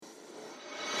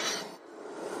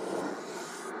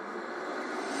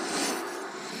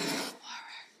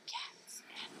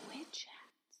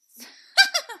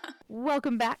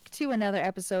Welcome back to another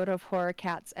episode of Horror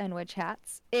Cats and Witch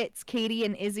Hats. It's Katie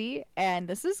and Izzy, and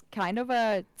this is kind of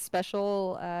a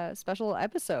special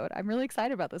episode. I'm really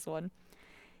excited about this one.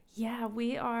 Yeah,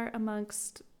 we are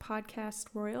amongst podcast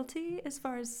royalty as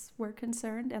far as we're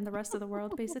concerned, and the rest of the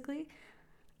world, basically.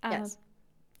 Yes.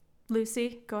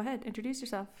 Lucy, go ahead, introduce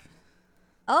yourself.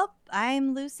 Oh,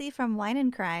 I'm Lucy from Wine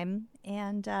and Crime,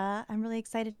 and I'm really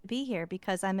excited to be here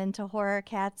because I'm into horror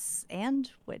cats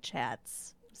and witch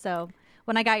hats. So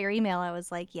when I got your email, I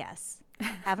was like, yes.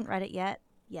 Haven't read it yet.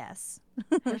 Yes.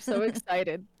 We're so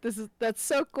excited. That's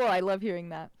so cool. I love hearing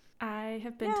that. I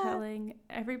have been telling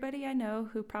everybody I know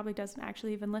who probably doesn't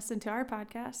actually even listen to our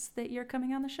podcast that you're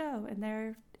coming on the show, and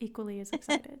they're equally as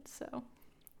excited. So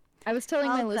I was telling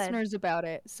my listeners about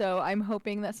it, so I'm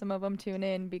hoping that some of them tune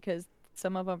in because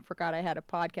some of them forgot I had a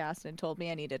podcast and told me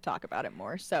I need to talk about it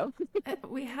more. So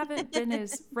we haven't been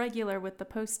as regular with the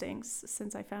postings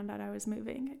since I found out I was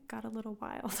moving. It got a little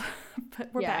wild, but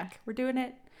we're back. We're doing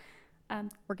it.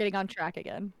 We're getting on track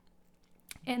again.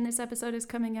 And this episode is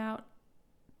coming out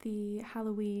the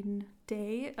Halloween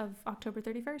day of October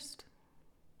 31st.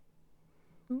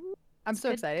 I'm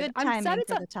so excited. Good timing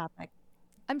for the topic.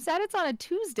 I'm sad it's on a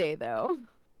Tuesday, though.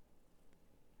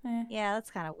 Yeah, that's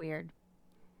kind of weird.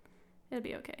 It'll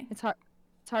be okay. It's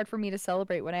hard for me to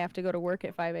celebrate when I have to go to work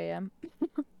at 5 a.m.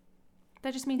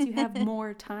 That just means you have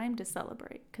more time to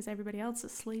celebrate because everybody else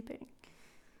is sleeping.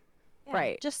 Yeah,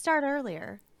 right. Just start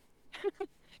earlier.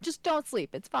 Just don't sleep.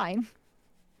 It's fine.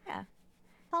 Yeah.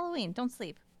 Halloween. Don't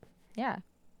sleep. Yeah.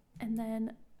 And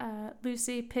then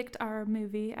Lucy picked our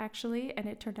movie, actually, and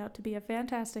it turned out to be a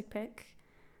fantastic pick.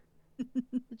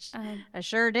 I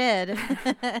sure did.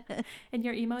 In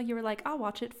your email, you were like, I'll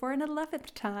watch it for an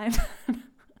 11th time.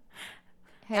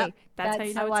 Hey, that's how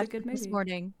you know it's a good movie. This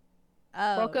morning.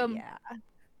 Oh,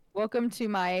 Welcome to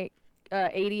my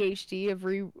ADHD of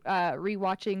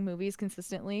rewatching movies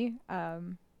consistently. I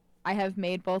have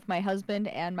made both my husband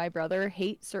and my brother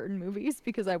hate certain movies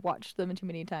because I've watched them too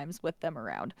many times with them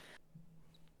around.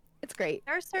 It's great.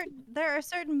 There are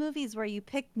certain movies where you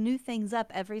pick new things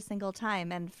up every single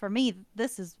time, and for me,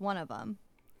 this is one of them.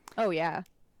 Oh yeah,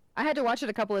 I had to watch it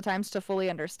a couple of times to fully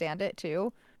understand it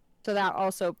too, so that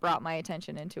also brought my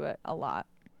attention into it a lot.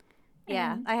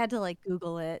 Yeah, I had to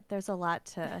Google it. There's a lot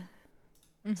to,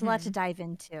 there's a lot to dive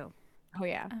into. Oh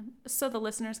yeah. So the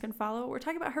listeners can follow. We're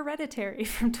talking about Hereditary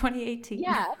from 2018.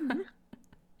 Yeah.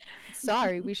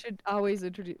 Sorry, we should always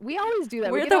introduce. We always do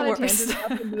that. We're we get the on worst. a tangent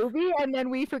about the movie and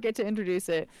then we forget to introduce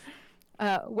it.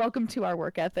 Welcome to our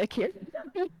work ethic here.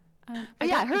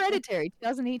 Yeah, Hereditary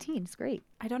 2018. It's great.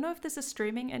 I don't know if this is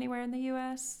streaming anywhere in the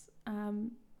U.S.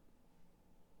 I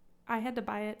had to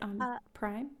buy it on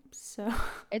Prime, so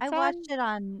I watched it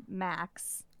on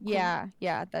Max. Yeah,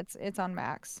 it's on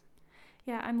Max.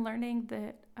 Yeah, I'm learning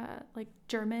that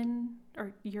German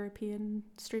or European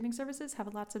streaming services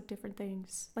have lots of different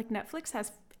things. Like Netflix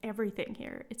has everything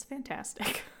here. It's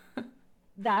fantastic.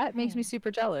 That makes me super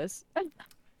jealous.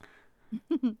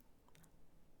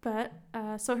 But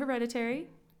so Hereditary,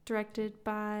 directed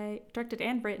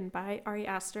and written by Ari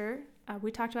Aster.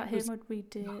 We talked about him when we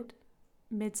did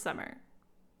Midsummer.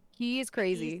 He is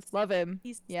crazy. Love him.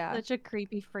 He's such a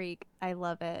creepy freak. I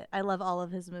love it. I love all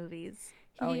of his movies.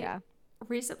 He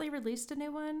recently released a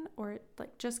new one, or it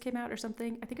just came out or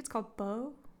something. I think it's called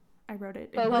Beau. I wrote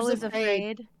it. Beau was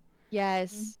Afraid.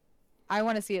 Yes. Mm-hmm. I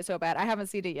want to see it so bad. I haven't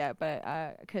seen it yet,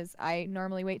 but because I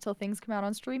normally wait till things come out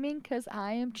on streaming because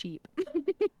I am cheap.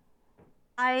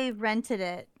 I rented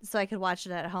it so I could watch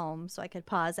it at home, so I could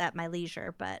pause at my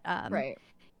leisure. But right,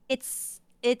 it's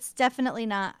definitely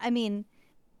not. I mean,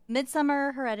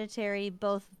 Midsummer, Hereditary,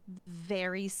 both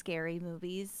very scary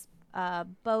movies.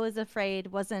 Beau is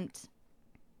Afraid wasn't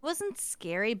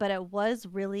scary, but it was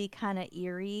really kind of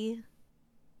eerie.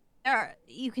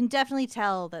 You can definitely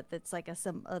tell that it's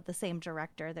the same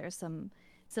director. There's some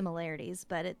similarities,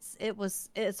 but it's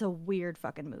a weird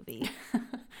fucking movie.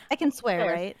 I can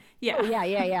swear, right? Yeah. Oh,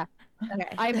 yeah. Okay.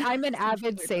 I'm an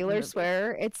avid sailor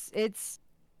swearer. It's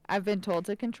I've been told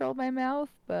to control my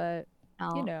mouth, but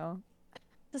you know,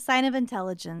 it's a sign of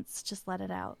intelligence. Just let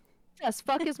it out. Yes,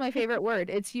 fuck is my favorite word.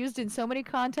 It's used in so many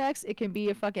contexts. It can be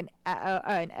a fucking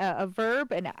a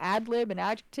verb, an ad-lib, an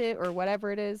adjective, or whatever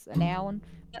it is, a noun.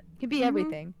 It can be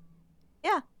everything.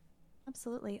 Yeah,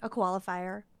 absolutely. A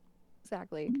qualifier.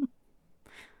 Exactly.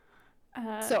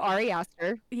 So Ari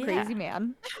Aster, crazy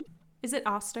man. Is it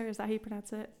Oster? Is that how you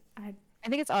pronounce it? I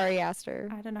think it's Ari Aster.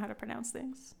 I don't know how to pronounce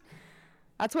things.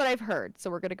 That's what I've heard,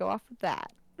 so we're going to go off of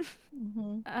that.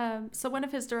 So one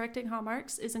of his directing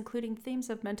hallmarks is including themes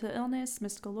of mental illness,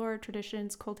 mystical lore,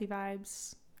 traditions, culty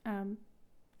vibes.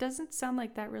 doesn't sound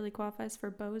like that really qualifies for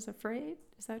Beau is Afraid.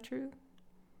 Is that true?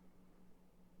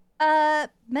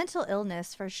 Mental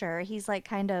illness for sure. He's like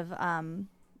kind of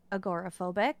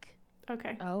agoraphobic.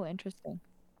 Okay. Oh, interesting.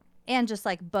 And just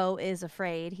like Beau is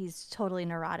afraid, he's totally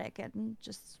neurotic and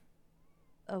just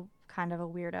a kind of a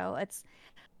weirdo.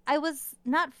 I was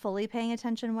not fully paying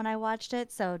attention when I watched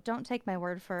it, so don't take my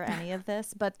word for any of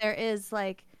this, but there is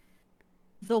like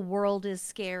the world is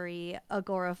scary,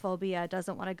 agoraphobia,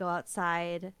 doesn't want to go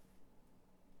outside,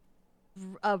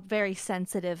 a very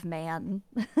sensitive man.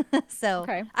 So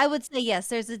Okay. I would say yes,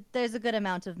 there's a good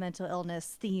amount of mental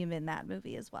illness theme in that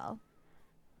movie as well.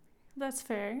 That's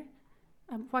fair.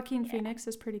 Joaquin Yeah. Phoenix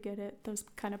is pretty good at those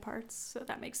kind of parts, so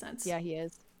that makes sense. Yeah, he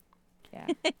is. Yeah.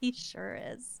 He sure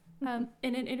is.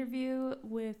 In an interview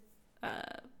with,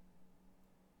 I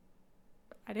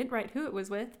didn't write who it was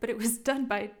with, but it was done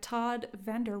by Todd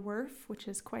Vanderwerf, which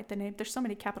is quite the name. There's so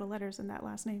many capital letters in that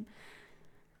last name.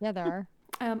 Yeah, there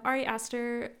are. Ari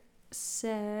Aster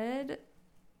said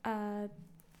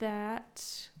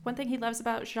that one thing he loves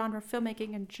about genre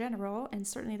filmmaking in general, and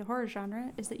certainly the horror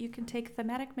genre, is that you can take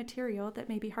thematic material that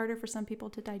may be harder for some people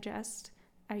to digest,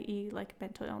 i.e., like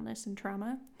mental illness and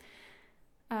trauma,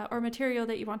 or material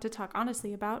that you want to talk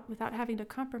honestly about without having to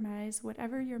compromise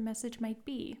whatever your message might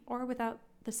be, or without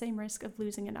the same risk of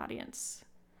losing an audience.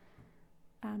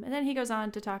 And then he goes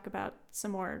on to talk about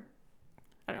some more,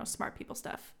 I don't know, smart people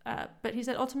stuff. But he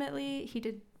said ultimately he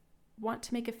did want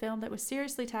to make a film that was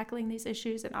seriously tackling these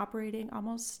issues and operating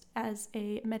almost as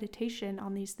a meditation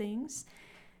on these things,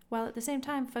 while at the same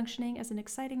time functioning as an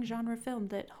exciting genre film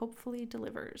that hopefully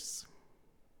delivers.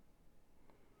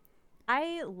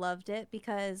 I loved it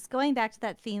because going back to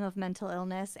that theme of mental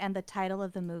illness and the title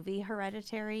of the movie,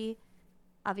 Hereditary,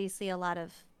 obviously a lot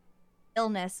of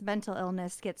mental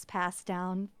illness gets passed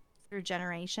down through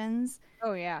generations.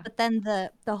 Oh, yeah. But then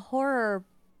the horror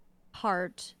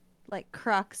part, like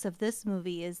crux of this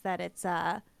movie, is that it's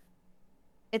a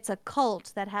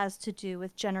cult that has to do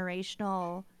with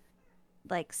generational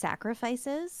like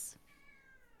sacrifices.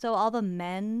 So all the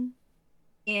men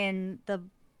in the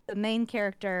main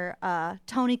character,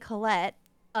 Toni Collette,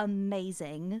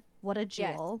 amazing. What a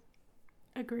jewel.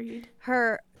 Yes. Agreed.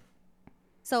 Her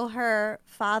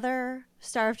father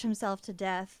starved himself to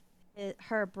death.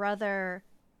 Her brother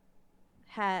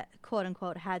had, quote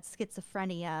unquote, had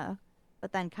schizophrenia,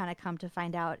 but then kind of come to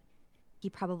find out he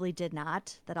probably did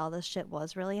not, that all this shit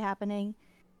was really happening.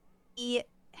 He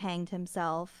hanged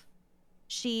himself.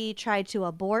 She tried to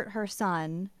abort her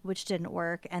son, which didn't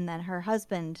work, and then her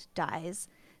husband dies.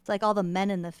 It's like all the men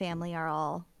in the family are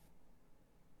all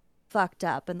fucked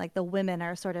up, and like the women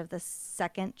are sort of the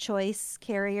second choice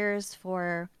carriers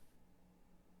for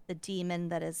the demon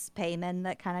that is Payman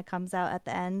that kind of comes out at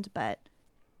the end. But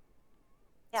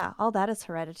yeah, all that is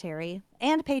hereditary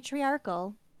and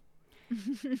patriarchal.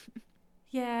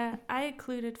 Yeah, I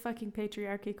included fucking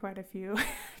patriarchy quite a few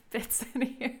bits in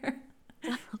here.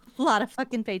 A lot of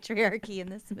fucking patriarchy in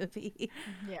this movie.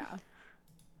 Yeah.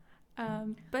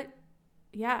 But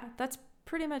yeah, that's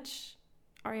pretty much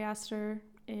Ari Aster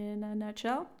in a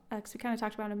nutshell. Because we kind of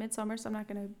talked about it in Midsummer, so I'm not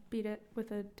going to beat it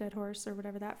with a dead horse or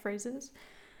whatever that phrase is.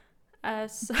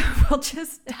 So we'll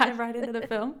just dive right into the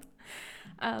film.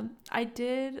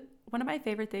 One of my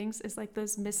favorite things is like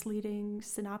those misleading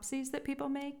synopses that people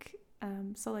make.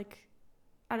 So like,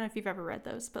 I don't know if you've ever read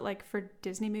those, but like for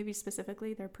Disney movies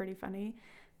specifically, they're pretty funny.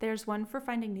 There's one for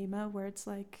Finding Nemo where it's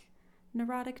like,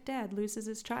 neurotic dad loses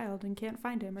his child and can't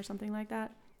find him or something like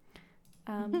that.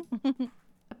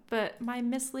 But my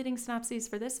misleading synopsis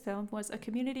for this film was a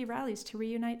community rallies to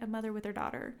reunite a mother with her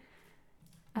daughter.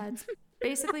 It's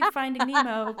basically Finding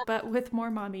Nemo, but with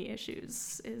more mommy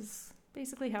issues, is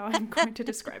basically how I'm going to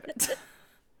describe it.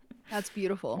 That's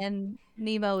beautiful. And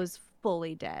Nemo is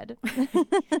fully dead.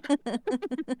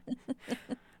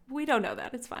 We don't know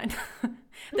that. It's fine.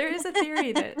 There is a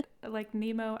theory that like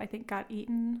Nemo, I think, got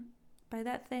eaten by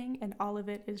that thing, and all of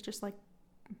it is just like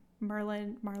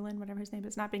Marlin, whatever his name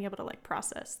is, not being able to like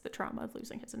process the trauma of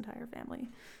losing his entire family.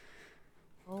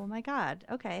 Oh my god.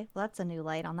 Okay. Well, that's a new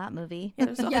light on that movie. Yeah,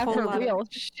 there's a Yeah, whole for lot real. of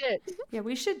Shit. Yeah,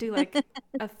 we should do like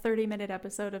a 30-minute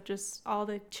episode of just all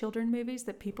the children movies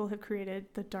that people have created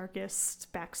the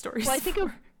darkest backstories. Well,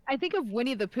 for. I think of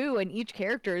Winnie the Pooh, and each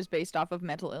character is based off of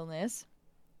mental illness.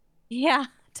 Yeah,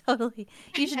 totally.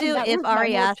 You should And do that if was my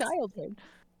Ari whole asked childhood.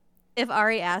 if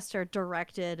Ari Aster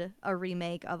directed a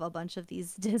remake of a bunch of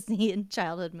these Disney and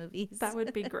childhood movies. That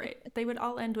would be great. They would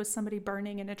all end with somebody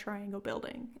burning in a triangle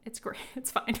building. It's great.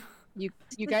 It's fine. You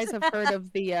guys have heard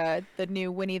of the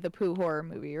new Winnie the Pooh horror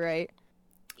movie, right?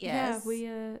 Yes.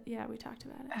 Yeah, we talked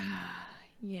about it.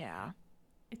 Yeah.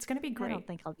 It's going to be I great. don't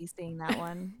think I'll be seeing that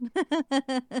one.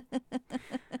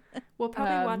 We'll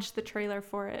probably Um, watch the trailer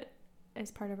for it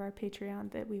as part of our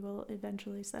Patreon that we will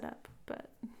eventually set up. But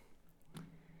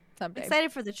someday.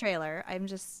 Excited for the trailer. I'm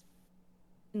just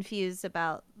confused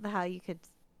about how you could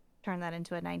turn that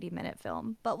into a 90-minute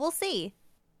film, but we'll see.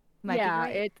 Might be Yeah,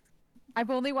 great.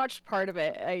 I've only watched part of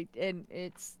it. And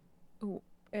it's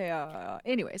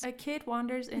anyways. a kid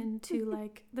wanders into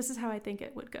like, this is how I think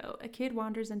it would go. A kid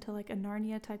wanders into like a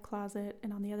Narnia type closet,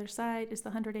 and on the other side is the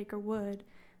 100-acre wood,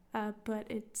 but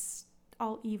it's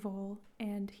all evil,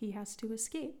 and he has to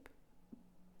escape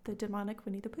the demonic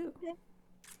Winnie the Pooh.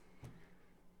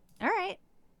 All right.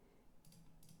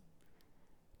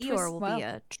 Eeyore will well. be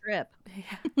a trip. Yeah.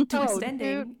 Twist Oh, ending,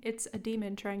 dude. it's a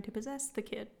demon trying to possess the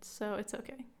kid, so it's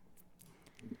okay.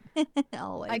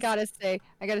 Always. I gotta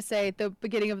say, the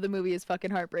beginning of the movie is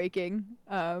fucking heartbreaking.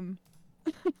 Yeah.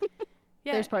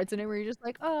 There's parts in it where you're just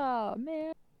like, oh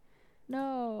man,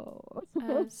 no.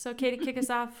 So Katie, kick us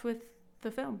off with the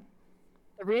film.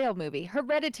 The real movie,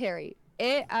 Hereditary.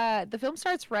 The film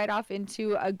starts right off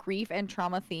into a grief and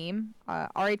trauma theme.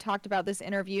 Ari talked about this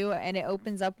interview, and it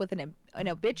opens up with an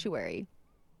obituary.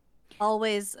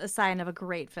 Always a sign of a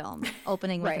great film,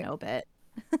 opening with Right. an obit.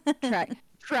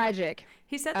 Tragic.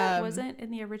 He said that wasn't in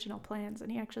the original plans,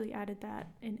 and he actually added that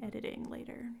in editing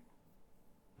later.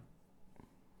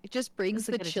 It just brings It's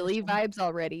a the good chilly addition. vibes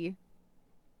already.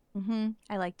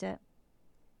 I liked it.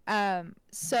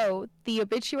 So the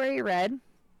obituary read,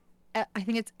 I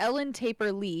think it's Ellen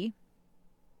Taper Lee.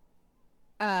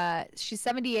 She's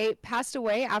 78, passed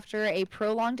away after a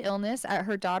prolonged illness at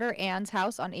her daughter Anne's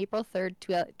house on April 3rd,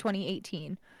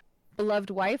 2018. Beloved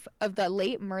wife of the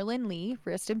late Merlin Lee,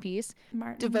 rest in peace.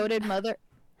 Martin. Devoted mother.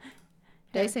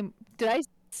 Did I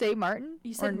say Martin?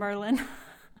 You said Merlin.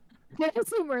 Did I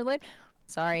say Merlin?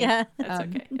 Sorry. Yeah. That's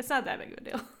okay. It's not that big of a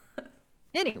deal.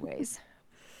 Anyways,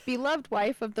 beloved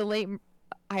wife of the late.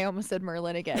 I almost said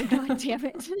Merlin again. God damn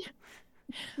it.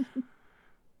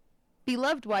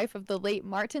 Beloved wife of the late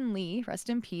Martin Lee, rest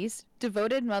in peace.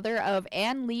 Devoted mother of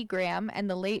Anne Lee Graham and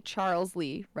the late Charles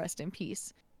Lee, rest in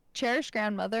peace. Cherished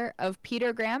grandmother of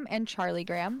Peter Graham and Charlie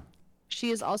Graham. She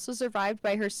is also survived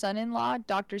by her son-in-law,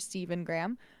 Dr. Stephen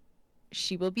Graham.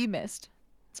 She will be missed.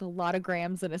 It's a lot of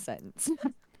Grahams in a sentence.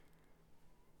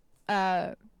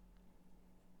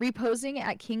 Reposing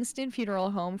at Kingston Funeral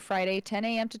Home Friday 10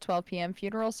 a.m. to 12 p.m.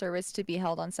 Funeral service to be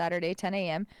held on Saturday 10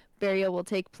 a.m. Burial will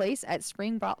take place at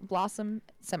Spring Blossom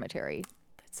Cemetery.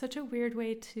 That's such a weird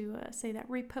way to say that.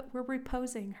 We're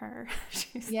reposing her.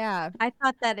 Yeah. I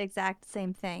thought that exact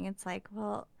same thing. It's like,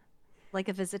 well, like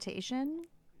a visitation?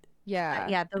 Yeah.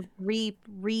 Yeah, the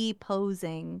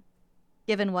reposing,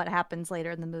 given what happens later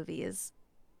in the movie, is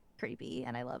creepy,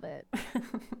 and I love it.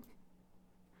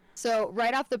 So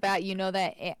right off the bat, you know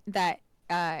that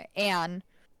Anne,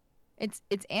 it's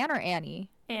Anne or Annie?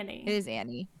 Annie. It is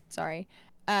Annie. Sorry.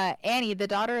 Annie, the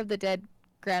daughter of the dead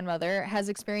grandmother, has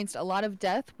experienced a lot of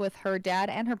death with her dad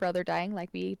and her brother dying, like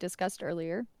we discussed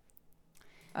earlier,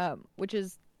 which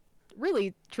is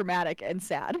really traumatic and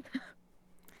sad.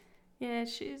 Yeah,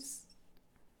 she's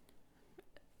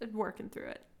working through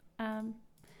it.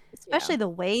 Especially the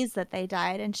ways that they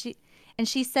died, and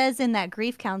she says in that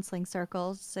grief counseling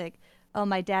circle, it's like, "Oh,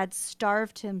 my dad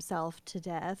starved himself to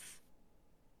death."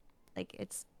 Like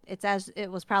it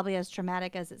was probably as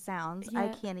traumatic as it sounds. Yeah. I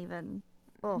can't even.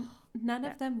 Oh, None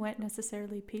of them went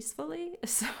necessarily peacefully,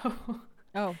 so.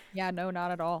 Oh yeah, no, not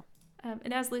at all.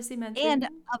 And as Lucy mentioned, and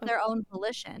of their own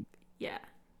volition. Yeah,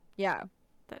 Yeah.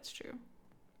 that's true.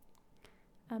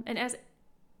 And as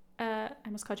I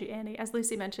almost called you Annie. As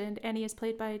Lucy mentioned, Annie is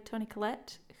played by Toni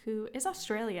Collette, who is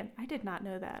Australian. I did not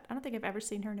know that. I don't think I've ever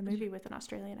seen her in a movie with an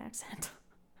Australian accent.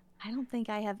 I don't think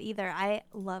I have either. I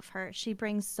love her. She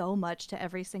brings so much to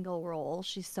every single role.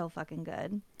 She's so fucking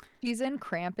good. She's in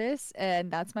Krampus, and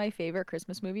that's my favorite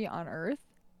Christmas movie on earth.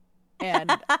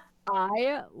 And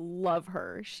I love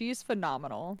her. She's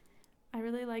phenomenal. I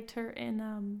really liked her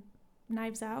in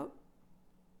Knives Out.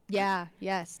 Yeah,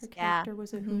 yes. Her character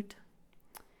was a hoot.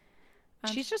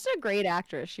 She's just a great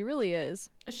actress. She really is.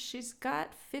 She's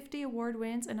got 50 award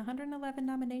wins and 111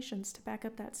 nominations to back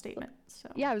up that statement. So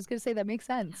Yeah, I was going to say that makes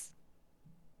sense.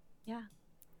 Yeah.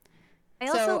 I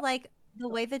also like the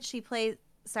way that she plays,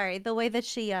 the way that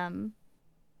she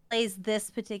plays this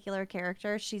particular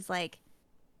character. She's like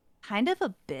kind of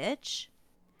a bitch.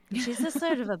 She's just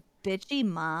sort of a bitchy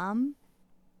mom,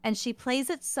 and she plays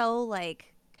it so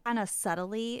like kind of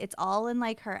subtly. It's all in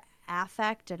like her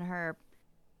affect and her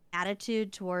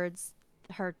attitude towards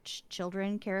her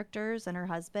children characters and her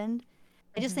husband.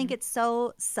 I just think it's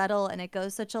so subtle, and it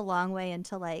goes such a long way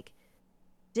into like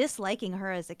disliking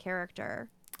her as a character.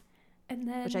 And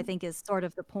then which I think is sort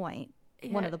of the point.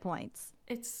 One yeah, of the points.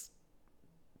 it's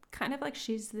kind of like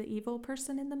she's the evil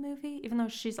person in the movie, even though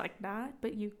she's like not,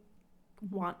 but you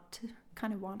want to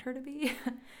kind of want her to be.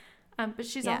 But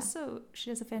she's Yeah. also, she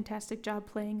does a fantastic job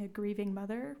playing a grieving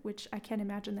mother, which I can't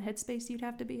imagine the headspace you'd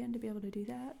have to be in to be able to do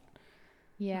that.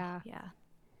 Yeah. Yeah.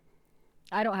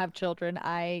 I don't have children.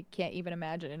 I can't even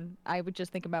imagine. I would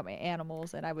just think about my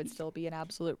animals and I would still be an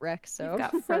absolute wreck. You've So,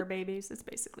 got fur babies. It's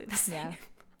basically the same. yeah.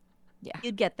 Yeah.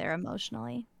 You'd get there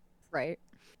emotionally. Right.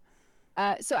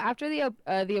 So after the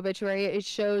obituary, it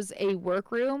shows a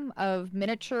workroom of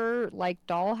miniature like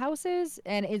doll houses,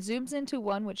 and it zooms into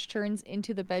one which turns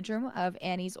into the bedroom of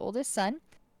Annie's oldest son.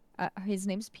 His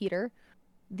name's Peter.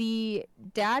 The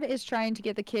dad is trying to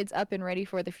get the kids up and ready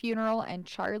for the funeral, and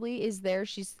Charlie is there.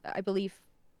 She's, I believe,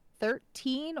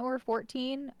 13 or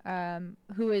 14,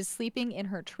 who is sleeping in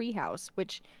her treehouse,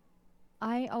 which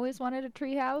I always wanted a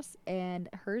treehouse, and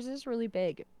hers is really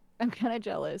big. I'm kind of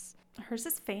jealous. Hers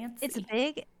is fancy. It's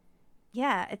big.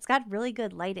 Yeah, it's got really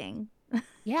good lighting.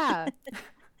 Yeah.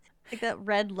 Like that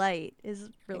red light is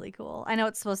really cool. I know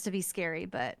it's supposed to be scary,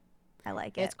 but I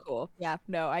like It's it. cool. Yeah,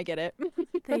 no, I get it.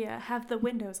 They have the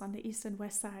windows on the east and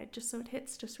west side just so it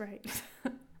hits just right.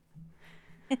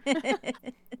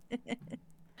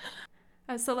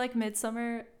 So, like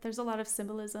Midsummer, there's a lot of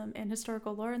symbolism and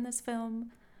historical lore in this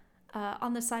film.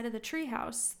 On the side of the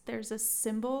treehouse, there's a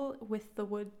symbol with the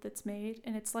wood that's made,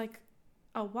 and it's like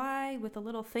a Y with a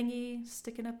little thingy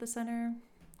sticking up the center.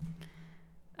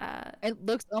 It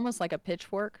looks almost like a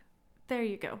pitchfork. There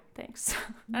you go. Thanks.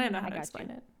 I don't know how I to got explain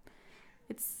you. it.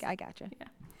 It's I gotcha.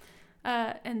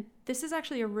 and this is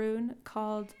actually a rune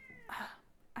called,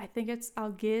 I think it's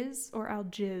Algiz or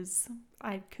Aljiz.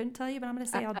 I couldn't tell you, but I'm going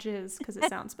to say Aljiz because it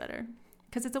sounds better.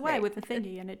 Because it's a Y Right. with a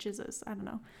thingy and it jizzes. I don't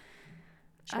know.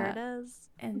 Sure it does.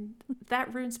 And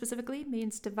that rune specifically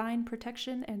means divine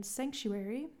protection and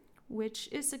sanctuary, which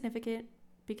is significant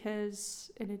because,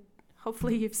 and it,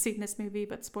 hopefully you've seen this movie,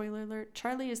 but spoiler alert,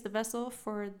 Charlie is the vessel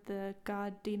for the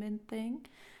god demon thing,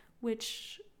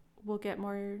 which we'll get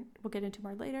into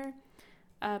more later.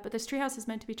 But this treehouse is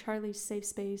meant to be Charlie's safe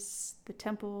space, the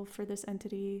temple for this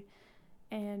entity,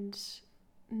 and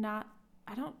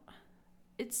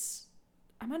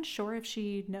I'm unsure if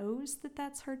she knows that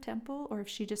that's her temple or if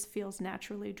she just feels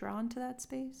naturally drawn to that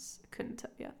space. Couldn't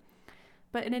tell you.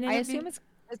 But in an I interview, assume it's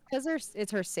because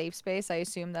it's her safe space. I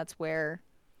assume that's where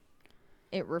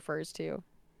it refers to.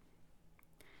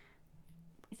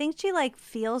 I think she like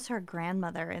feels her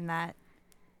grandmother in that.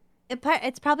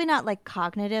 It's probably not like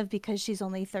cognitive because she's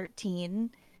only 13,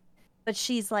 but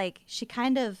she's like she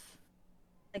kind of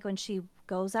like when she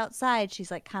goes outside,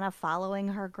 she's like kind of following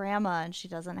her grandma and she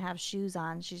doesn't have shoes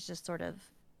on. She's just sort of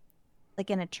like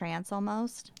in a trance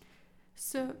almost.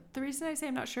 so the reason I say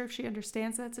I'm not sure if she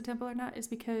understands that it's a temple or not is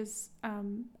because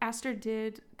Astor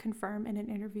did confirm in an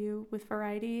interview with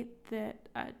Variety that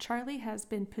Charlie has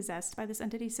been possessed by this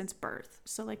entity since birth.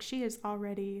 So like she is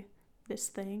already this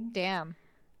thing. Damn.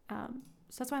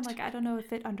 So that's why I'm like, I don't know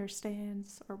if it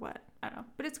understands or what. I don't know.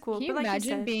 But it's cool. Can you but like imagine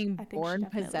you said, being I think she born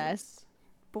definitely possessed? is.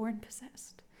 Born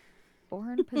possessed.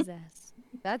 Born possessed.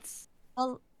 That's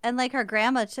Well, and like her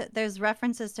grandma, there's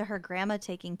references to her grandma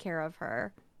taking care of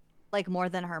her, like more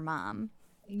than her mom.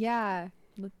 yeah.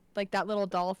 Like that little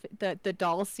doll, the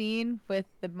doll scene with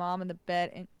the mom in the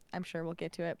bed, and I'm sure we'll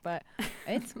get to it, but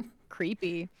it's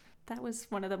creepy. That was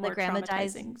one of the The more grandma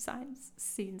dies. traumatizing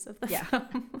scenes of the Yeah.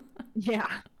 film. Yeah.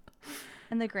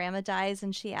 And the grandma dies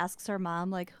and she asks her mom,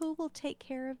 like, who will take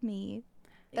care of me?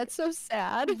 That's so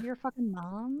sad. Your fucking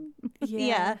mom?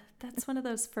 Yeah, that's one of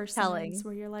those first Telling. signs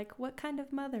where you're like, what kind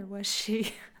of mother was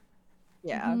she?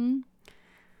 Yeah. Mhm.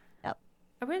 Yep.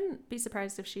 I wouldn't be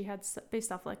surprised if she had,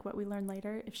 based off like what we learn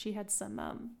later, if she had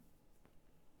some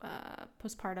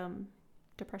postpartum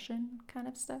depression kind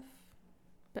of stuff.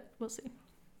 But we'll see.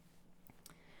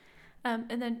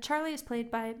 And then Charlie is played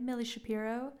by Millie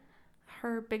Shapiro.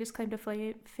 Her biggest claim to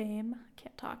fame,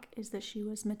 can't talk, is that she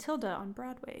was Matilda on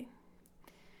Broadway.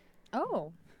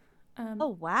 Oh.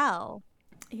 Oh, wow.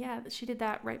 Yeah, she did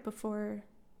that right before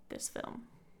this film.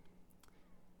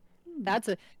 That's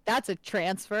a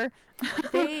transfer.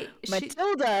 She,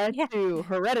 Matilda Yeah. to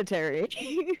Hereditary.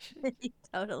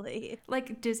 Totally.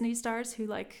 like Disney stars who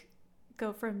like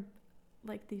go from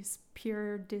like these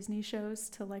pure Disney shows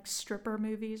to like stripper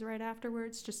movies right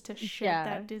afterwards just to shed Yeah.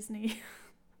 that Disney.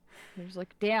 I was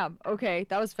like, damn, okay,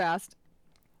 that was fast.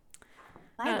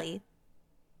 Miley.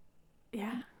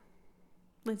 Yeah.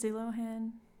 Lindsay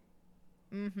Lohan.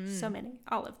 Mm-hmm. So many.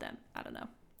 All of them. I don't know.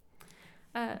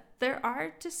 There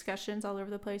are discussions all over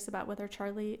the place about whether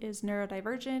Charlie is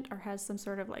neurodivergent or has some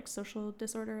sort of like social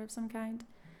disorder of some kind.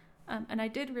 And I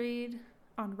did read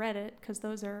on Reddit, because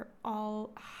those are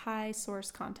all high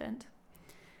source content.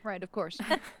 Right, of course.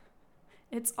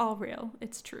 It's all real.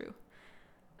 It's true.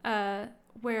 Uh,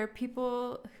 where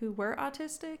people who were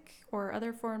autistic or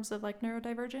other forms of like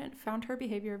neurodivergent found her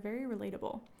behavior very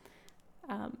relatable.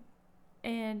 Um,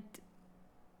 and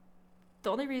the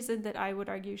only reason that I would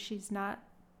argue she's not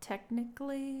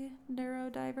technically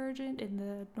neurodivergent in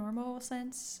the normal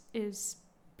sense is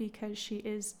because she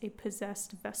is a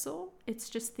possessed vessel. It's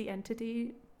just the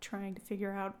entity trying to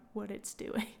figure out what it's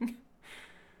doing.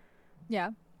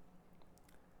 Yeah.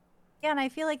 Yeah, and I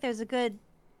feel like there's a good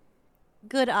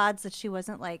odds that she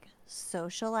wasn't like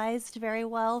socialized very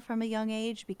well from a young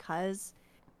age because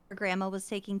her grandma was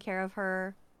taking care of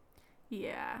her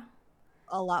Yeah.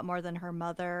 a lot more than her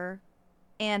mother.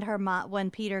 And her mom, when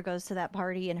Peter goes to that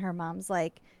party and her mom's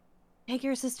like, take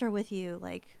your sister with you,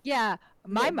 like, Yeah.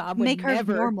 make her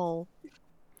normal.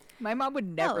 My mom would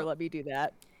never No, let me do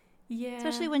that. Yeah.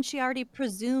 especially when she already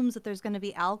presumes that there's going to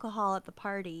be alcohol at the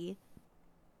party.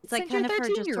 It's like Send your kind of her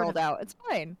just sort 13-year-old of, out. It's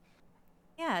fine.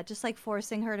 yeah, just like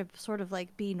forcing her to sort of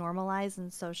like be normalized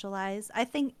and socialize. I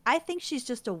think she's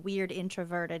just a weird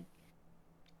introverted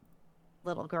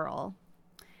little girl.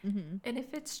 Mm-hmm. And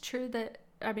if it's true that,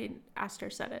 I mean,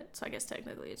 Aster said it, so I guess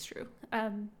technically it's true,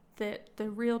 that the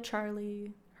real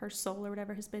Charlie, her soul or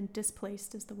whatever, has been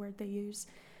displaced, is the word they use.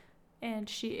 And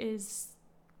she is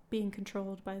being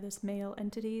controlled by this male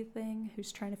entity thing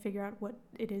who's trying to figure out what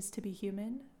it is to be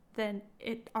human, then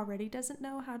it already doesn't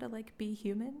know how to like be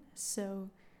human. So,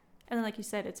 and then like you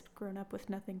said, it's grown up with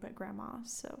nothing but grandma.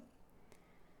 So,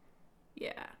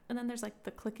 yeah. And then there's like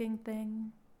the clicking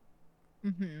thing,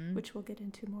 Mm-hmm. which we'll get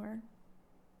into more.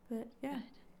 But yeah.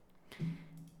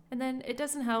 And then it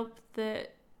doesn't help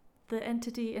that the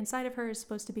entity inside of her is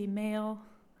supposed to be male,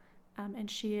 and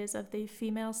she is of the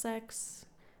female sex.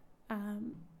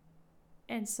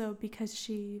 And so because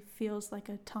she feels like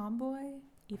a tomboy,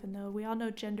 even though we all know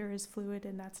gender is fluid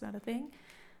and that's not a thing,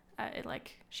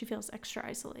 she feels extra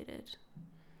isolated.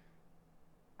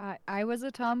 I was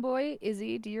a tomboy.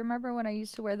 Izzy, do you remember when I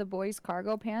used to wear the boys'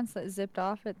 cargo pants that zipped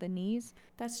off at the knees?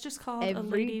 That's just called a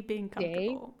Every lady being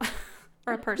day? comfortable.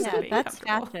 Or a person Yeah, being that's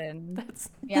comfortable. fashion. That's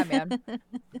Yeah, man.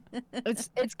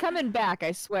 It's coming back,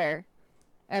 I swear.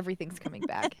 Everything's coming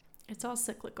back. It's all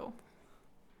cyclical.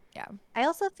 Yeah. I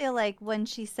also feel like when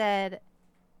she said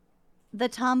the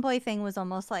tomboy thing was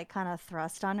almost like kind of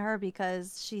thrust on her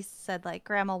because she said like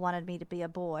grandma wanted me to be a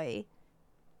boy.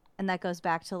 And that goes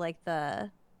back to like the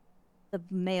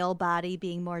male body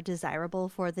being more desirable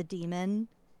for the demon.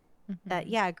 That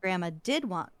Mm-hmm. yeah, grandma did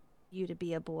want you to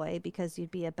be a boy because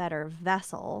you'd be a better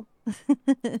vessel.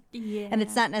 And it's Yeah.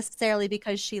 not necessarily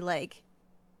because she like,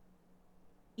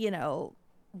 you know,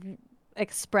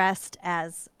 expressed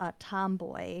as a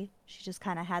tomboy. She just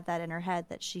kind of had that in her head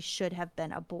that she should have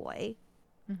been a boy.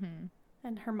 Mm-hmm.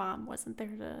 And her mom wasn't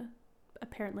there to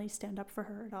apparently stand up for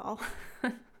her at all.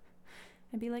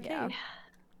 And be like, Yeah. hey,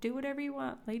 do whatever you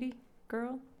want, lady,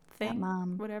 girl, That thing,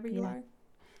 mom, whatever you yeah, are.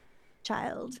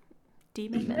 child.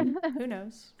 Demon, who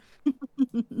knows?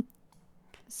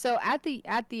 So at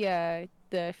the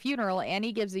funeral,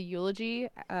 Annie gives a eulogy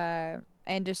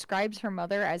and describes her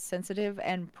mother as sensitive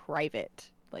and private.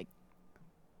 Like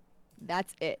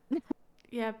that's it.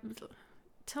 Yeah,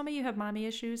 tell me you have mommy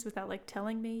issues without like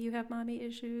telling me you have mommy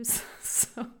issues.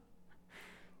 So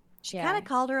She kind Yeah. of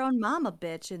called her own mom a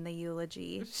bitch in the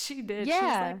eulogy. she did. She was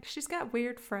Yeah. like, she's got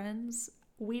weird friends.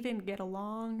 We didn't get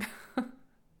along.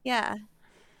 Yeah.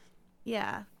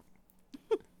 Yeah.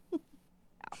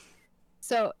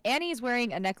 So Annie's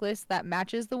wearing a necklace that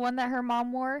matches the one that her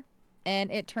mom wore.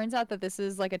 And it turns out that this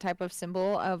is like a type of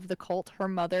symbol of the cult her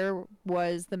mother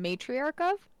was the matriarch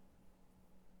of.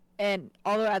 And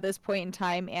although at this point in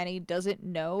time, Annie doesn't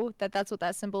know that that's what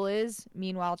that symbol is,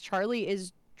 meanwhile, Charlie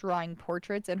is drawing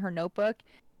portraits in her notebook,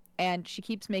 and she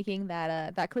keeps making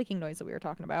that clicking noise that we were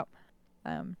talking about.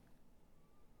 Um,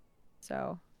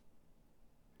 so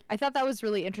I thought that was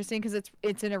really interesting because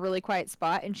it's in a really quiet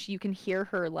spot, and you can hear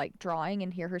her like drawing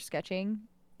and hear her sketching,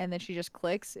 and then she just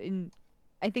clicks. And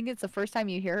I think it's the first time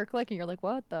you hear her click, and you're like,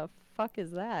 "What the fuck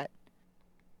is that?"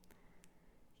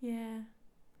 Yeah.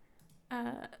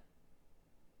 Uh,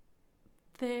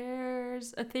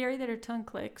 there's a theory that her tongue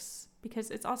clicks because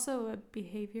it's also a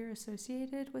behavior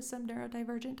associated with some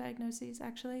neurodivergent diagnoses,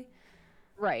 actually.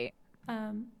 Right.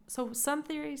 So some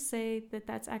theories say that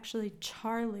that's actually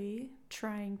Charlie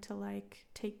trying to like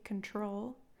take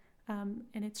control, and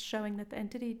it's showing that the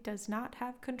entity does not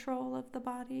have control of the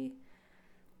body.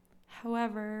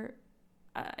 However,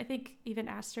 I think even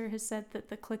Aster has said that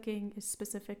the clicking is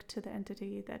specific to the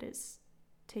entity that is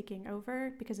taking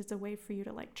over, because it's a way for you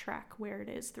to like track where it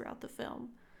is throughout the film.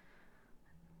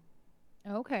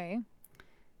 Okay.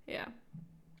 Yeah.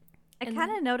 I And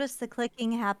kind of noticed the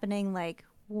clicking happening like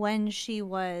when she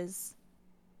was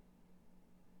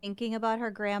thinking about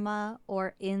her grandma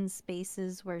or in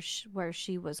spaces where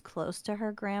she was close to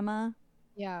her grandma.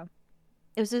 Yeah.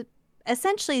 It was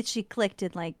essentially she clicked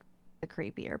in like the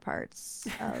creepier parts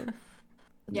of the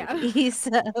Yeah. movie.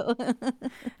 So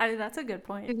I mean, that's a good I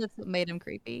point. think that's what made him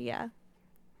creepy. Yeah.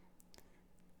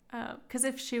 Because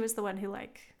if she was the one who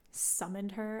like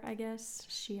summoned her, I guess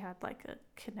she had like a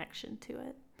connection to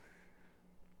it.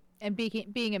 And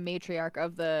being a matriarch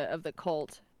of the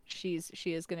cult, she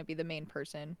is going to be the main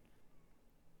person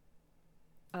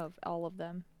of all of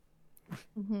them.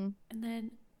 Mm-hmm. And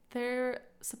then there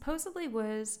supposedly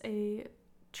was a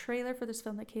trailer for this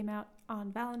film that came out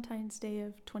on Valentine's Day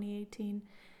of 2018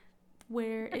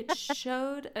 where it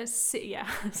showed yeah,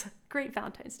 it's a great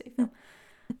Valentine's Day film.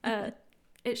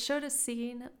 It showed a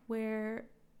scene where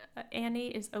Annie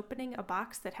is opening a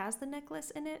box that has the necklace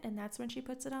in it, and that's when she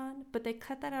puts it on. But they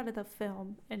cut that out of the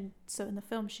film, and so in the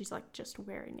film she's like just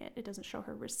wearing it. It doesn't show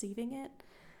her receiving it,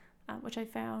 which I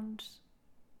found,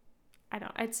 I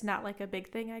don't, it's not like a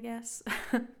big thing, I guess.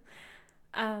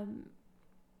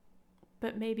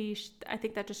 But maybe I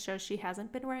think that just shows she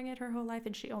hasn't been wearing it her whole life,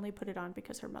 and she only put it on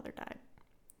because her mother died.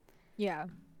 Yeah.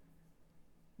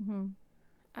 Mm-hmm.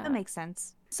 That makes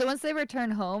sense. So once they return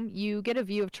home, you get a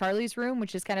view of Charlie's room,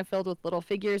 which is kind of filled with little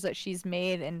figures that she's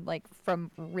made and like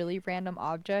from really random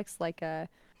objects, like an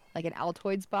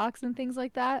Altoids box and things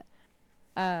like that.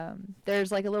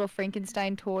 There's like a little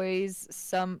Frankenstein toys.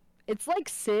 It's like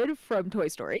Sid from Toy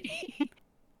Story.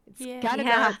 It's Yeah. kind of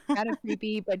Yeah. dark, kind of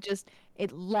creepy, but just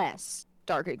it less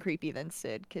dark and creepy than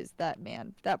Sid, because that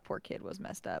poor kid was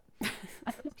messed up.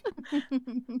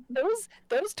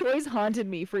 Those toys haunted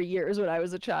me for years when I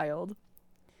was a child.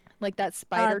 Like that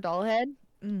spider doll head.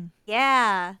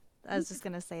 Yeah. I was just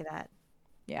gonna say that.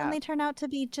 Yeah. And they turn out to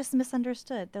be just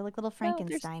misunderstood. They're like little No,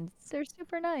 Frankensteins. they're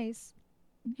super nice.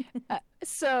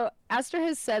 So Astor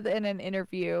has said in an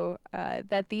interview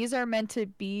that these are meant to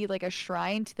be like a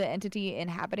shrine to the entity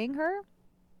inhabiting her.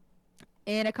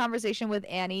 In a conversation with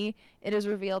Annie, it is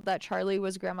revealed that Charlie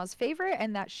was Grandma's favorite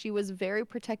and that she was very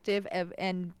protective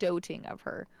and doting of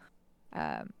her.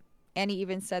 Annie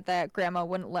even said that Grandma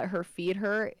wouldn't let her feed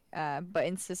her, but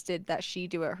insisted that she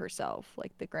do it herself,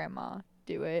 like the grandma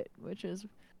do it, which is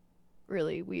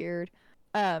really weird.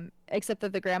 Except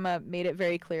that the grandma made it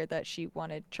very clear that she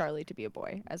wanted Charlie to be a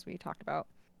boy, as we talked about.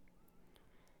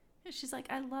 She's like,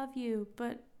 I love you,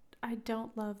 but I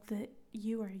don't love that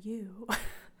you are you.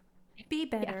 Be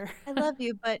better. I love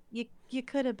you, but you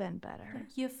could have been better.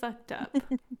 You fucked up.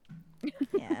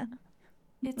 Yeah.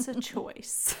 It's a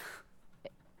choice.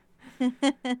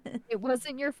 It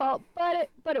wasn't your fault, but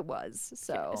it was.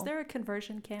 So Is there a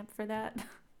conversion camp for that?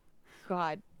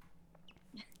 God,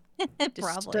 Probably.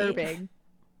 disturbing.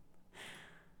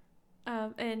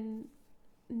 And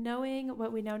knowing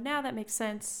what we know now, that makes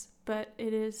sense. But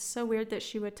it is so weird that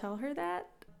she would tell her that.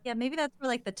 Yeah, maybe that's where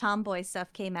like the tomboy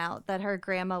stuff came out, that her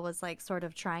grandma was like sort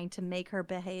of trying to make her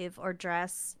behave or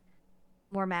dress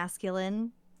more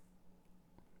masculine.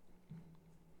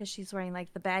 Because she's wearing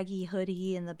like the baggy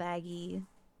hoodie and the baggy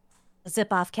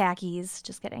zip off khakis.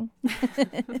 Just kidding.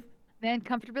 Man,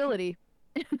 comfortability.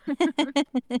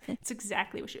 It's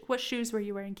exactly what shoes were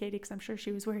you wearing, Katie? Because I'm sure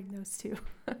she was wearing those too.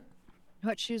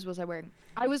 What shoes was I wearing?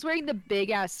 I was wearing the big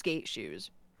ass skate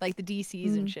shoes, like the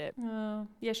DCs and shit. Oh,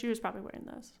 yeah, she was probably wearing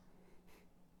those.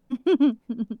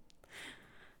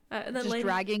 And then Just later,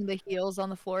 dragging the heels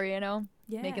on the floor, yeah,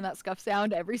 making that scuff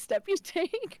sound every step you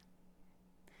take.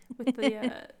 with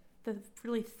the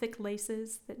really thick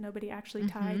laces that nobody actually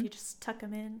tied. You just tuck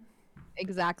them in.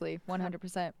 Exactly,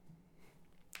 100%. That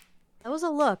was a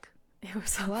look. It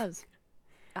was. It was.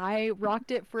 I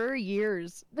rocked it for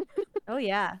years. Oh,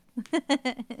 yeah.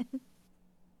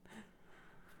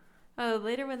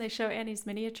 Later, when they show Annie's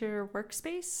miniature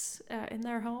workspace in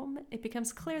their home, it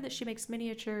becomes clear that she makes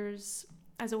miniatures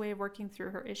as a way of working through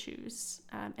her issues.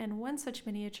 And one such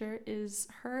miniature is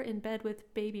her in bed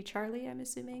with baby Charlie, I'm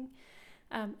assuming.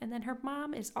 And then her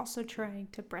mom is also trying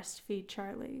to breastfeed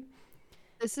Charlie.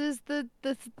 This is the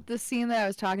scene that I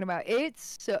was talking about.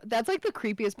 That's like the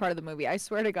creepiest part of the movie. I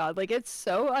swear to God, like it's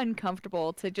so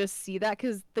uncomfortable to just see that,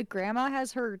 because the grandma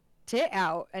has her tit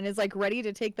out and is like ready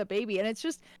to take the baby, and it's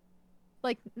just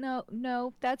like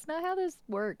no, that's not how this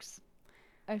works.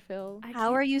 I feel.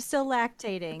 How are you still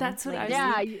lactating? That's what I was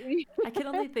Yeah. I can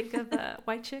only think of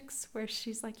White Chicks, where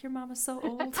she's like, your mama's so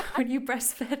old. When you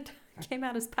breastfed, came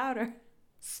out as powder.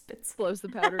 Spits. Blows the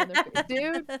powder in their face.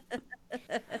 Dude.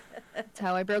 That's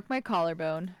how I broke my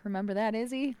collarbone. Remember that,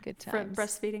 Izzy? Good From times.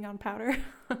 breastfeeding on powder.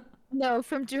 No,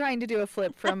 from trying to do a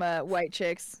flip from White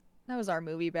Chicks. That was our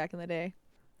movie back in the day.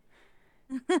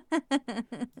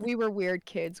 We were weird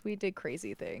kids. We did crazy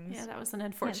Yeah, things. that was an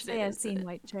Can't unfortunate say I've seen incident.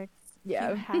 White Chicks. You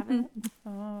Yeah. haven't?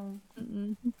 Oh.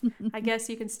 Mm-mm. I guess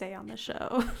you can stay on the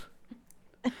show.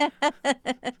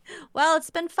 Well, it's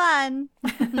been fun.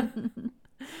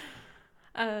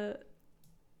 uh,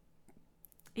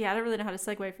 yeah, I don't really know how to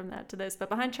segue from that to this, but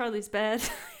behind Charlie's bed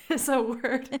is a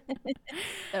word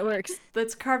That works.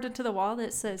 that's carved into the wall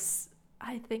that says,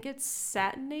 I think it's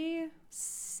satiny?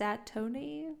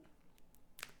 Satoni?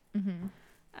 Mm-hmm.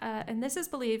 And this is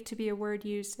believed to be a word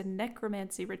used in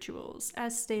necromancy rituals,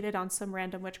 as stated on some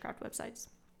random witchcraft websites.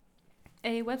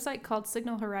 A website called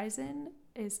Signal Horizon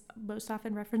is most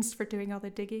often referenced for doing all the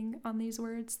digging on these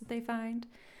words that they find.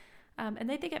 And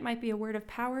they think it might be a word of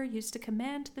power used to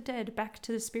command the dead back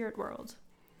to the spirit world.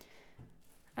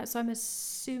 So I'm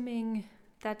assuming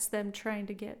that's them trying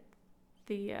to get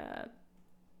the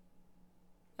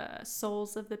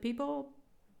souls of the people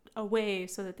away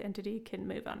so that the entity can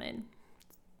move on in.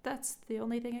 That's the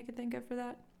only thing I could think of for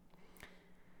that.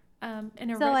 So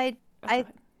go ahead.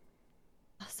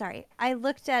 sorry, I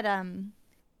looked at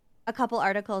a couple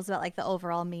articles about like the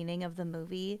overall meaning of the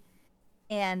movie,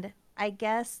 and I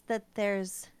guess that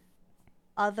there's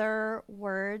other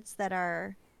words that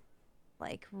are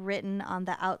like written on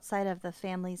the outside of the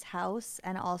family's house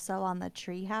and also on the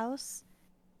tree house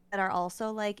that are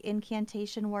also like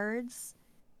incantation words.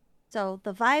 So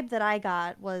the vibe that I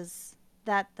got was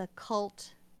that the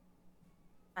cult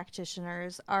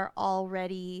practitioners are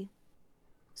already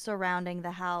surrounding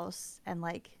the house and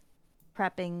like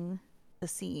prepping the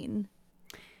scene.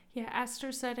 Yeah,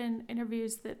 Astor said in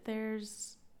interviews that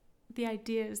the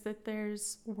idea is that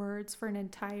there's words for an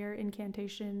entire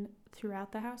incantation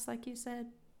throughout the house, like you said.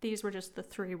 These were just the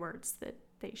 3 words that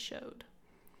they showed.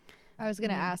 I was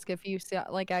gonna ask if you saw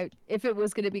if it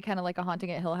was gonna be kind of like a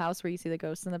Haunting at Hill House where you see the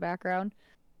ghosts in the background,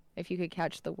 if you could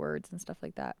catch the words and stuff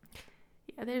like that.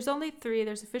 Yeah, there's only 3.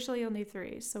 There's officially only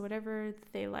 3. So whatever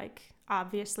they like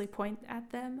obviously point at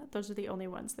them, those are the only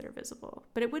ones that are visible.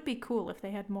 But it would be cool if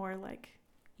they had more like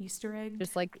Easter egg.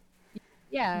 Just like,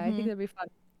 yeah, I think Mm-hmm. that'd be fun.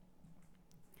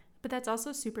 But that's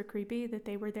also super creepy that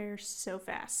they were there so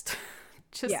fast,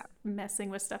 just Yeah. messing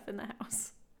with stuff in the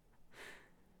house.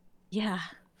 Yeah,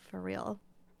 for real.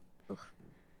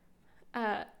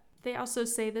 They also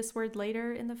say this word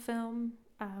later in the film,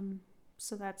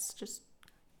 so that's just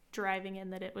driving in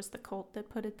that it was the cult that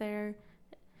put it there.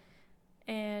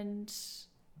 And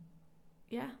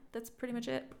yeah, that's pretty much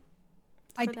it.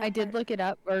 I did look it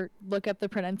up or look up the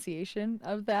pronunciation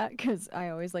of that because I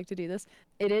always like to do this.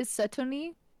 It is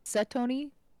Setoni.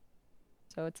 Setoni.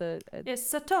 So it's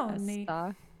It's a Satoni.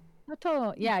 sa.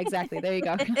 Sato- Yeah, exactly. There you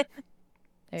go. There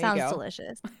you Sounds go.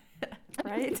 delicious.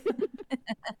 Right?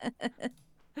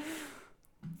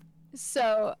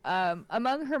 So,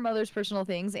 among her mother's personal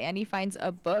things, Annie finds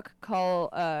a book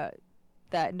called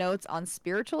that notes on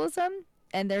spiritualism,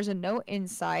 and there's a note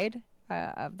inside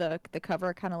of the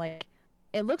cover, kind of like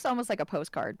it looks almost like a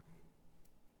postcard,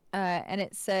 and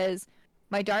it says,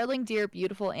 "My darling, dear,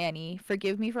 beautiful Annie,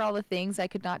 forgive me for all the things I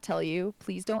could not tell you.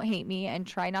 Please don't hate me, and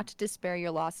try not to despair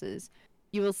your losses.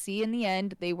 You will see in the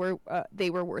end they were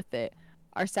worth it.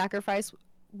 Our sacrifice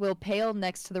will pale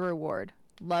next to the reward.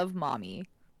 Love, Mommy."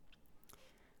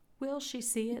 Will she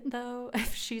see it though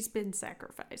if she's been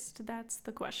sacrificed? That's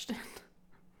the question.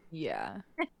 Yeah.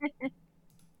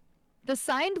 The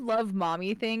signed love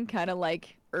mommy thing kind of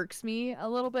like irks me a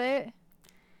little bit,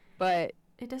 but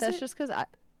It that's doesn't, just because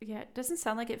yeah, it doesn't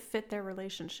sound like it fit their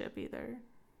relationship either.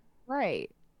 right.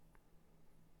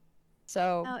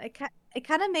 So Oh, it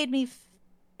kind of made me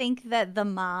think that the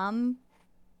mom,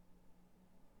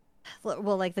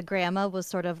 well, like the grandma was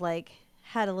sort of like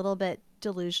had a little bit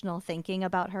delusional thinking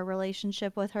about her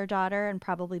relationship with her daughter and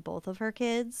probably both of her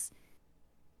kids.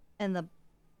 And the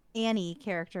Annie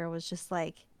character was just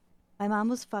like, my mom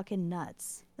was fucking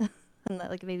nuts. And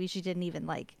that, like maybe she didn't even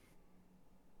like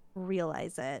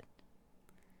realize it.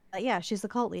 But yeah, she's the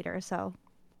cult leader, so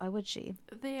why would she?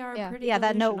 They are Yeah. pretty Yeah,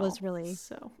 that note delusional, was really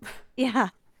so yeah.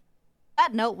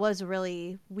 That note was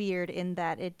really weird in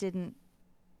that it didn't.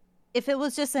 If it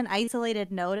was just an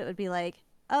isolated note, it would be like,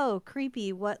 oh,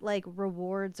 creepy. What like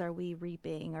rewards are we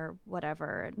reaping or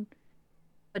whatever? And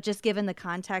but just given the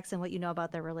context and what you know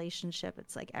about their relationship,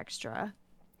 it's like extra.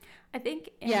 I think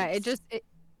yeah,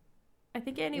 I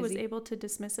think Annie was Izzy. able to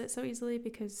dismiss it so easily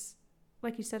because,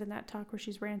 like you said in that talk where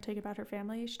she's ranting about her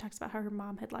family, she talks about how her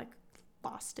mom had like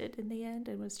lost it in the end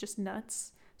and was just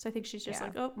nuts. So I think she's just Yeah.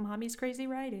 like, oh, mommy's crazy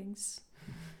writings.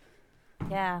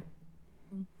 Yeah.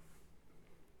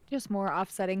 Just more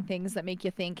offsetting things that make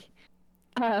you think.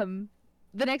 Um,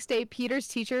 the next day, Peter's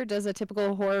teacher does a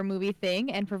typical horror movie thing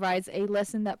and provides a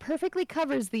lesson that perfectly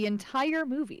covers the entire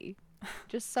movie.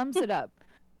 Just sums it up.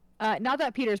 Not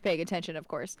that Peter's paying attention, of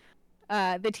course.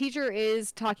 The teacher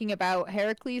is talking about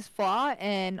Heracles' Flaw,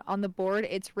 and on the board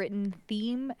it's written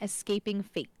theme escaping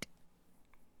fate.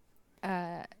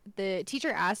 The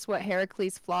teacher asks what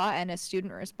Heracles' Flaw, and a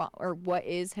student or what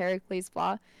is Heracles'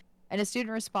 Flaw, and a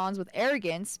student responds with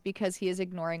arrogance because he is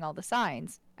ignoring all the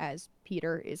signs, as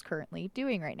Peter is currently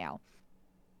doing right now.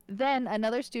 Then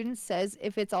another student says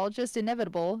if it's all just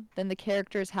inevitable, then the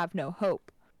characters have no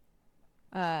hope.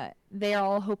 They are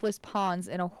all hopeless pawns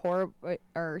in a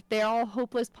they're all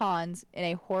hopeless pawns in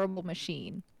a horrible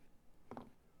machine.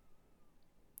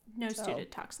 No So-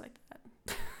 student talks like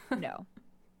that. No,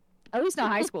 at least not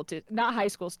not high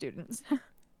school students.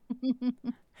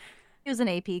 It was an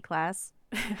AP class.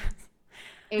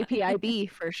 APIB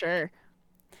for sure.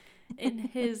 In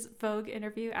his Vogue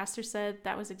interview, Astor said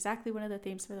that was exactly one of the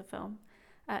themes for the film.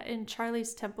 In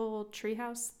Charlie's Temple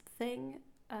treehouse thing,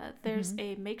 there's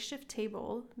a makeshift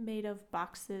table made of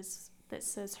boxes that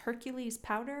says Hercules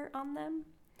powder on them.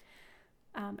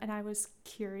 And I was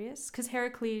curious because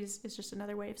Heracles is just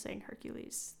another way of saying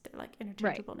Hercules. They're like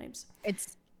interchangeable names.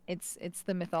 It's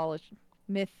the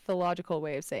mythological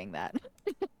way of saying that.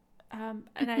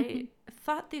 And I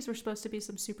thought these were supposed to be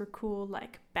some super cool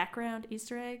like background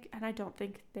Easter egg, and I don't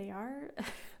think they are.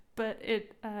 But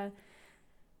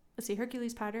let's see,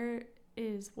 Hercules powder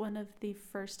is one of the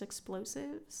first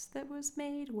explosives that was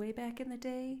made way back in the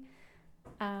day.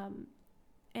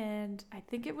 And I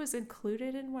think it was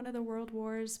included in one of the world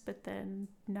wars, but then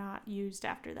not used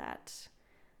after that.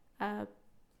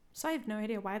 So I have no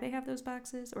idea why they have those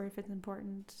boxes or if it's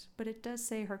important, but it does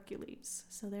say Hercules,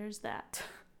 so there's that.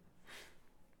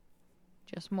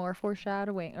 Just more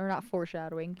foreshadowing, or not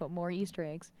foreshadowing, but more Easter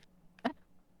eggs.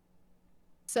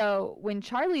 So when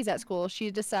Charlie's at school, she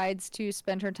decides to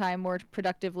spend her time more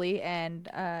productively, and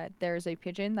there's a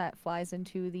pigeon that flies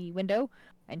into the window,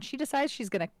 and she decides she's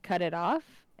gonna cut it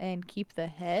off and keep the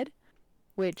head,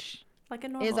 which Like a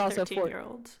normal is also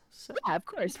 13-year-old. So. yeah, of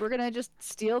course, we're gonna just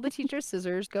steal the teacher's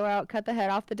scissors, go out, cut the head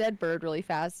off the dead bird really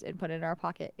fast, and put it in our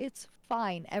pocket. It's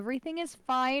fine. Everything is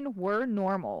fine. We're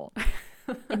normal.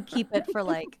 And keep it for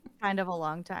like kind of a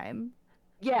long time.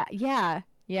 Yeah.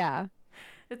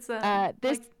 It's this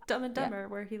like Dumb and Dumber,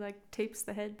 where he like tapes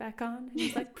the head back on, and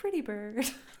he's like, "Pretty bird,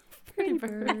 pretty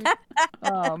bird."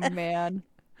 Oh man.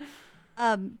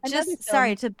 Just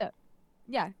sorry to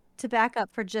yeah. to back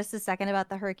up for just a second about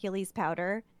the Hercules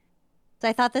powder. So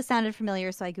I thought this sounded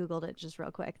familiar, so I googled it just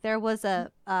real quick. There was a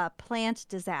plant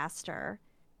disaster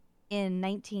in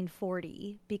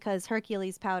 1940 because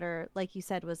Hercules powder, like you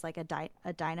said, was like a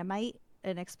dynamite,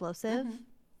 an explosive.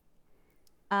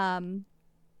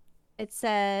 It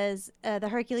says the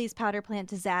Hercules powder plant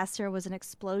disaster was an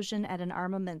explosion at an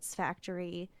armaments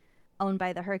factory owned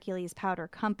by the Hercules Powder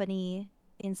Company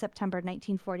in September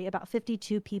 1940. About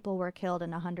 52 people were killed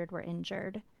and 100 were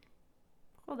injured.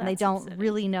 Well, And they that's don't upsetting.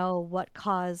 really know what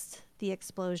caused the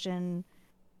explosion.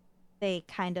 They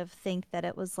kind of think that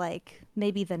it was like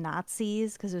maybe the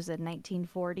Nazis because it was in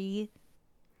 1940.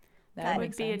 That would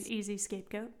makes be sense. an easy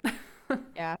scapegoat.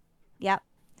 Yeah. Yep.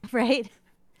 Right.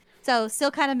 So still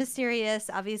kind of mysterious,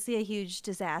 obviously a huge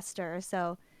disaster.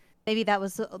 So maybe that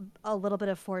was a little bit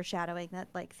of foreshadowing that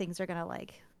like things are going to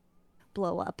like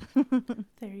blow up.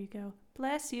 There you go.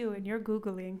 Bless you, and you're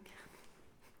Googling.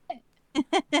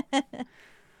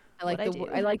 I like What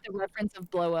I I do. like the reference of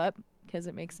blow up because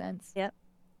it makes sense. Yep.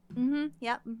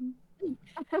 Yep.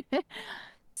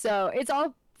 So it's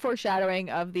all foreshadowing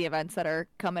of the events that are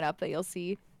coming up that you'll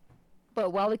see.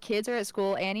 But while the kids are at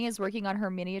school, Annie is working on her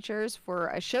miniatures for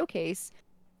a showcase.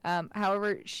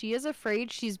 However, she is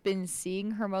afraid she's been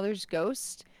seeing her mother's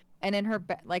ghost, and in her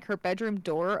her bedroom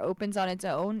door opens on its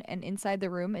own, and inside the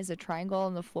room is a triangle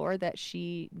on the floor that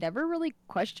she never really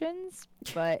questions,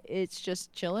 but it's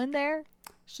just chilling there.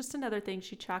 It's just another thing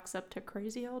she chalks up to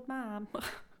crazy old mom.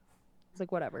 It's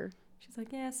like whatever. She's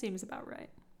like, yeah, seems about right.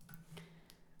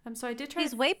 So I did try.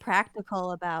 She's way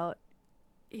practical about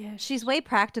Yeah, she's way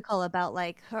practical about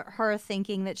like her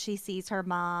thinking that she sees her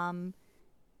mom,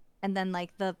 and then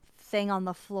like the thing on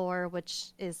the floor,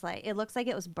 which is like it looks like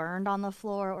it was burned on the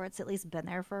floor, or it's at least been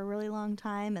there for a really long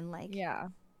time, and like Yeah.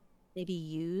 maybe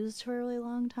used for a really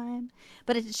long time.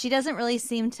 But she doesn't really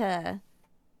seem to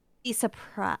be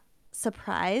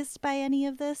surprised by any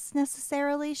of this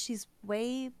necessarily. She's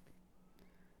she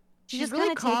She's just really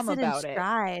kind of calm takes it in about it.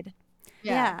 stride.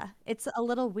 Yeah, it's a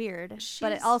little weird,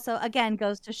 but it She's- also again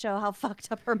goes to show how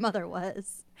fucked up her mother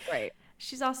was. Right.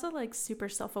 She's also like super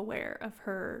self-aware of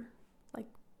her like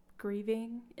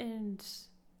grieving and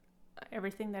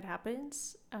everything that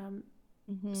happens.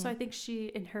 So I think she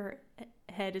in her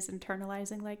head is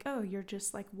internalizing like, oh, you're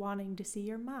just like wanting to see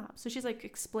your mom. So she's like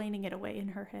explaining it away in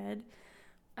her head,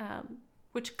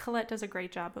 which Colette does a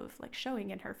great job of like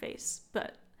showing in her face.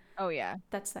 But Oh yeah.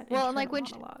 that's that Well, and internal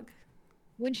like monologue.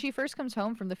 when she first comes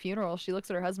home from the funeral, she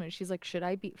looks at her husband. She's like, should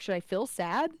I feel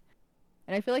sad?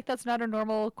 And I feel like that's not a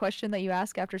normal question that you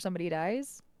ask after somebody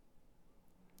dies.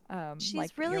 Like She's your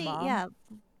really, mom. yeah,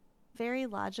 very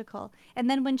logical. And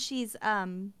then when she's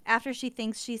after she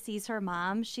thinks she sees her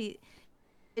mom,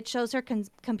 it shows her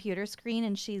computer screen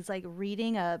and she's like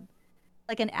reading an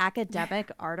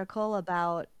academic article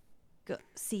about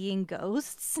seeing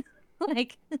ghosts.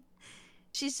 Like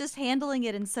she's just handling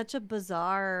it in such a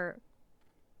bizarre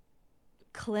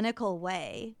clinical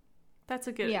way. That's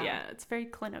a good, Yeah. yeah, it's very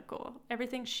clinical.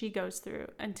 Everything she goes through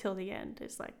until the end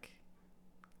is like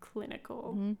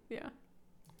clinical. Yeah.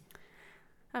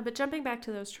 But jumping back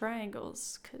to those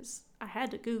triangles, because I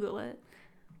had to Google it,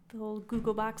 the old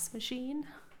Google Box machine.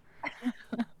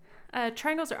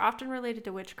 Triangles are often related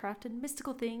to witchcraft and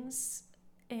mystical things,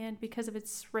 and because of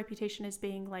its reputation as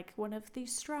being like one of the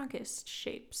strongest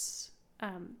shapes.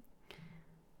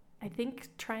 I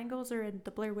think triangles are in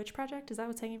the Blair Witch Project. Is that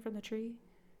what's hanging from the tree?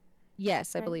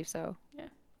 Yes, I Right? believe so. Yeah.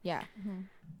 Yeah.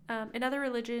 In other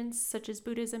religions, such as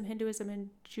Buddhism, Hinduism, and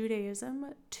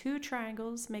Judaism, 2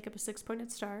 triangles make up a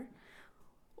 6-pointed star.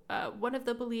 One of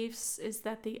the beliefs is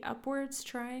that the upwards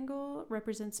triangle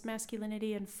represents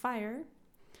masculinity and fire,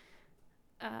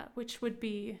 which would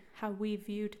be how we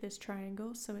viewed this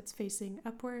triangle. So it's facing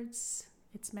upwards,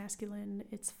 it's masculine,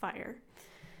 it's fire.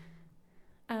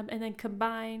 And then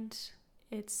combined,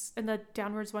 and the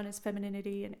downwards one is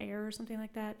femininity and air or something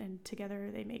like that, and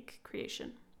together they make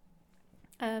creation.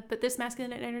 But this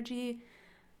masculine energy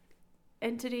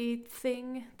entity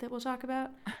thing that we'll talk about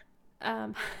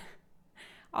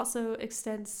also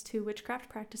extends to witchcraft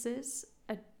practices.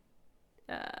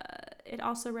 It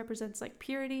also represents like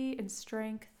purity and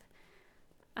strength.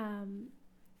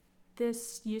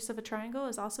 This use of a triangle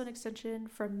is also an extension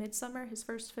from Midsummer, his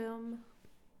first film,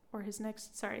 or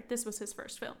this was his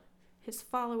first film. His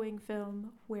following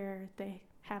film, where they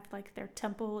have like their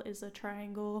temple is a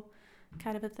triangle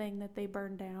kind of a thing that they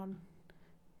burn down,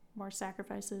 more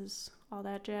sacrifices, all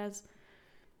that jazz.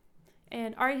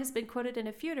 And Ari has been quoted in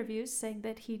a few interviews saying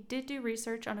that he did do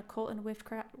research on occult and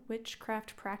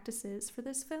witchcraft practices for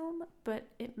this film, but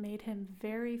it made him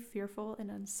very fearful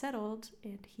and unsettled,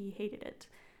 and he hated it.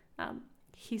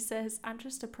 He says, "I'm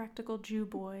just a practical Jew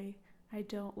boy. I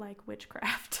don't like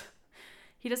witchcraft."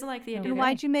 He doesn't like the idea. And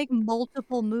why'd you make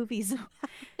multiple movies about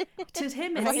it? To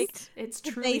him, Right? it's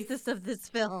The truly basis of this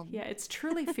film. Yeah, it's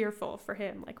truly fearful for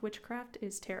him. Like witchcraft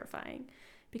is terrifying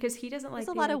because he doesn't like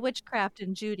There's a lot of witchcraft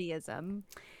in Judaism.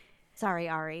 Sorry,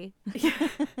 Ari.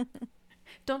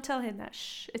 Don't tell him that.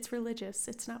 Shh, it's religious.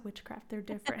 It's not witchcraft. They're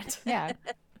different. Yeah.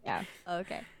 Yeah.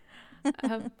 Okay.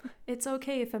 It's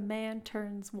okay if a man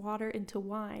turns water into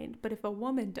wine, but if a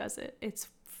woman does it, it's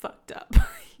fucked up.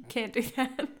 You can't do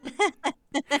that.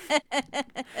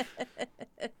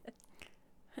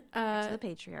 To the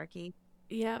patriarchy.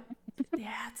 Yep.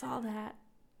 Yeah, it's all that.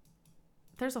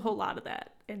 There's a whole lot of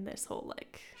that in this whole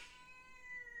like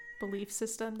belief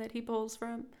system that he pulls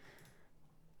from.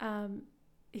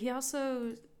 He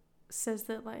also says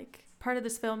that like part of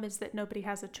this film is that nobody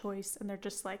has a choice and they're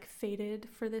just like fated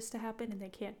for this to happen and they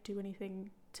can't do anything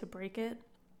to break it.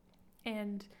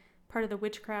 And part of the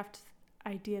witchcraft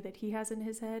idea that he has in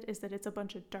his head is that it's a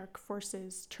bunch of dark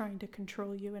forces trying to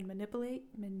control you and manipulate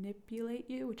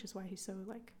you, which is why he's so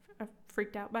like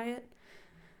freaked out by it.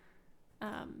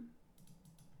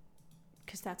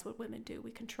 Because that's what women do.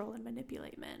 We control and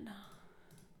manipulate men.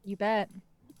 You bet.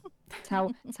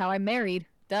 It's how I'm married.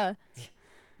 Duh.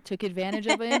 Took advantage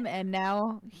of him, and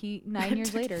now 9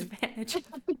 years later. Advantage.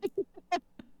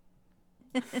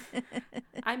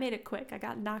 I made it quick. I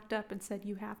got knocked up and said,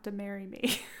 "You have to marry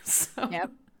me." So.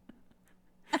 Yep.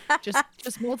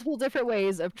 Just multiple different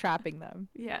ways of trapping them.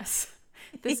 Yes.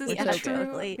 This is Yeah, the true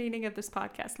totally. meaning of this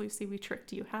podcast, Lucy. We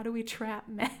tricked you. How do we trap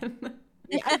men?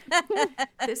 Yeah.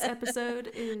 This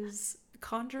episode is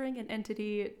conjuring an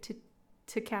entity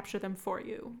to capture them for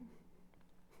you.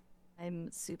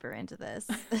 I'm super into this.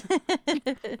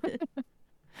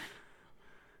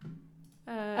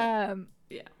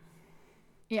 Yeah.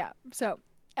 Yeah. So,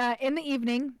 in the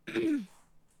evening,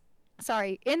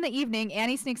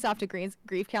 Annie sneaks off to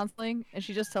grief counseling, and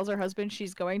she just tells her husband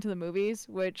she's going to the movies,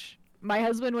 which my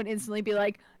husband would instantly be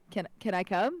like, "Can I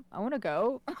come? I want to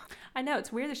go." I know,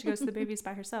 it's weird that she goes to the movies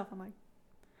by herself. I'm like,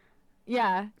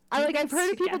 Yeah. Keep I've things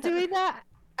heard of people together. doing that.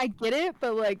 I get it,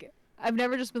 but like I've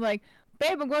never just been like,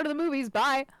 babe, I'm going to the movies.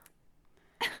 Bye.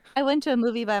 I went to a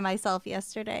movie by myself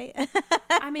yesterday.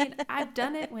 I mean, I've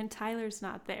done it when Tyler's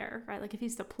not there, right? Like if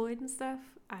he's deployed and stuff,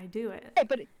 I do it. Hey,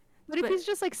 but if he's But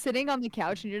just like sitting on the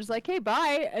couch and you're just like, hey,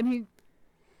 bye, and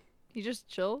he just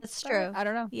chill That's about it. true. I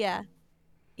don't know. Yeah.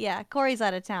 Yeah. Corey's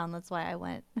out of town. That's why I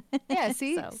went. Yeah,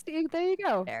 see, So see, there you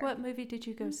go. fair. what movie did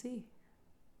you go see?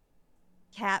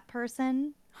 Cat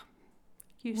person.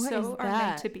 You What is so are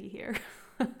meant that? to be here.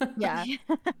 Yeah,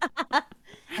 I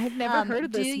had never heard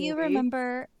of Do this you movie.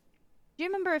 remember? Do you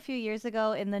remember a few years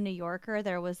ago in the New Yorker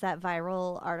there was that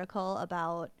viral article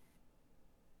about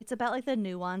it's about like the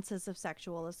nuances of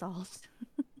sexual assault.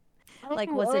 Oh,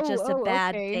 Like, was it oh, just a oh,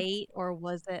 bad okay. date or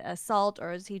was it assault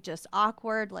or is he just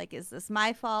awkward? Like, is this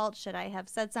my fault? Should I have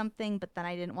said something, but then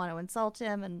I didn't want to insult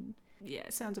him? And Yeah,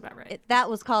 sounds about right. that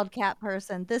was called Cat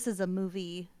Person. This is a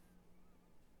movie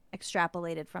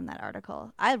extrapolated from that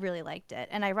article. I really liked it.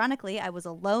 And ironically, I was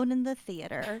alone in the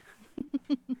theater.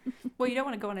 Well, you don't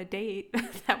want to go on a date.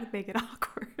 That would make it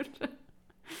awkward.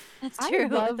 That's I true.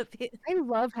 love, I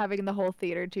love having the whole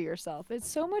theater to yourself. It's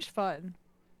so much fun.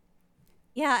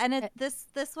 Yeah, and Eh, this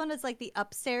one is like the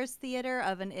upstairs theater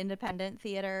of an independent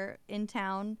theater in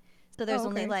town. So there's Oh,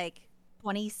 only okay. like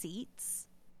 20 seats.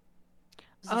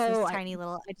 It's just this Oh, tiny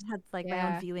little I just had like my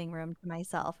own yeah. viewing room to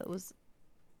myself. It was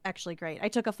actually great. I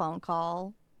took a phone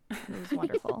call. It was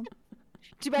wonderful.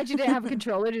 Too bad you didn't have a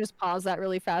controller to just pause that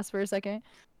really fast for a second,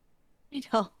 I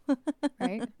know.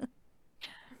 right?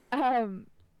 Um,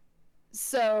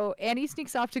 so Annie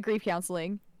sneaks off to grief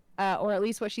counseling, or at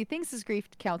least what she thinks is grief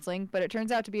counseling, but it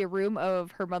turns out to be a room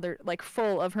of her mother, like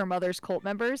full of her mother's cult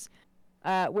members,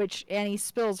 which Annie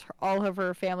spills all of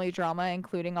her family drama,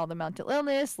 including all the mental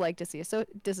illness, like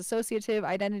dissociative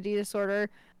identity disorder,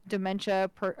 dementia,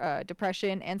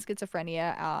 depression, and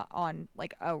schizophrenia, on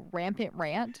like a rampant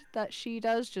rant that she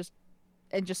does, just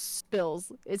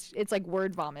spills. It's like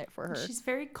word vomit for her. She's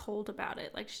very cold about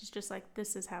it. Like she's just like,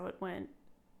 this is how it went.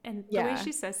 And the way Yeah,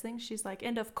 she says things, she's like,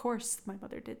 and of course my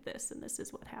mother did this and this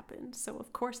is what happened. So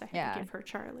of course I had to yeah. give her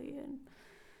Charlie. And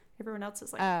everyone else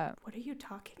is like, Uh, what are you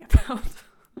talking about?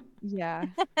 yeah.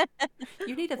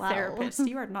 You need a Wow. therapist.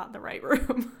 You are not in the right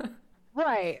room.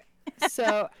 Right.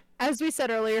 So, as we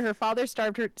said earlier, her father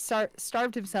starved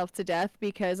himself to death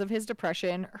because of his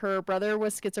depression. Her brother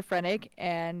was schizophrenic,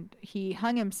 and he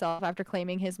hung himself after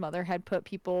claiming his mother had put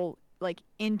people like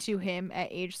into him at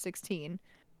age 16.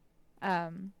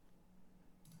 Um,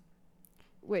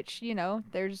 which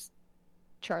there's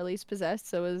Charlie's possessed,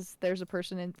 so there's a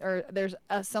person in, or there's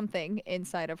a something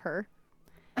inside of her.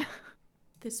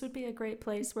 This would be a great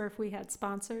place where if we had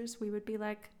sponsors, we would be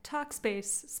like,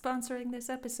 Talkspace sponsoring this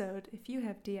episode. If you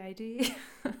have DID.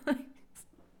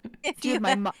 If Dude,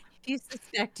 you if you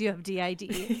suspect you have DID.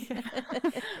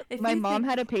 If my you mom think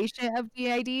had a patient of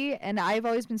DID, and I've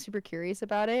always been super curious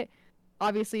about it.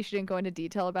 Obviously, she didn't go into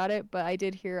detail about it, but I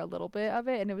did hear a little bit of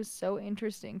it, and it was so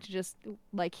interesting to just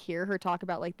like hear her talk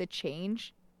about like the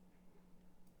change.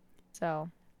 So,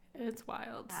 it's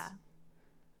wild. Yeah.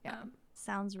 yeah.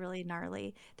 Sounds really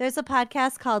gnarly. There's a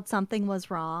podcast called Something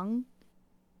Was Wrong,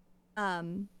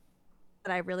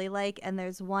 that I really like, and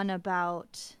there's one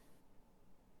about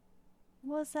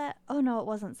what was that? Oh no, it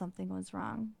wasn't Something Was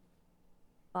Wrong.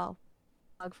 Well,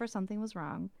 plug for Something Was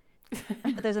Wrong.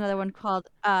 But there's another one called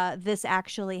This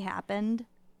Actually Happened,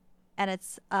 and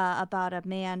it's about a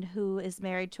man who is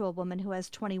married to a woman who has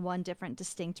 21 different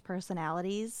distinct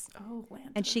personalities, Oh, Lanta.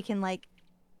 and she can like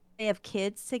they have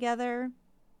kids together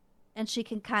and she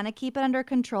can kind of keep it under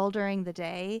control during the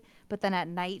day, but then at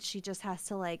night she just has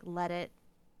to like let it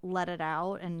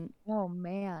out. Oh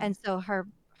man. And so her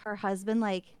husband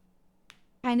like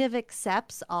kind of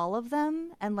accepts all of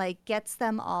them and like gets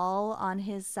them all on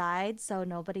his side, so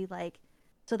nobody like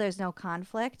so there's no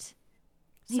conflict.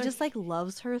 He So just like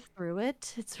loves her through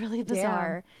it. It's really Damn.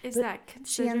 bizarre. is But that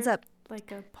she ends considered up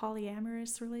like a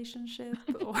polyamorous relationship?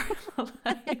 Or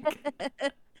like.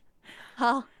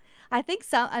 well, I think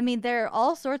so. I mean, there are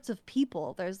all sorts of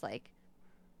people. There's like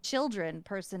children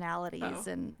personalities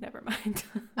Oh, and never mind.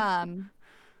 um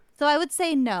so I would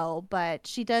say no, but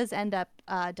she does end up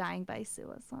dying by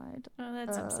suicide. Oh,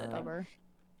 that's upsetting. Bummer.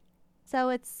 So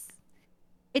it's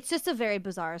just a very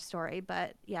bizarre story,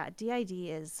 but yeah, DID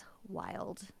is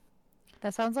wild.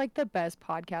 That sounds like the best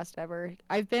podcast ever.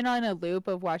 I've been on a loop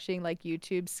of watching like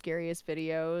YouTube's scariest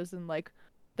videos and like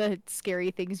the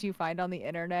scary things you find on the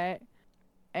internet.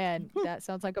 And that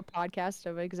sounds like a podcast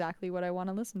of exactly what I want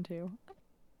to listen to.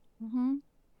 Mm-hmm.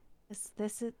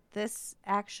 This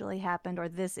actually happened, or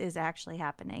this is actually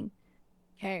happening.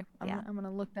 Okay, Yeah. I'm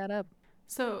gonna look that up.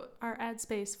 So our ad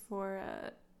space for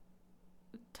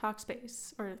talk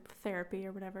space or therapy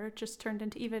or whatever just turned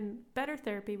into even better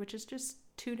therapy, which is just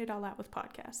tune it all out with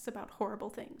podcasts about horrible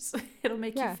things. It'll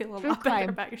make you Yeah, feel a true lot better crime.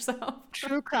 about yourself.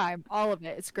 True crime, all of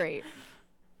it. It's great.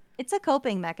 It's a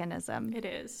coping mechanism. It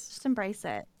is. Just embrace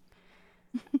it.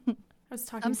 I was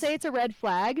talking. Some say it's a red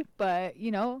flag, but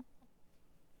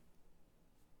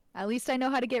at least I know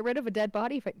how to get rid of a dead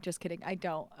body. Just kidding, I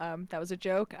don't. That was a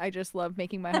joke. I just love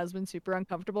making my husband super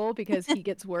uncomfortable because he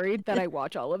gets worried that I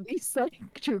watch all of these like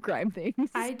true crime things.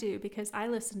 I do because I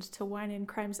listened to Wine and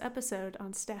Crimes episode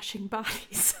on stashing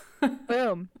bodies.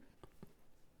 Boom.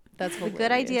 That's A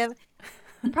good idea.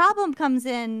 The problem comes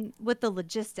in with the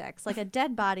logistics. Like a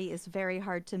dead body is very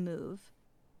hard to move.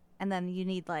 And then you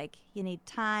need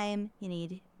time, you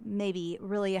need maybe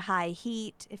really high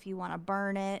heat if you want to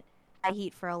burn it. High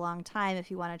heat for a long time if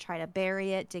you want to try to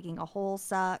bury it. Digging a hole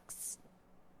sucks.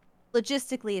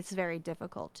 Logistically, it's very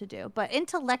difficult to do. But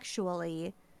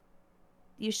intellectually,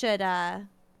 you should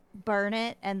burn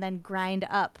it and then grind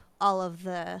up all of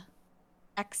the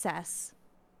excess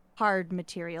hard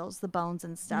materials, the bones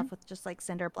and stuff, with just like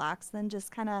cinder blocks. Then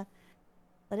just kind of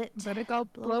let it go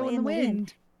blow away in the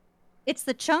wind. It's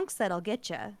the chunks that'll get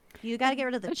you. You got to get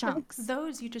rid of the chunks.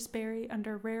 Those you just bury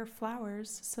under rare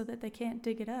flowers so that they can't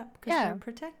dig it up because Yeah. they're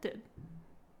protected.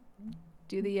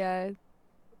 Do the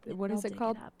what is it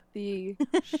called? The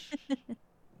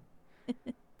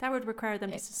That would require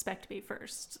them to suspect me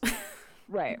first.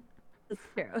 right. That's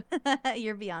true.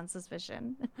 You're beyond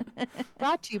suspicion.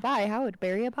 Brought to you by How Would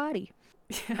Bury a Body.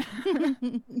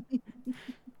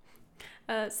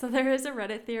 So there is a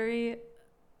Reddit theory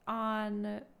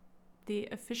on the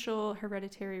official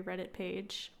Hereditary Reddit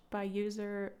page by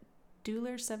user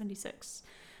Dueler76,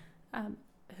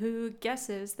 who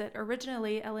guesses that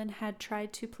originally Ellen had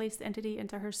tried to place the entity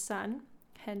into her son,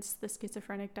 hence the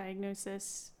schizophrenic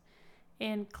diagnosis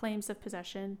and claims of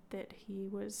possession that he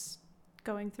was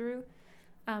going through.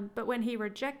 But when he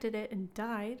rejected it and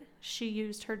died, she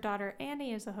used her daughter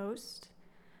Annie as a host,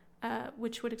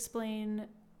 which would explain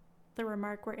the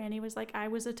remark where Annie was like, I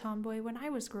was a tomboy when I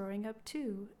was growing up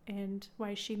too, and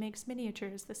why she makes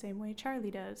miniatures the same way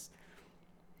Charlie does.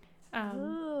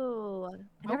 Ooh,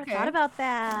 I never Okay. thought about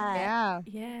that. Yeah.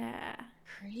 Yeah.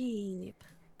 Creep.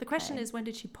 The question Okay. is, when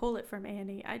did she pull it from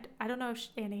Annie? I don't know if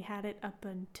Annie had it up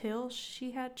until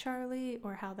she had Charlie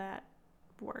or how that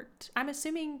worked. I'm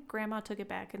assuming Grandma took it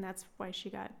back and that's why she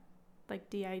got like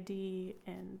DID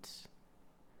and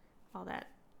all that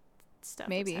stuff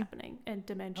Maybe. that's happening and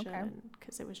dementia, Okay.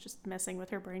 because it was just messing with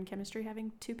her brain chemistry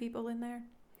having two people in there.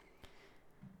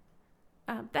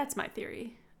 That's my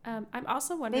theory. I'm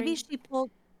also wondering. Maybe she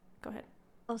pulled. Go ahead.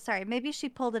 Oh, sorry. Maybe she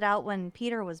pulled it out when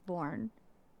Peter was born.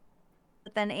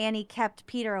 But then Annie kept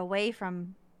Peter away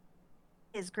from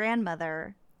his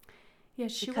grandmother Yeah,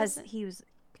 she because wasn't.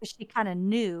 because she kind of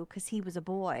knew, because he was a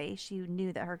boy, she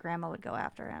knew that her grandma would go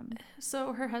after him.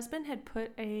 So her husband had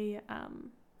put a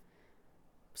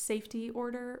safety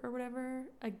order or whatever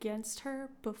against her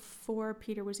before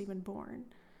Peter was even born.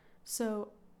 So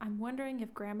I'm wondering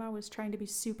if Grandma was trying to be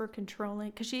super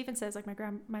controlling, because she even says like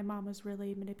my mom was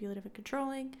really manipulative and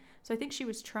controlling. So I think she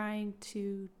was trying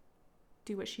to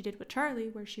do what she did with Charlie,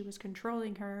 where she was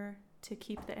controlling her to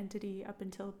keep the entity up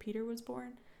until Peter was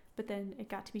born. But then it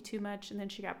got to be too much, and then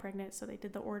she got pregnant, so they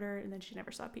did the order, and then she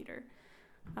never saw Peter,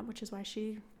 which is why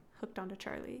she hooked onto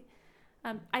Charlie.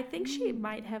 I think she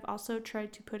might have also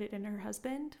tried to put it in her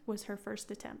husband, was her first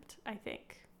attempt, I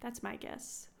think. That's my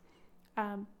guess.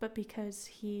 But because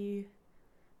he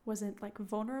wasn't like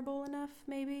vulnerable enough,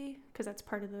 maybe, because that's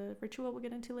part of the ritual we'll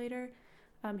get into later,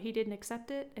 he didn't accept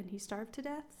it and he starved to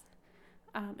death.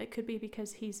 It could be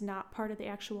because he's not part of the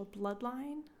actual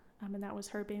bloodline, and that was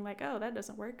her being like, oh, that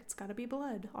doesn't work, it's got to be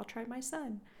blood, I'll try my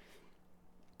son.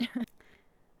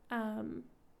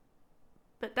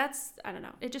 But that's, I don't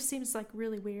know, it just seems like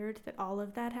really weird that all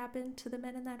of that happened to the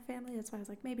men in that family. That's why I was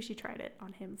like, maybe she tried it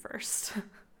on him first.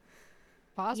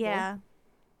 Possible. Yeah.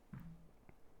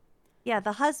 Yeah,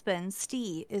 the husband,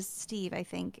 Steve, I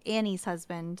think, Annie's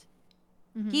husband.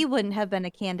 Mhm. He wouldn't have been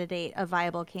a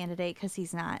viable candidate because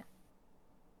he's not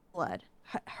blood.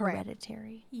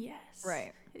 Hereditary. Yes.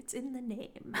 Right. It's in the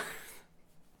name.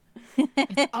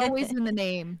 It's always in the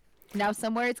name. Now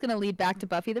somewhere it's going to lead back to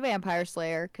Buffy the Vampire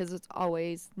Slayer because it's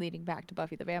always leading back to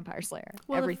Buffy the Vampire Slayer.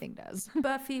 Well, if Everything does.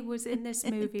 Buffy was in this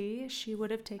movie, she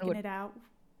would have taken would- it out.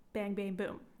 Bang, bang,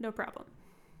 boom. No problem.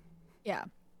 Yeah.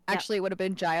 Actually, it would have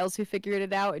been Giles who figured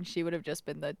it out, and she would have just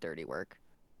been the dirty work.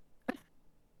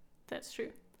 That's true.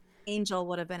 Angel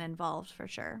would have been involved for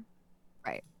sure.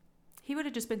 Right. He would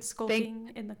have just been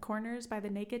skulking in the corners by the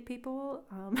naked people,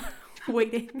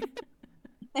 waiting.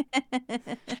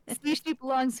 See, she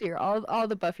belongs here. All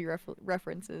the Buffy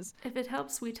references. If it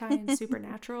helps, we tie in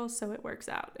Supernatural, so it works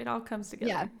out. It all comes Yeah.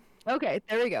 together. Okay,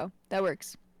 there we go. That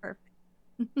works. Perfect.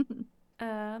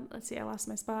 Let's see, I lost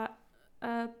my spot.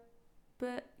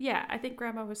 But yeah, I think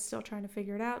Grandma was still trying to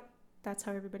figure it out. That's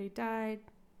how everybody died.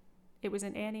 It was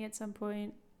in Annie at some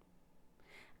point.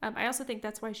 I also think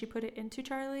that's why she put it into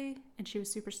Charlie, and she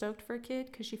was super stoked for a kid,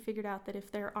 because she figured out that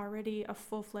if they're already a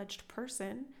full-fledged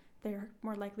person, they're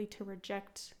more likely to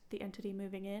reject the entity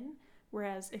moving in.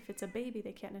 Whereas if it's a baby,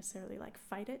 they can't necessarily like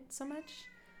fight it so much.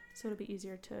 So it'll be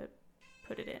easier to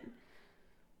put it in.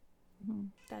 Mhm.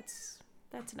 That's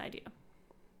an idea.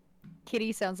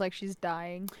 Kitty sounds like she's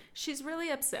dying. She's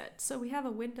really upset. So we have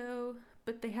a window,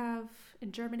 but they have,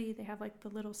 in Germany, they have like the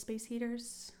little space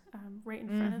heaters right in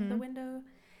front of the window.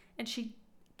 And she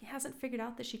hasn't figured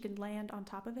out that she can land on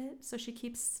top of it. So she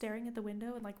keeps staring at the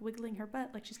window and like wiggling her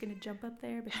butt like she's going to jump up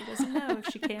there, but she doesn't know if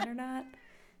she can or not.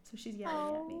 So she's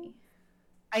yelling at me.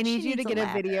 I need She you to needs a get a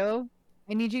ladder. video.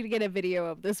 I need you to get a video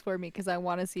of this for me because I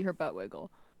want to see her butt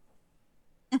wiggle.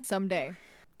 Someday.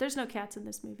 There's no cats in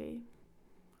this movie.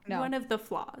 No. One of the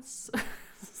flaws.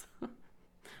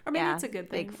 Or maybe Yeah, it's a good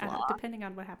big thing. I don't know, flaw. depending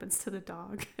on what happens to the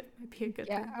dog. It might be a good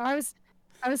Yeah, thing.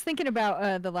 I was thinking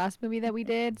about the last movie that we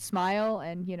did, Smile,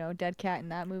 and dead cat in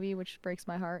that movie, which breaks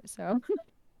my heart. So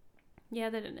Yeah,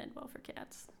 that didn't end well for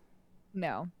cats.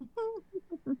 no.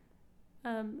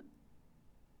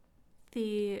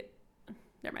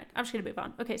 Never mind. I'm just gonna move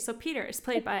on. Okay, so Peter is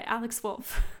played by Alex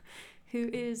Wolff, who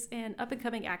is an up and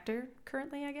coming actor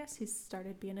currently. I guess he's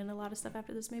started being in a lot of stuff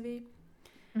after this movie.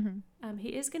 He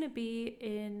is going to be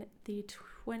in the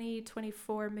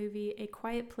 2024 movie A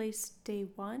Quiet Place Day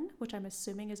One, which I'm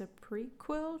assuming is a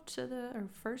prequel to the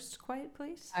first Quiet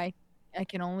Place. I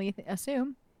can only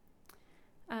assume.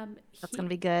 That's gonna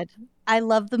be good. I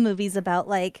love the movies about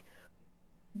like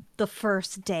the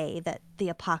first day that the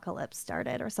apocalypse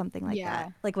started or something like Yeah.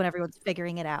 that. Like when everyone's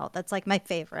figuring it out. That's like my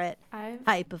favorite I've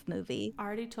type of movie.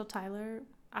 already told Tyler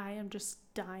I am just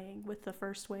dying with the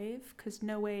first wave because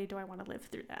no way do I want to live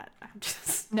through that. I'm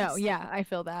just No, yeah, I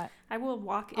feel that. I will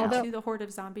walk Although- into the horde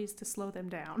of zombies to slow them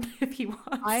down if he wants.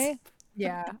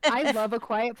 I love A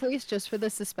Quiet Place just for the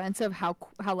suspense of how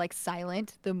like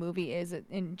silent the movie is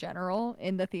in general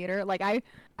in the theater. Like I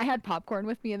had popcorn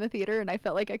with me in the theater and I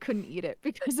felt like I couldn't eat it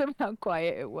because of how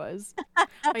quiet it was.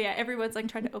 Oh yeah, everyone's like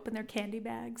trying to open their candy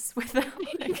bags with them.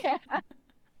 Yeah.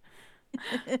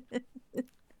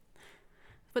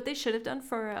 What they should have done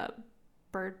for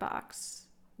Bird Box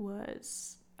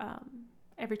was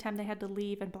every time they had to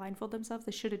leave and blindfold themselves,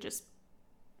 they should have just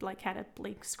like had a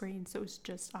blank screen so it was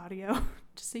just audio.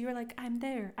 Just so you were like, I'm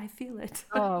there, I feel it.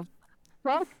 Oh,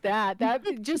 fuck that. That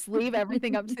just leave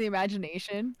everything up to the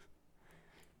imagination.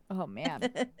 Oh man.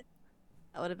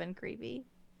 That would have been creepy.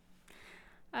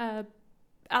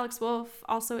 Alex Wolff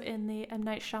also in the M.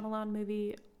 Night Shyamalan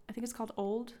movie, I think it's called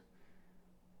Old.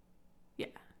 Yeah,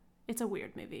 it's a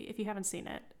weird movie if you haven't seen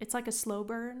it. It's like a slow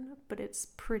burn, but it's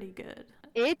pretty good.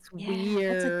 It's Yeah,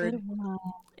 weird. that's a good one.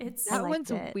 It's I That liked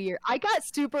one's it. weird. I got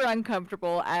super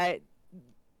uncomfortable at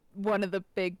one of the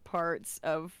big parts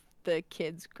of the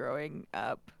kids growing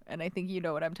up, and I think you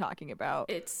know what I'm talking about.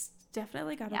 it's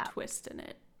definitely got Yeah. a twist in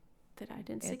it that I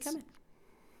didn't see It's- coming.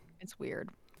 It's weird.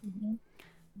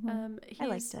 He's I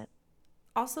liked it.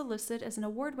 also listed as an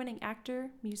award-winning actor,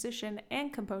 musician,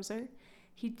 and composer.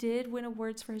 He did win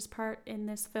awards for his part in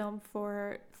this film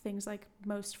for things like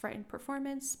Most Frightened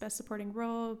Performance, Best Supporting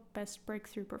Role, Best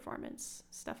Breakthrough Performance,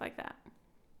 stuff like that.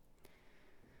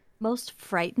 Most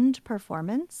frightened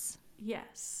performance?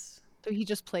 Yes, So he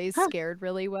just plays Huh. scared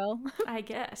really well. I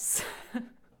guess.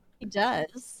 He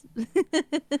does.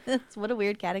 What a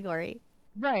weird category.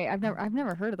 Right. I've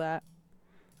never heard of that.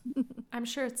 I'm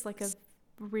sure it's like a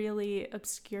really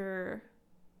obscure,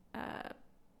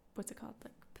 what's it called,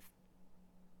 like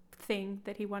thing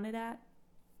that he won it at.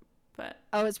 But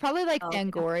Oh, it's probably like Oh,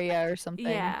 Fangoria or something.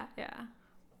 yeah.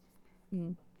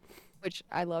 Mm. Which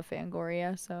I love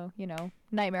Fangoria, so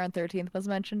Nightmare on 13th was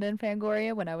mentioned in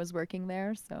Fangoria when I was working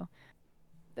there, so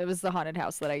it was the haunted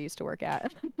house that I used to work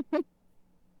at.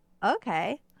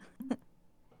 Okay.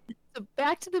 So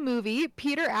back to the movie,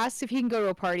 Peter asks if he can go to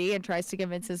a party and tries to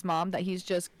convince his mom that he's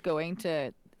just going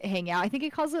to hang out. I think he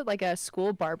calls it like a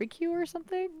school barbecue or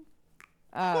something.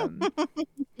 But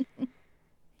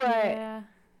Yeah.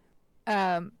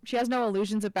 she has no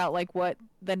illusions about what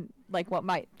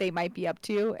they might be up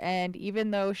to, and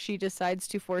even though she decides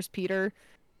to force Peter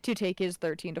to take his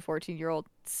 13 to 14-year-old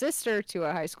sister to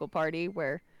a high school party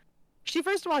where she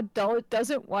first of all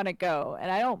doesn't want to go,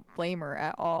 and I don't blame her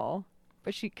at all.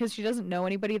 But because she doesn't know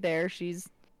anybody there, she's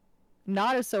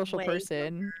not a social Way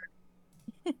person.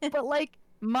 But like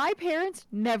my parents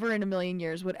never in a million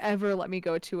years would ever let me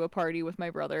go to a party with my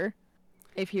brother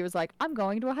if he was like, I'm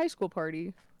going to a high school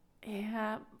party.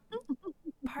 Yeah.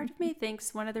 Part of me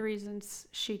thinks one of the reasons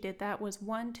she did that was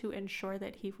one, to ensure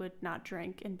that he would not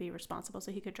drink and be responsible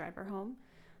so he could drive her home.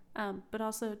 But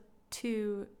also,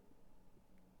 two,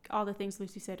 all the things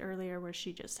Lucy said earlier where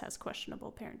she just has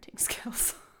questionable parenting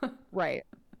skills. Right.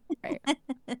 Right.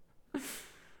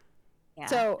 Yeah,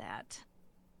 So that.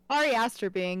 Ari Aster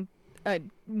being a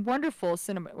wonderful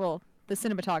the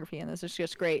cinematography in this is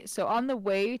just great. So on the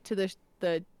way to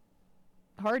the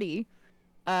party,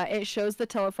 it shows the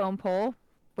telephone pole,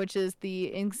 which is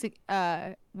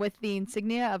with the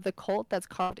insignia of the cult that's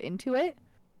carved into it.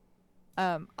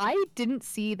 I didn't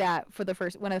see that for the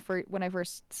first when I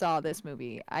first saw this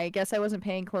movie. I guess I wasn't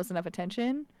paying close enough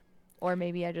attention, or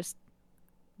maybe I just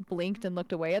blinked and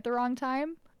looked away at the wrong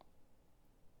time.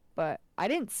 But I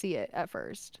didn't see it at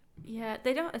first. Yeah,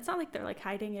 they don't. It's not like they're like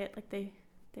hiding it. Like they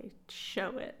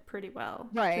show it pretty well.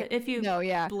 Right. But if you No,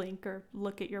 yeah. blink or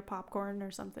look at your popcorn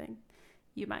or something,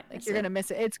 you might Like miss you're it. gonna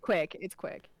miss it. It's quick. It's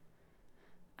quick.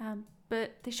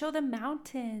 But they show the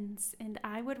mountains, and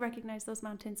I would recognize those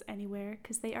mountains anywhere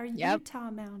because they are Yep.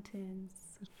 Utah mountains.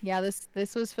 Yeah,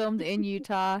 this was filmed in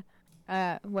Utah,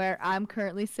 where I'm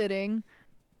currently sitting.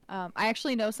 I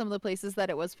actually know some of the places that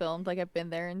it was filmed. Like I've been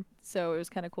there, and so it was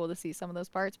kind of cool to see some of those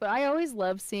parts. But I always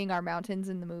love seeing our mountains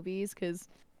in the movies because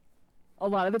a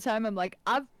lot of the time I'm like,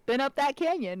 I've been up that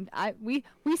canyon. We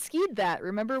skied that.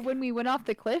 Remember when we went off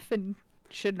the cliff and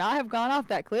should not have gone off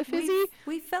that cliff, Izzy?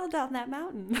 We fell down that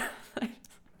mountain.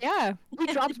 Yeah, we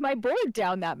dropped my board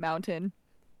down that mountain.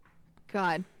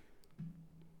 God,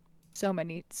 so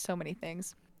many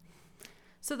things.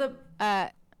 So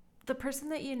the person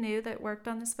that you knew that worked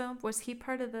on this film, was he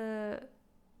part of the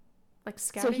like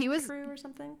scouting crew or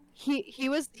something? He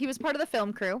was part of the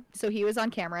film crew, so he was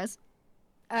on cameras.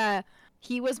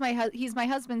 He's my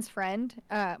husband's friend.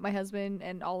 My husband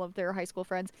and all of their high school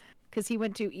friends, because he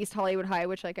went to East Hollywood High,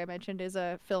 which, like I mentioned, is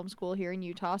a film school here in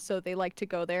Utah. So they like to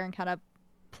go there and kind of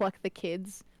pluck the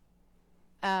kids.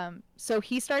 So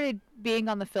he started being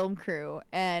on the film crew,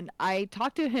 and I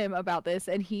talked to him about this,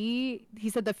 and he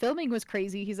said the filming was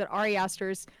crazy. He said Ari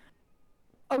Aster's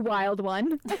a wild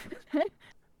one.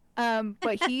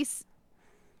 But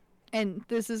and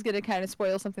this is gonna kind of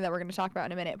spoil something that we're gonna talk about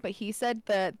in a minute, but he said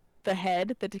that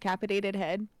the decapitated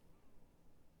head,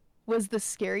 was the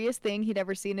scariest thing he'd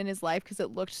ever seen in his life because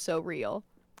it looked so real.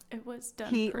 It was done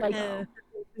pretty well.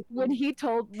 When he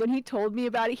told me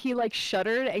about it, he like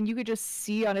shuddered, and you could just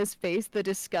see on his face the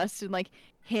disgust and like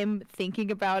him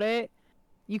thinking about it.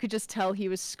 You could just tell he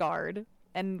was scarred,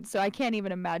 and so I can't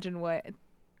even imagine what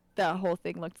that whole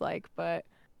thing looked like. But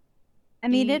I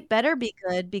mean, it better be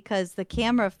good because the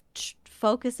camera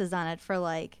focuses on it for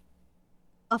like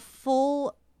a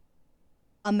full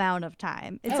amount of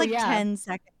time. It's 10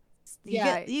 seconds.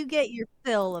 You get your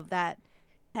fill of that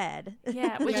head.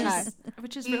 Yeah,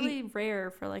 which is really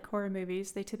rare for like horror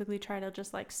movies. They typically try to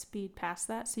just like speed past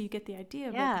that so you get the idea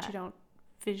of it, but you don't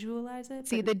visualize it.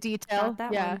 See the detail.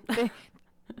 Yeah. I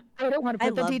don't want to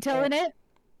put the detail in it.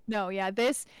 No, yeah.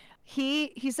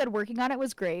 He said working on it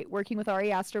was great. Working with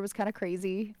Ari Aster was kind of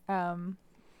crazy.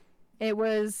 It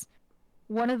was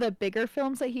one of the bigger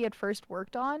films that he had first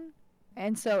worked on,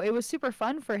 and so it was super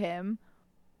fun for him.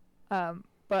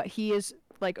 But he is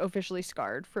like officially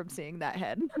scarred from seeing that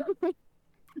head.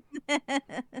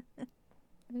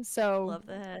 So love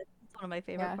the head. It's one of my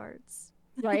favorite parts.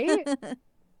 Right?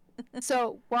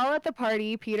 So while at the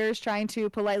party, Peter's trying to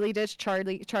politely ditch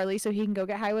Charlie so he can go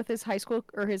get high with his high school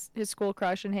or his school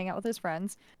crush and hang out with his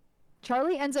friends.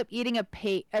 Charlie ends up eating a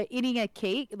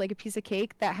cake, like a piece of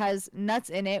cake that has nuts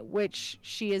in it, which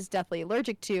she is deathly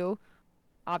allergic to,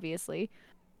 obviously.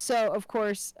 So of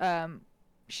course,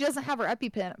 she doesn't have her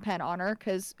EpiPen on her,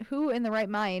 because who in the right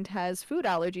mind has food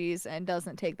allergies and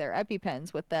doesn't take their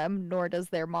EpiPens with them, nor does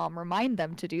their mom remind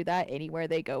them to do that anywhere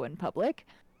they go in public.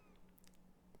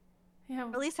 Yeah,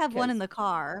 or at least have one in the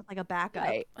car, like a backup.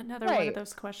 Right. Another one of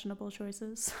those questionable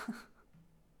choices.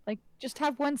 Like, just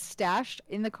have one stashed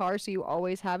in the car so you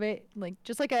always have it. Like,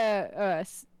 just like a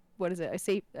what is it?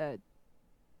 A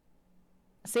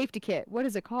safety kit. What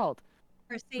is it called?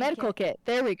 Medical kit.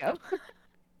 There we go.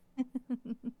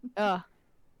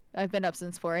 I've been up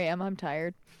since 4 a.m. I'm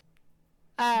tired.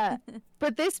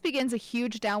 But this begins a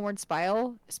huge downward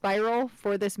spiral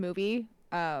for this movie.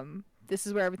 This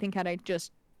is where everything kind of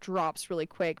just drops really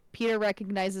quick. Peter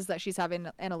recognizes that she's having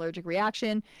an allergic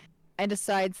reaction and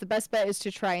decides the best bet is to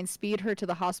try and speed her to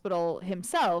the hospital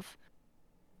himself,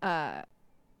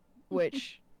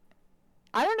 which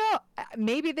I don't know.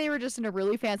 Maybe they were just in a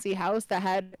really fancy house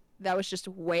that was just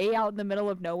way out in the middle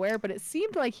of nowhere, but it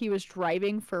seemed like he was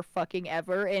driving for fucking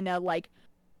ever in a like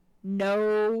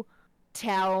no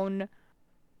town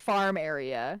farm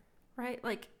area. Right?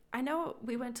 Like, I know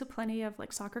we went to plenty of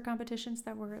like soccer competitions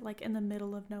that were like in the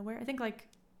middle of nowhere. I think like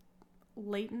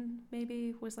Layton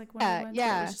maybe was like one of the ones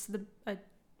where it was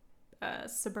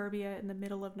just suburbia in the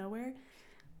middle of nowhere.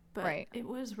 But Right. it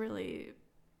was really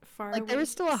far Like away. there was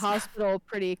still a hospital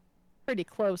pretty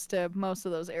close to most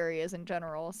of those areas in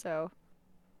general, so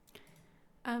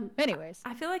anyways.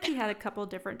 I feel like he had a couple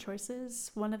different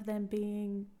choices. One of them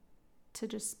being to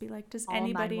just be like, does All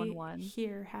anybody 911.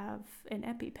 here have an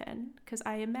EpiPen? Because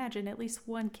I imagine at least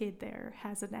one kid there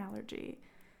has an allergy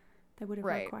that would have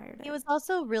Right. required it. He was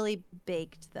also really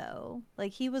baked though.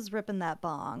 Like he was ripping that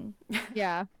bong.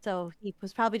 Yeah. So he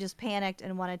was probably just panicked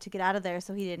and wanted to get out of there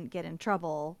so he didn't get in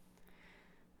trouble.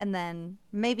 And then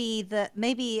maybe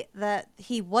that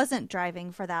he wasn't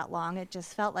driving for that long. It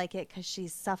just felt like it because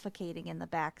she's suffocating in the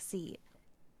back seat.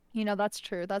 You know, that's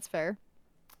true. That's fair.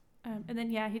 And then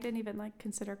he didn't even like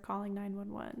consider calling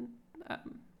 911.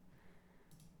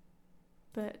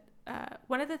 But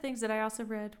one of the things that I also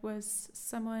read was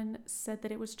someone said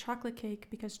that it was chocolate cake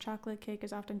because chocolate cake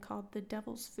is often called the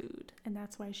devil's food, and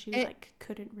that's why she like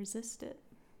couldn't resist it.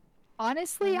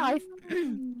 Honestly, I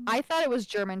thought it was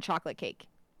German chocolate cake.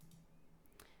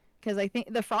 Because I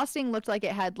think the frosting looked like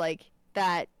it had like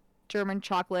that German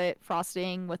chocolate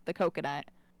frosting with the coconut.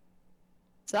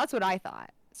 So that's what I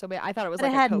thought. So I thought it was But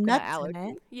like it a had coconut nuts allergy. in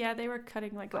it. Yeah, they were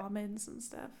cutting like almonds and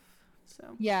stuff.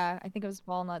 So Yeah, I think it was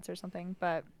walnuts or something.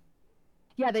 But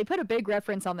yeah, they put a big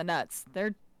reference on the nuts.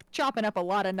 They're chopping up a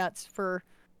lot of nuts for.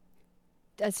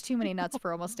 That's too many nuts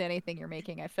for almost anything you're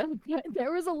making. I feel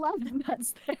there was a lot of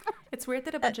nuts there. it's weird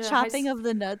that a That bunch of chopping of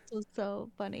the nuts was so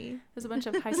funny. there's a bunch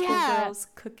of high school Yeah. girls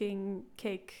cooking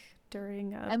cake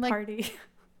during a And, like, party.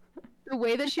 The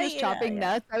way that she was Yeah, chopping yeah.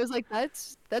 nuts, I was like,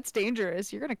 that's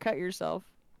dangerous. You're gonna cut yourself.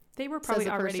 They were Says probably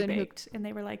the already person who- baked, and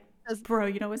they were like, Says- "Bro,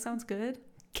 you know what sounds good?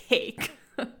 Cake."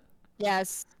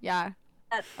 Yes, yeah.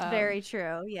 That's very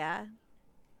true. Yeah.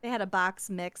 They had a box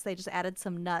mix. They just added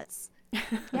some nuts.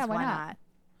 Yeah, why not?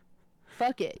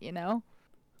 Fuck it, you know.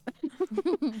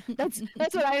 That's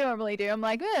what I normally do. I'm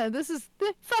like,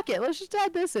 fuck it. Let's just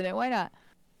add this in it. Why not?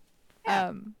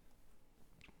 Yeah.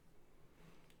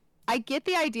 I get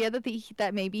the idea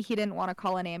that maybe he didn't want to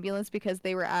call an ambulance because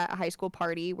they were at a high school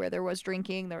party where there was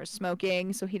drinking, there was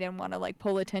smoking, so he didn't want to like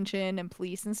pull attention and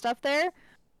police and stuff there.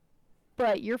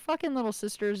 But your fucking little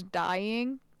sister's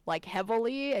dying like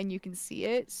heavily and you can see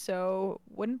it, so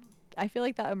I feel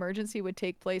like that emergency would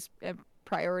take place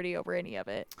priority over any of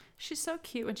it. She's so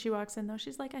cute when she walks in, though.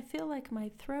 She's like, "I feel like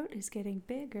my throat is getting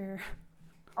bigger."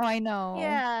 Oh, I know.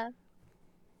 Yeah.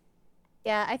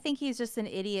 Yeah, I think he's just an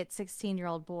idiot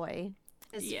 16-year-old boy.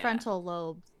 His Yeah. frontal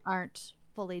lobes aren't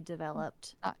fully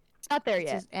developed. It's not there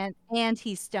yet. And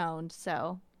he's stoned,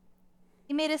 so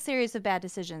he made a series of bad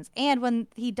decisions. And when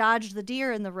he dodged the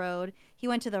deer in the road, he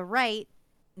went to the right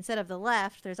instead of the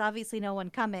left. There's obviously no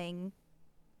one coming.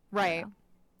 Right.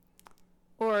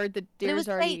 Or the deer's was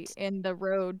already fate. in the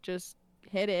road, just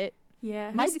hit it. Yeah,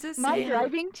 My who's to my say?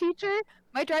 driving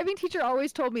teacher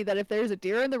always told me that if there's a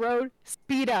deer in the road,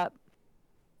 speed up.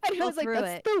 And I Go was like, through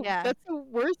that's it. Yeah. the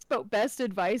worst but best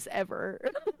advice ever.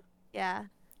 Yeah.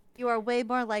 You are way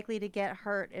more likely to get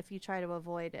hurt if you try to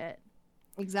avoid it.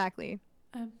 Exactly.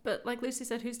 But like Lucy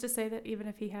said, who's to say that even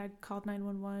if he had called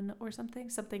 911 or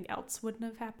something else wouldn't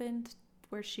have happened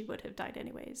where she would have died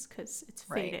anyways, because it's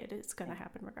Right. fated. It's going to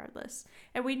happen regardless.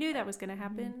 And we knew that was going to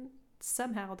happen.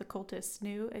 Somehow the cultists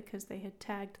knew it because they had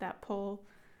tagged that pole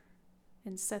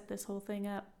and set this whole thing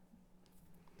up.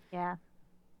 Yeah.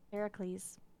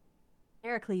 Heracles,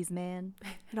 man.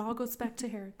 It all goes back to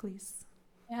Heracles.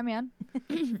 Yeah, man.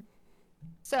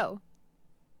 So,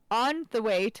 on the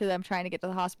way to them trying to get to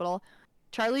the hospital,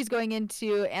 Charlie's going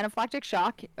into anaphylactic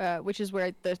shock, which is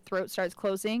where the throat starts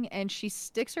closing, and she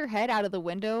sticks her head out of the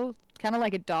window, kind of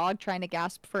like a dog trying to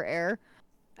gasp for air.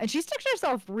 And she sticks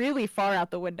herself really far out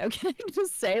the window. Can I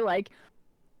just say, like,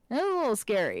 that's a little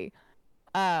scary.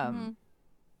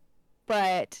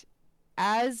 But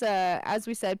as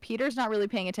we said, Peter's not really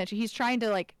paying attention. He's trying to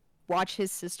like watch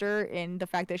his sister in the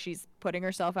fact that she's putting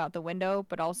herself out the window,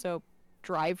 but also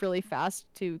drive really fast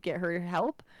to get her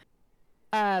help.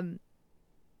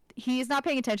 He's not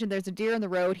paying attention. There's a deer in the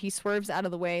road. He swerves out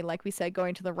of the way, like we said,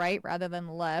 going to the right rather than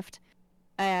the left.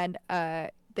 And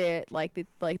the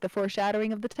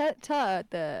foreshadowing of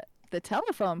the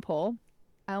telephone pole.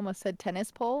 I almost said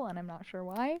tennis pole, and I'm not sure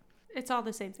why. It's all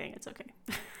the same thing. It's okay.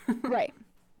 Right.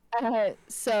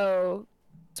 So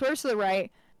swerves to the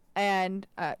right. and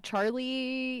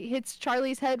Charlie hits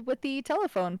Charlie's head with the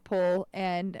telephone pole,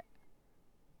 and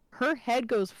her head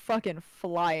goes fucking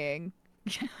flying.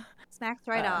 Smacks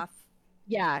right uh, off.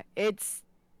 yeah,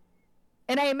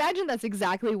 and I imagine that's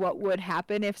exactly what would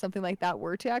happen if something like that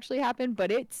were to actually happen,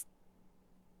 but it's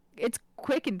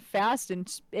quick and fast,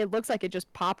 and it looks like it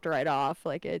just popped right off,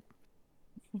 like it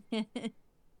You'd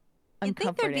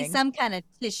think there'd be uncomforting. some kind of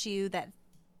tissue that,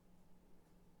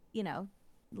 you know,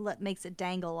 makes it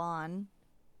dangle on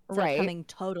instead of Right. coming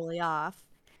totally off.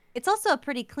 It's also a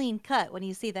pretty clean cut when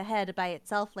you see the head by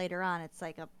itself later on. It's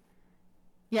like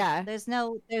Yeah. there's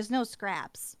no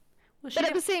scraps. Well, But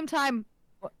at the same time,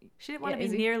 she didn't yeah, want to be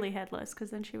Izzy. nearly headless because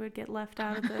then she would get left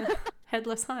out of the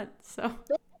headless hunt. So,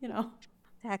 you know.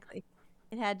 Exactly.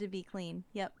 It had to be clean.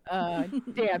 Yep.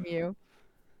 Damn you.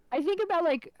 I think about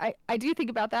like I do think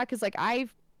about that because like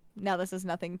now this is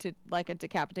nothing to like a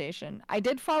decapitation. I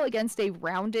did fall against a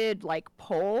rounded like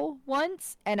pole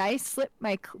once, and I slipped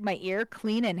my ear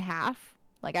clean in half.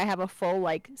 Like I have a full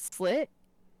like slit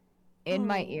in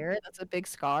my Oh. ear. That's a big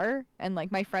scar, and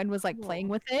like my friend was like playing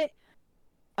Whoa. with it.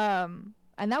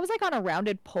 And that was like on a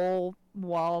rounded pole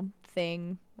wall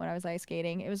thing when I was ice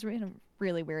skating. It was in a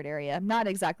really weird area. I'm not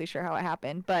exactly sure how it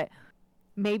happened, but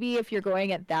maybe if you're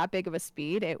going at that big of a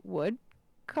speed, it would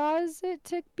cause it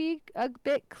to be a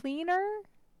bit cleaner.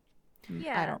 I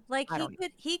Yeah, don't like I don't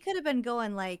he could have been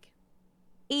going like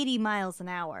 80 miles an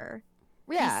hour.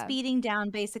 He's Yeah. speeding down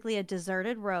basically a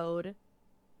deserted road.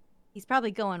 He's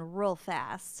probably going real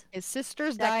fast. His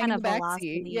sister's That dying kind in the of back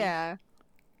seat. velocity. Yeah.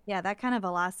 Yeah, that kind of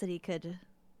velocity could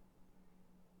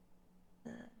uh,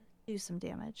 do some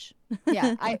damage.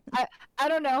 Yeah. I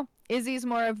don't know. Izzy's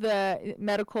more of the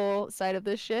medical side of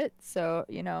this shit, so,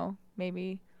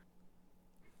 maybe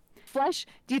Flesh,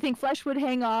 do you think Flesh would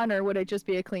hang on, or would it just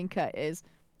be a clean cut is?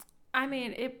 I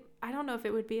mean, I don't know if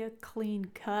it would be a clean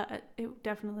cut. It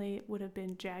definitely would have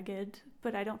been jagged,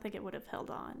 but I don't think it would have held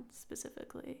on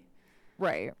specifically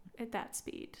Right. at that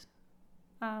speed.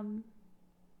 I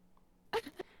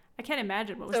can't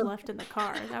imagine what was So, left in the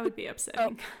car. That would be oh,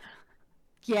 upsetting. Oh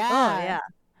yeah. yeah.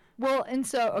 Well, and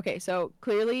so okay, so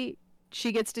clearly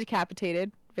she gets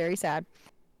decapitated. Very sad.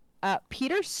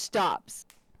 Peter stops,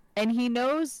 and he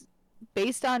knows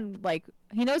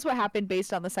he knows what happened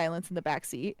based on the silence in the back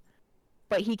seat,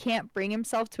 but he can't bring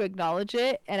himself to acknowledge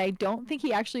it, and I don't think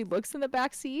he actually looks in the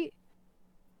back seat.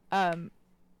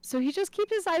 So he just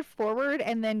keeps his eye forward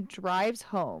and then drives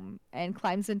home and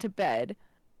climbs into bed,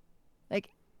 like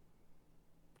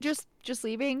just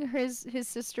leaving his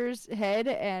sister's head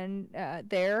and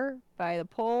there by the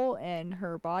pole and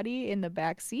her body in the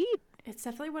back seat. It's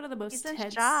definitely one of the most He's in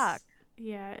tense. shock.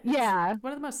 Yeah, it's Yeah.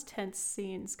 one of the most tense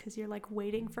scenes because you're like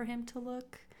waiting for him to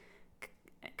look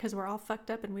because we're all fucked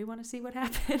up and we want to see what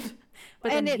happened,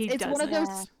 but And then he it's one of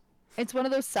doesn't. Yeah. it's one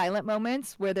of those silent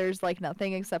moments where there's like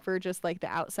nothing except for just like the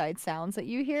outside sounds that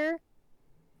you hear,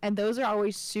 and those are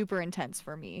always super intense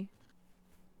for me.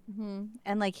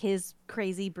 And like his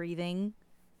crazy breathing.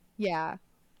 Yeah.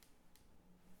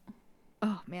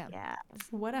 Oh man. Yeah.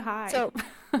 What a high. So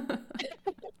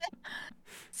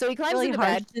so he climbs Really into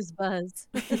harsh bed. his buzz.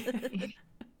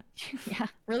 Yeah,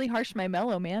 really harsh my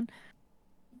mellow, man.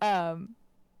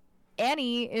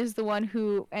 Annie is the one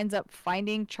who ends up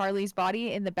finding Charlie's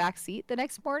body in the back seat the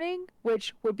next morning,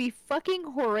 which would be fucking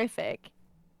horrific.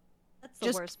 That's the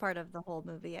Just worst part of the whole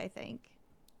movie, I think.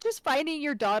 just finding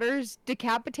your daughter's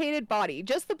decapitated body,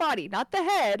 just the body, not the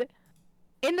head,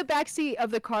 in the back seat of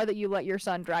the car that you let your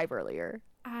son drive earlier.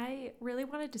 I really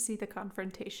wanted to see the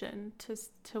confrontation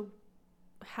to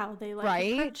how they like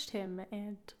Right? approached him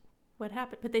and what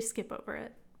happened, but they skip over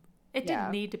it. It didn't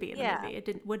Yeah. need to be in the Yeah. movie.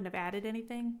 It wouldn't have added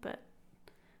anything, but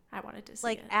I wanted to see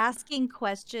Like it. asking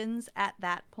questions at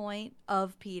that point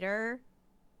of Peter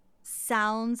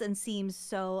sounds and seems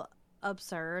so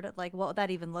absurd. Like, what would that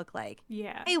even look like?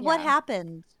 Yeah, Hey, what Yeah.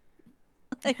 happened?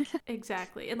 Like,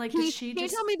 exactly. And like, Can did you, she can you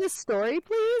just? tell me this story,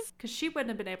 please? Because she wouldn't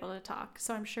have been able to talk.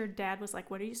 So I'm sure Dad was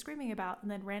like, "What are you screaming about?" And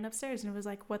then ran upstairs and it was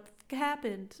like, "What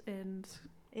happened?" And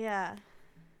yeah.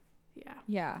 yeah.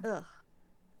 Yeah.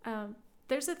 Ugh.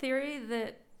 There's a theory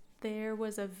that there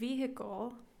was a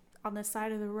vehicle on the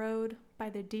side of the road by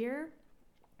the deer,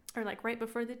 or like right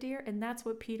before the deer, and that's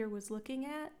what Peter was looking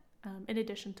at. In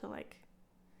addition to like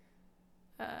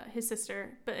his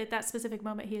sister, but at that specific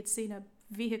moment, he had seen a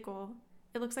vehicle.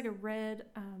 It looks like a red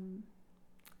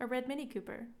Mini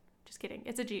Cooper. Just kidding.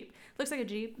 It's a Jeep. Looks like a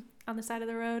Jeep on the side of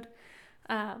the road,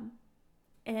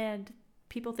 and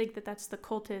people think that that's the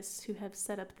cultists who have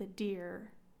set up the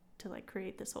deer to like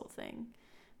create this whole thing.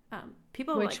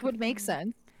 People Which like would make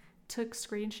sense. took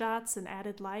screenshots and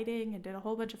added lighting and did a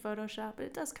whole bunch of Photoshop, but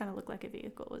it does kind of look like a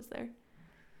vehicle was there.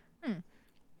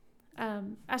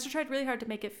 Astor tried really hard to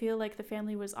make it feel like the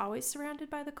family was always surrounded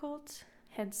by the cult,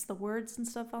 hence the words and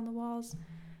stuff on the walls.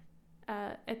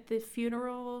 At the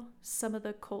funeral, some of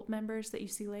the cult members that you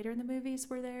see later in the movies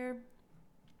were there.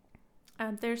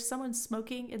 There's someone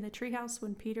smoking in the treehouse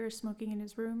when Peter is smoking in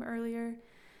his room earlier.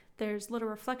 There's little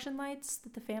reflection lights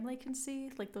that the family can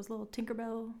see, like those little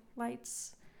Tinkerbell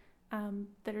lights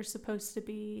that are supposed to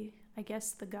be, I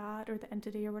guess, the god or the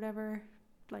entity or whatever,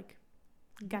 like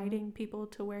guiding people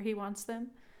to where he wants them.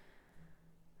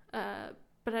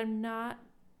 But I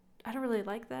don't really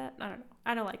like that. I don't know.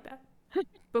 I don't like that.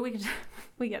 But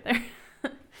we get there.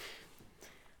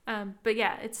 But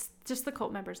yeah, it's just the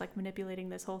cult members like manipulating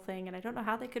this whole thing, and I don't know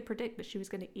how they could predict that she was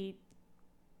going to eat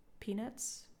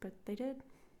peanuts, but they did.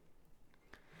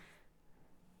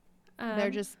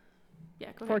 They're just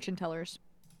fortune tellers.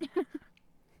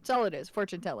 That's all it is,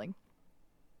 fortune telling.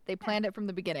 They planned it from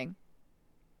the beginning.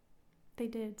 They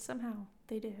did, somehow.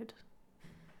 They did.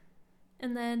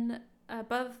 And then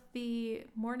above the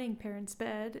mourning parents'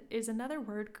 bed is another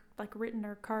word like written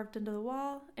or carved into the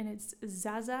wall, and it's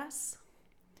Zazas.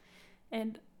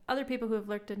 And other people who have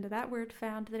looked into that word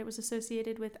found that it was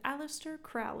associated with Aleister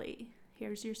Crowley.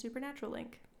 Here's your supernatural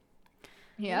link.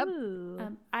 Yep.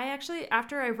 I actually,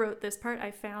 after I wrote this part, I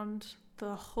found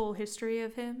the whole history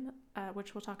of him,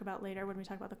 which we'll talk about later when we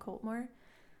talk about the cult more.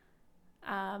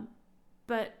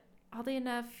 But oddly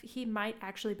enough, he might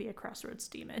actually be a crossroads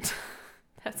demon.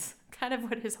 That's kind of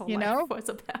what his whole life was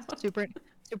about.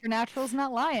 Supernatural's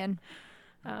not lying.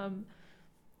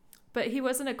 But he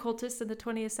was an occultist in the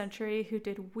 20th century who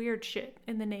did weird shit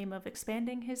in the name of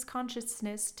expanding his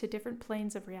consciousness to different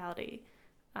planes of reality.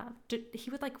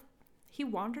 He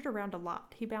wandered around a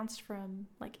lot. He bounced from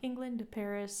like England to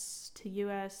Paris to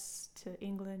US to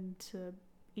England to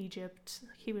Egypt.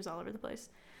 He was all over the place.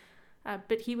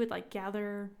 But he would like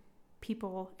gather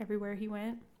people everywhere he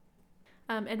went.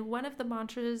 And one of the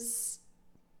mantras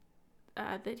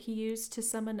that he used to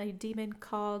summon a demon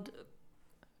called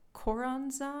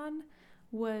Koronzan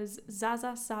was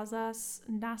Zazas Zazas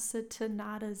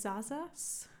Nasatanada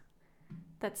Zazas.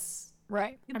 That's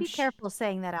right. Be careful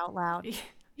saying that out loud.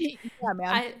 Yeah,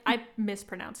 man. I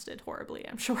mispronounced it horribly,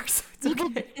 I'm sure, so it's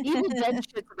okay. Evil dead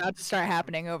shit's about to start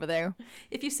happening over there.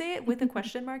 If you say it with a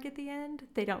question mark at the end,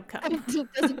 they don't come. It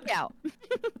doesn't count.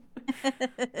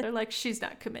 They're like, she's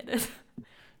not committed.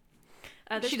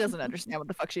 She doesn't understand what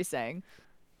the fuck she's saying.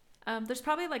 There's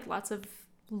probably like lots of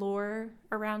lore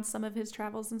around some of his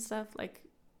travels and stuff. Like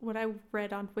what I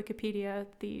read on Wikipedia,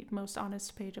 the most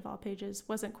honest page of all pages,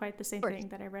 wasn't quite the same thing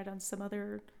that I read on some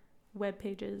other web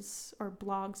pages or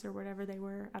blogs or whatever they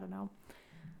were. I don't know.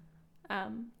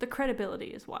 The credibility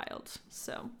is wild.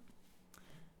 So,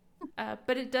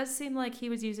 but it does seem like he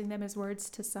was using them as words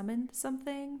to summon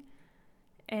something.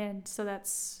 And so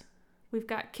we've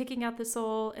got kicking out the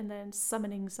soul and then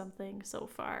summoning something so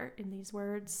far in these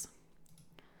words.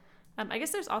 I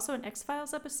guess there's also an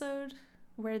X-Files episode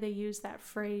where they use that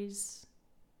phrase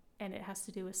and it has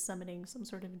to do with summoning some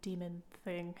sort of demon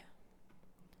thing.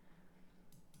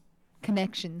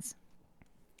 Connections.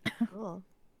 Cool.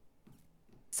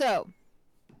 So,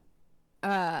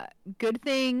 good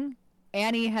thing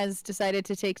Annie has decided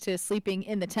to take to sleeping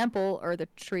in the temple or the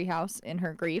treehouse in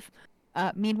her grief.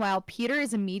 Meanwhile, Peter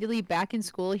is immediately back in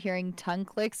school hearing tongue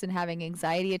clicks and having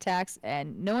anxiety attacks,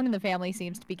 and no one in the family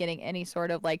seems to be getting any sort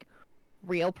of like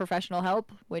real professional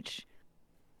help, which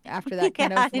after that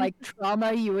kind of like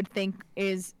trauma you would think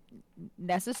is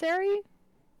necessary,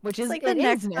 which is like it the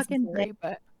next is necessary,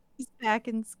 but he's back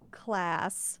in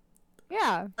class.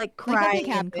 Yeah. Like crying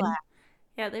in class.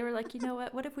 Yeah, they were like, you know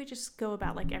what if we just go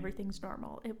about like everything's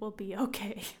normal? It will be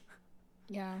okay.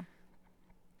 Yeah.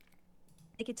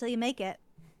 Take it till you make it.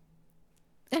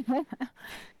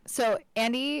 So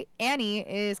Annie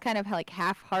is kind of like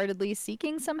half-heartedly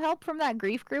seeking some help from that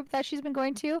grief group that she's been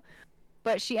going to,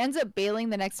 but she ends up bailing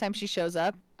the next time she shows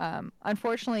up.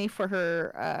 Unfortunately for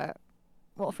her,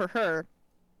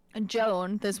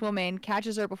 Joan, this woman,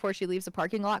 catches her before she leaves the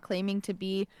parking lot, claiming to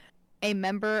be a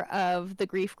member of the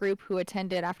grief group who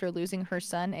attended after losing her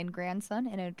son and grandson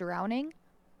in a drowning.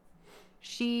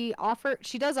 She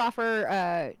does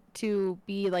offer to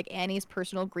be like Annie's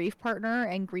personal grief partner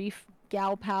and grief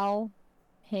gal pal,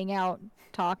 hang out,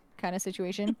 talk kind of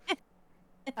situation.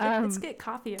 Let's get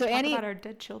coffee and talk about our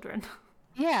dead children.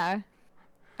 Yeah,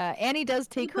 Annie does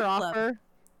take her offer.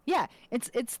 Yeah,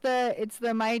 it's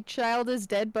the My Child Is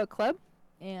Dead book club,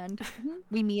 and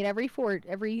we meet every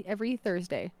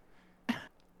Thursday.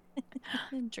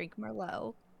 And drink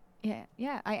Merlot.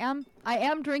 Yeah. I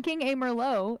am drinking a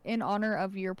Merlot in honor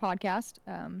of your podcast.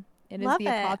 It is Love it.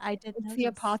 I did it's the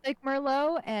notice. Apothic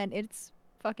Merlot, and it's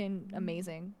fucking Mm.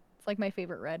 amazing. It's like my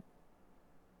favorite red.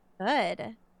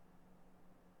 Good.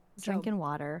 So Drinking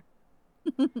water.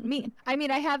 I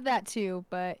mean, I have that too,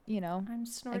 but I'm again,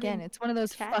 snorting it's one of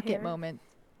those cat fuck it hair. moments.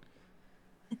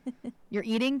 You're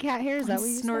eating cat hair? Is I'm that what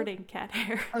you said? snorting cat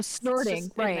hair. Oh, It's snorting.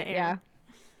 just in the Right, yeah.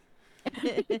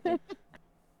 air.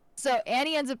 So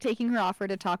Annie ends up taking her offer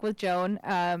to talk with Joan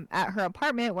at her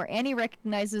apartment, where Annie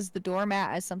recognizes the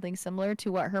doormat as something similar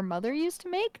to what her mother used to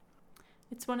make.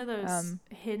 It's one of those Um,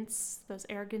 hints, those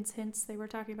arrogance hints they were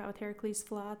talking about with Heracles'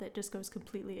 Flaw that just goes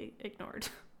completely ignored.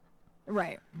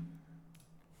 right.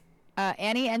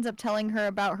 Annie ends up telling her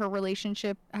about how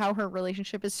her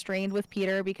relationship is strained with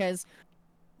Peter because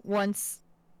once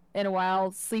in a while,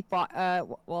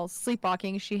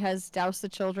 sleepwalking, she has doused the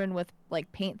children with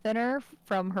like paint thinner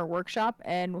from her workshop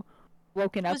and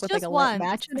woken It up was with like just a lit once.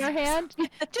 match in her hand.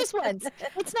 Just once.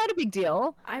 It's not a big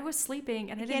deal. I was sleeping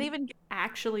and I can't didn't even.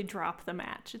 actually drop the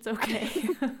match. It's okay.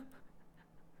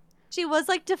 She was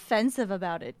like defensive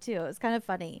about it too. It was kind of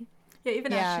funny. Yeah,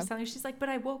 even as Yeah. she's telling me, she's like, but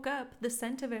I woke up. The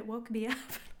scent of it woke me up.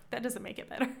 That doesn't make it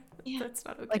better. Yeah. That's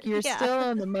not okay. Like you're Yeah.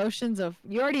 still in the motions of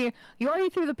you already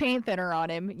threw the paint thinner on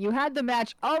him. You had the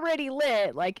match already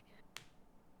lit. Like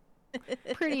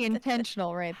pretty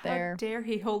intentional right How there. dare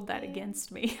he hold that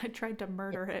against me? I tried to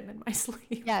murder him in my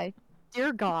sleep. Yeah.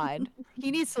 Dear God.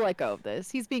 He needs to let go of this.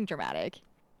 He's being dramatic.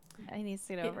 I need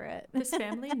to get over it. This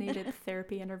family needed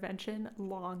therapy intervention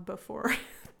long before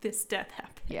this death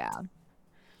happened. Yeah.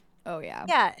 Oh yeah.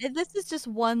 Yeah, this is just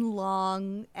one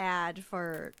long ad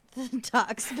for the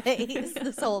Talkspace.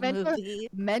 This whole movie.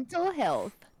 Mental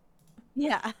health.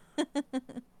 Yeah.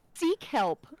 Seek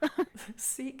help.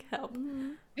 Seek help.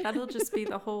 Mhm. That'll just be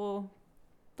the whole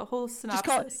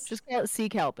synopsis. Just call it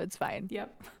seek help. It's fine.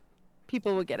 Yep.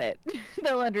 People will get it.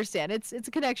 They'll understand. It's a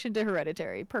connection to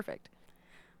Hereditary. Perfect.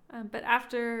 But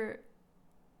after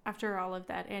all of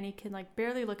that, Annie can like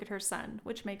barely look at her son,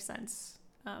 which makes sense.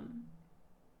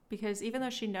 Because even though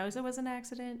she knows it was an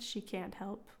accident, she can't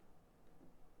help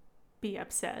be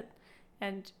upset.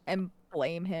 And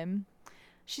blame him.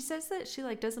 she says that she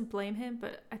like doesn't blame him,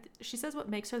 but she says what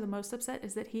makes her the most upset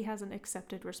is that he hasn't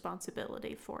accepted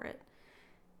responsibility for it.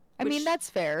 I mean, that's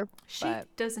fair. She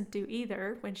but... doesn't do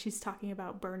either when she's talking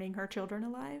about burning her children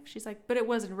alive. She's like, but it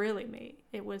wasn't really me.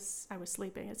 I was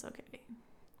sleeping. It's okay.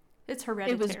 It's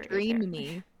hereditary. It was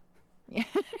dreamy. Yeah.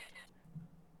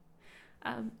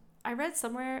 I read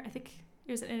somewhere, I think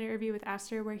it was an interview with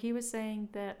Astor, where he was saying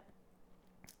that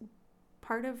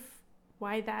part of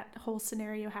why that whole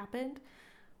scenario happened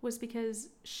was because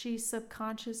she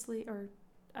subconsciously or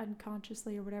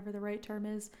unconsciously, or whatever the right term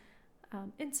is,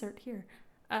 insert here,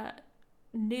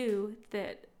 knew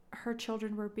that her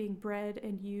children were being bred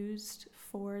and used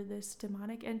for this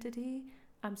demonic entity.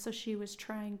 So she was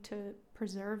trying to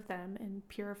preserve them and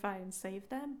purify and save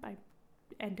them by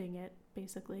ending it,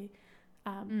 basically.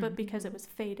 But because it was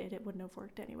fated, it wouldn't have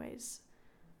worked anyways.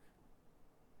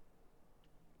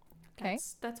 Okay.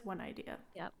 That's one idea.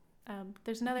 Yep.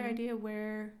 There's another idea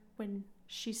where when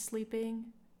she's sleeping,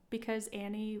 because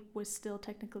Annie was still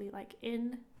technically like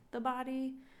in the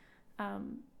body,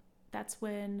 that's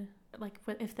when, like,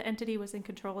 if the entity was in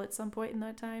control at some point in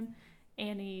that time,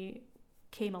 Annie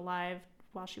came alive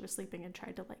while she was sleeping and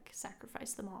tried to like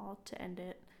sacrifice them all to end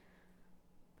it.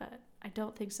 But I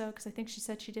don't think so, because I think she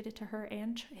said she did it to her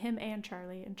and him and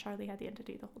Charlie, and Charlie had the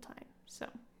entity the whole time. So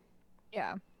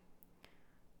Yeah.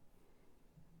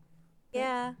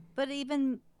 Yeah, but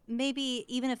even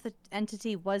if the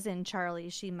entity was in Charlie,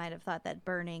 she might have thought that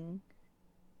burning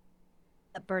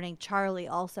Charlie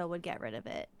also would get rid of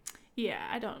it.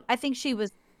 yeah, I think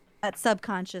that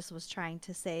subconscious was trying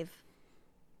to save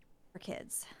her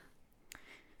kids.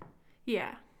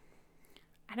 Yeah.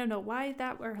 I don't know why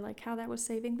that, or like how that was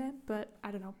saving them, but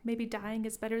I don't know. Maybe dying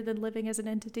is better than living as an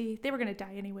entity. They were going to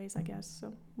die anyways, I guess.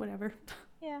 So whatever.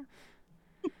 Yeah.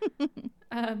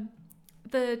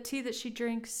 The tea that she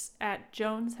drinks at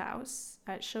Joan's house,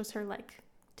 shows her like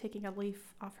taking a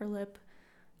leaf off her lip.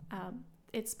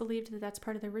 It's believed that that's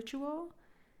part of the ritual.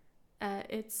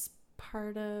 It's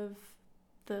part of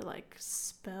the like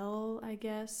spell, I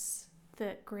guess,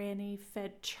 that Granny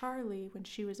fed Charlie when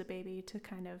she was a baby to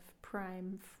kind of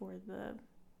prime for the,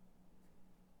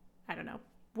 I don't know,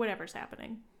 whatever's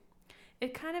happening.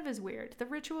 It kind of is weird. The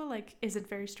ritual like isn't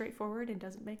very straightforward and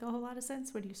doesn't make a whole lot of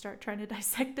sense when you start trying to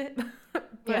dissect it.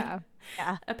 Yeah.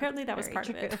 Apparently that was Very part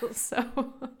true. of it.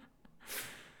 So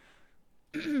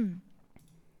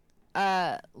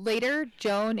Later,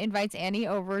 Joan invites Annie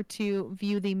over to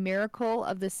view the miracle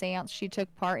of the seance she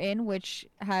took part in, which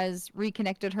has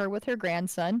reconnected her with her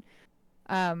grandson,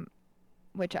 um,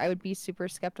 which I would be super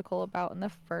skeptical about in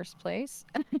the first place.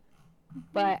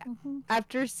 But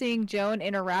after seeing Joan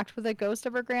interact with a ghost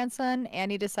of her grandson,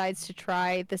 Annie decides to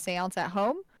try the seance at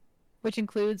home, which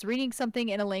includes reading something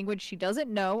in a language she doesn't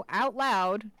know out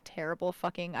loud. Terrible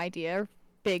fucking idea.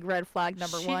 Big red flag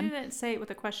number She one. didn't say it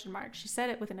with a question mark. She said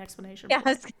it with an explanation Yeah, I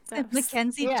point. was gonna say, That was-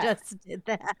 Mackenzie Yeah. just did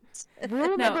that.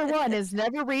 Rule No. number one is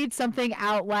never read something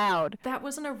out loud. That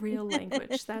wasn't a real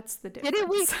language. That's the Didn't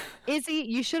we? difference. Izzy,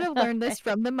 you should have learned this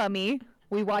from The Mummy.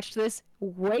 We watched this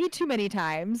way too many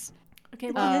times. Okay,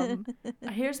 well,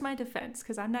 here's my defense,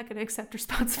 because I'm not going to accept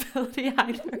responsibility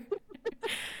either.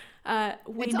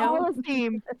 It's all a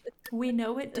theme. We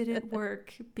know it didn't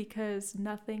work because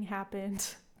nothing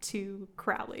happened to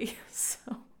Crowley. So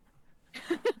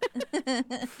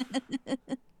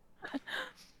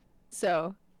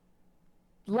So,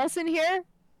 lesson here: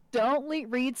 don't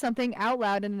read something out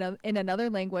loud in another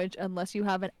language unless you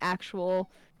have an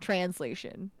actual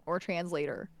translation or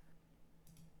translator.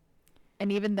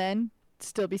 And even then,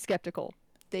 still be skeptical.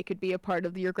 They could be a part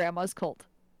of your grandma's cult.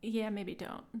 yeah, maybe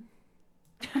don't.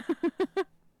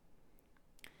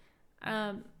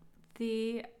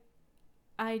 The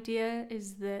idea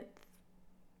is that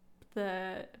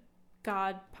the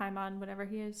god Paimon, whatever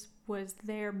he is, was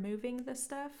there moving the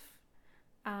stuff.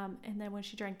 And then when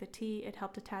she drank the tea, it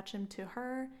helped attach him to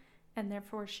her, and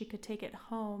therefore she could take it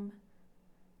home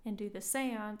and do the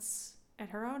seance at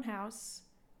her own house,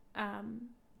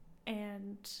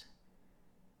 and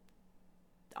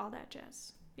all that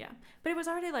jazz. Yeah, but it was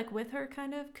already like with her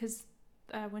kind of, because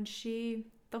when the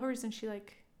whole reason she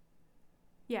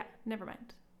yeah, never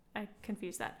mind, I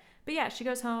confused that. But yeah, she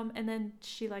goes home and then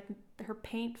she her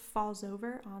paint falls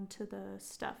over onto the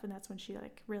stuff, and that's when she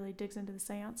really digs into the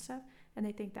seance stuff, and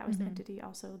they think that was the entity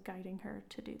also guiding her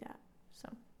to do that. So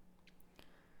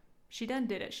she done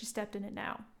did it. She stepped in it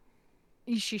now.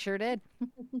 She sure did.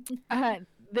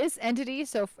 This entity,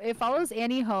 so it follows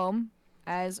Annie home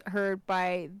as heard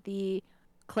by the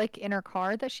click in her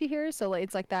car that she hears. So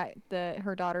it's like that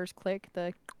her daughter's click.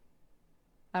 You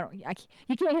can't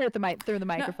hear it through the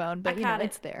microphone, but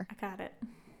it's there. I got it.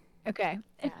 Okay.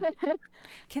 Yeah.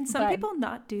 Can some people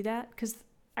not do that? Because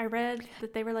I read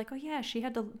that they were like, oh yeah,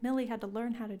 Millie had to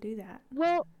learn how to do that.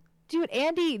 Well, dude,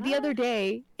 Andy, the other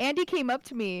day, Andy came up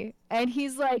to me and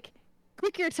he's like,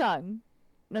 click your tongue.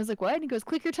 And I was like, what? And he goes,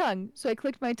 click your tongue. So I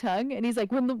clicked my tongue and he's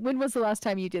like, when was the last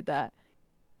time you did that?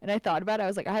 And I thought about it. I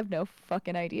was like, I have no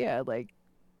fucking idea. Like,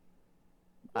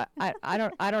 I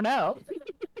don't know.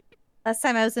 Last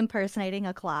time I was impersonating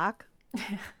a clock.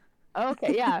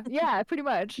 Okay, yeah, pretty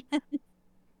much.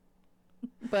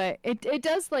 But it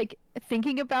does,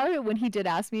 thinking about it, when he did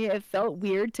ask me, it felt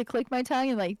weird to click my tongue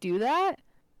and do that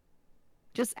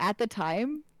just at the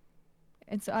time.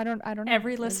 And so I don't know.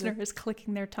 Every listener is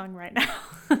clicking their tongue right now.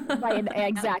 Right,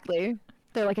 exactly.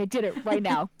 They're like, I did it right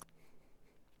now.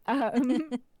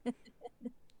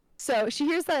 So she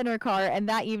hears that in her car, and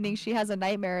that evening she has a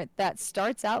nightmare that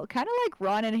starts out kind of like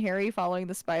Ron and Harry following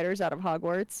the spiders out of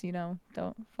Hogwarts.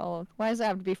 Don't follow. Why does it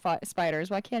have to be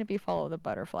spiders? Why can't it be follow the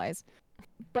butterflies?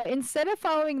 But instead of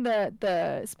following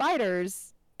the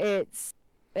spiders, it's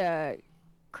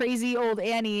crazy old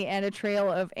Annie and a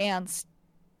trail of ants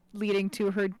leading to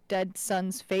her dead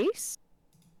son's face.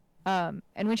 And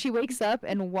when she wakes up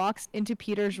and walks into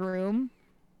Peter's room,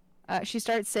 she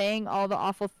starts saying all the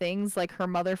awful things, like her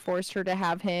mother forced her to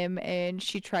have him and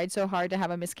she tried so hard to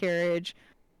have a miscarriage.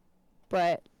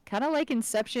 But kind of like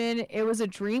Inception, it was a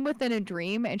dream within a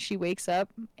dream, and she wakes up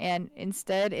and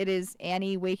instead it is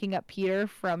Annie waking up Peter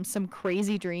from some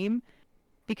crazy dream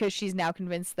because she's now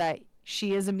convinced that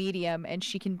she is a medium and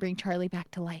she can bring Charlie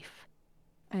back to life.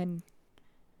 And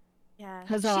yeah,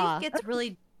 huzzah.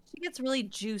 She gets really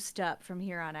juiced up from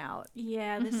here on out.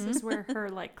 Yeah, this is where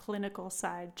her clinical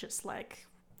side just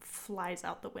flies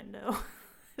out the window.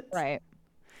 Right.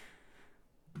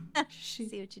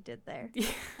 See what you did there.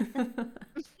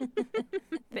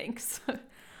 Thanks.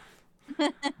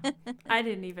 I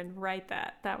didn't even write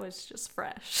that. That was just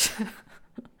fresh.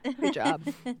 Good job.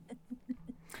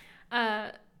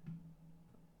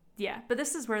 Yeah, but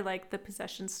this is where the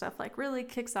possession stuff really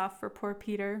kicks off for poor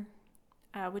Peter,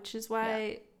 which is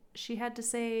why she had to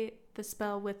say the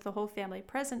spell with the whole family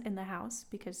present in the house,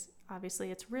 because obviously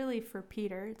it's really for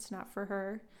Peter. It's not for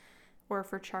her or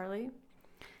for Charlie.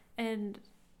 And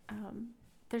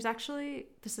there's actually,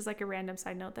 this is a random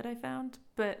side note that I found,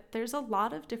 but there's a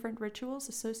lot of different rituals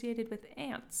associated with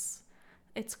ants.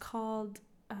 It's called,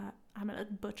 I'm going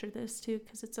to butcher this too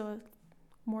because it's a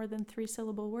more than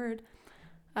 3-syllable word,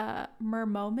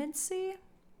 mermomancy.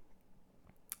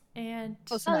 And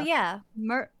Close Oh enough. yeah,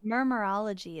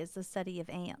 murmurology is the study of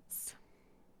ants,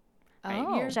 right,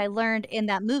 Oh, which I learned in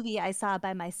that movie I saw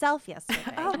by myself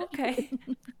yesterday. oh, okay.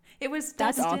 It was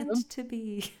That's destined awesome. to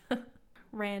be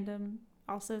random.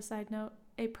 Also, side note,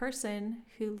 a person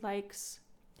who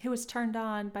was turned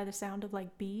on by the sound of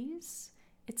like bees.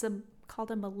 It's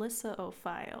called a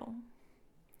Melissaophile.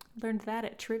 Learned that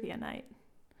at trivia night.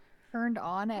 turned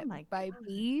on Oh my by God.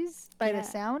 bees, by the Yeah.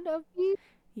 sound of bees.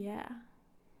 Yeah.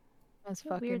 That's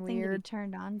What a fucking weird thing to be weird.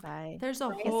 turned on by. There's a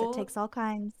I guess it whole takes all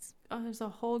kinds. there's a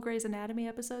whole Grey's Anatomy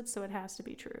episode, so it has to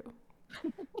be true.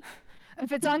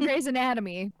 If it's on Grey's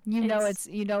Anatomy, It's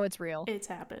it's real. it's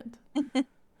happened.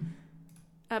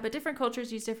 But different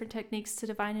cultures use different techniques to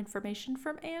divine information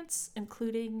from ants,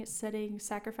 including setting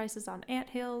sacrifices on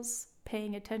anthills,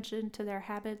 paying attention to their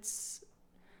habits,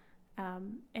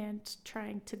 and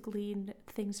trying to glean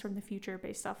things from the future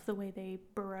based off the way they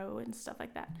burrow and stuff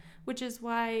like that. Which is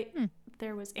why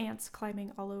there was ants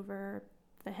climbing all over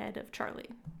the head of Charlie.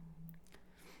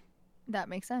 That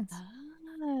makes sense.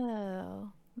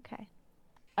 Oh, okay.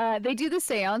 They do the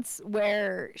seance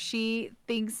where she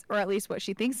thinks, or at least what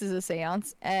she thinks is a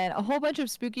seance, and a whole bunch of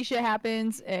spooky shit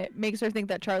happens. It makes her think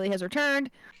that Charlie has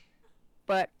returned,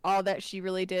 but all that she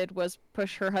really did was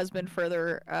push her husband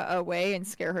further away and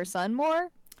scare her son more.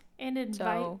 And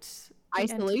invite the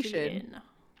Isolation. entity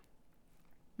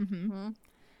in. Mm-hmm.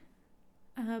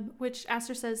 Which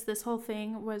Aster says this whole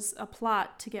thing was a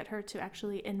plot to get her to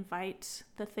actually invite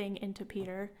the thing into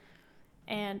Peter.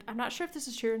 And I'm not sure if this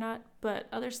is true or not, but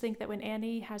others think that when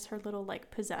Annie has her little like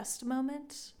possessed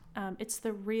moment, it's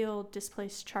the real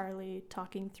displaced Charlie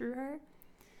talking through her.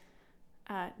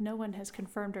 No one has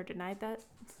confirmed or denied that.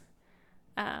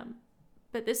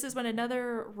 But this is when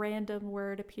another random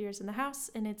word appears in the house,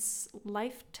 and it's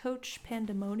life touch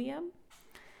pandemonium.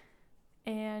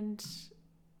 And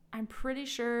I'm pretty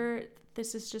sure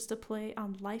this is just a play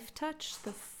on Life Touch,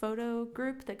 the photo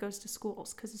group that goes to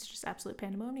schools, because it's just absolute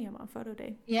pandemonium on photo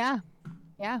day. Yeah.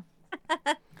 Yeah.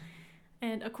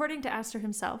 And according to Astor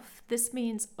himself, this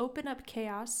means open up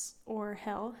chaos, or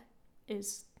hell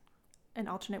is an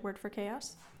alternate word for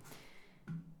chaos.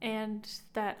 And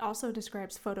that also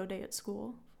describes photo day at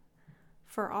school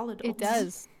for all adults. It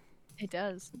does. It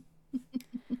does.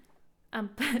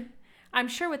 But I'm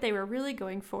sure what they were really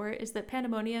going for is that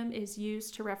pandemonium is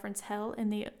used to reference hell in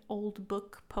the old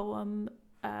book poem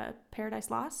Paradise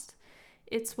Lost.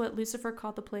 It's what Lucifer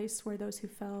called the place where those who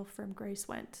fell from grace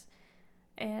went.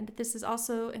 And this is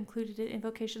also included in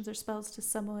invocations or spells to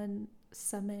summon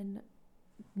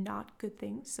not good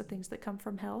things, so things that come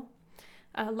from hell.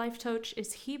 Life touch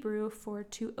is Hebrew for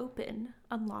to open,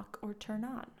 unlock, or turn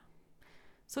on.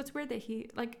 So it's weird that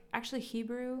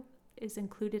Hebrew is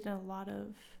included in a lot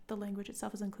of, the language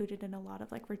itself is included in a lot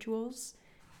of like rituals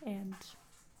and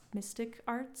mystic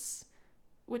arts,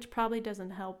 which probably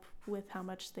doesn't help with how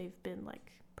much they've been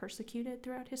like persecuted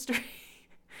throughout history.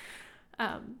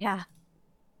 Yeah.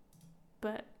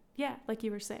 But yeah, like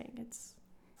you were saying, it's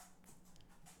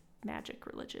magic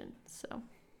religion, so.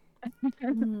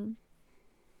 Mhm.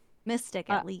 Mystic,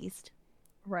 at least.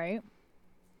 Right.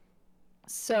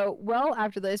 So, well,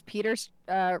 after this, Peter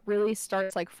really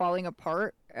starts like falling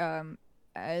apart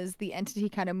as the entity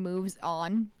kind of moves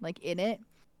on, like in it.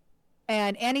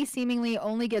 And Annie seemingly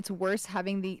only gets worse,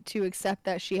 having to accept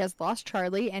that she has lost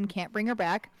Charlie and can't bring her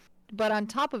back. But on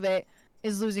top of it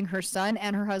is losing her son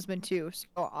and her husband too. So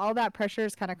all that pressure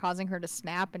is kind of causing her to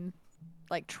snap and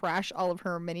like trash all of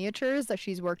her miniatures that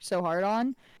she's worked so hard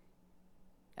on.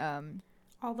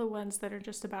 All the ones that are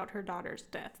just about her daughter's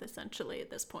death, essentially, at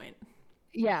this point.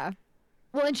 Yeah.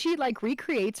 Well, and she like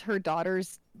recreates her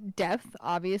daughter's death,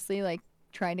 obviously, like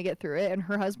trying to get through it, and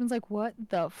her husband's like, "What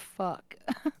the fuck?"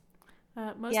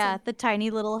 The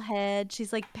tiny little head.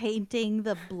 She's like painting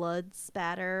the blood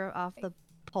spatter off the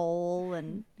pole,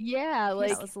 and Yeah,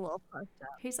 like that was a little fucked up.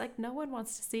 He's like, no one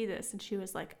wants to see this, and she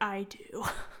was like, I do.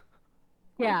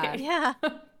 yeah, Okay. Yeah.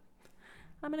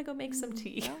 I'm gonna go make some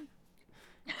tea.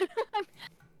 Well,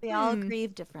 we all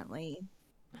grieve differently.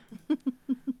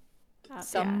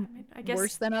 some I guess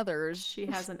worse than others. she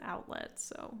has an outlet,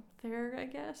 so there, I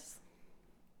guess.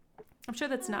 I'm sure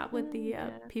that's not what the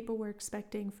people were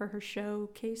expecting for her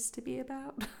showcase to be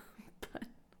about. But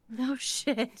No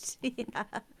shit. Yeah.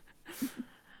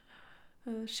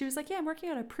 she was like, yeah, I'm working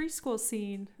on a preschool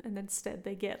scene, and instead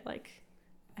they get like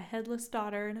a headless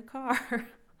daughter in a car.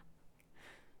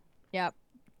 Yep.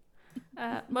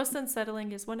 Most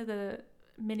unsettling is one of the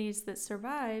minis that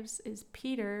survives is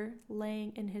Peter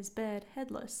laying in his bed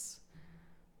headless.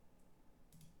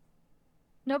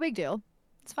 No big deal.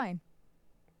 It's fine.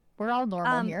 We're all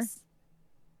normal here.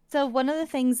 So one of the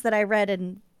things that I read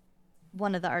in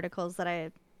one of the articles that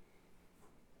I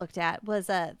looked at was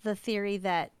the theory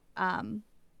that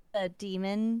the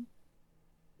demon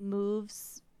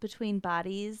moves between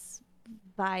bodies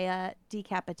via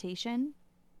decapitation,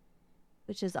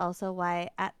 which is also why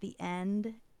at the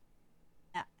end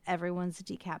everyone's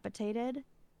decapitated.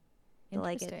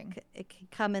 Like it can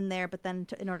come in there, but then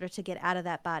in order to get out of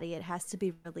that body, it has to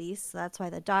be released. So that's why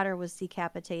the daughter was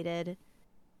decapitated.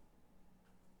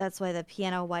 That's why the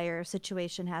piano wire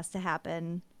situation has to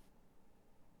happen.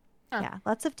 Huh. Yeah,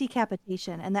 lots of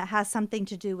decapitation, and that has something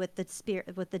to do with the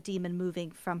spirit, with the demon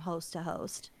moving from host to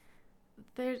host.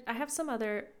 I have some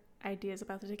other ideas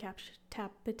about the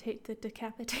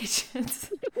decapitations,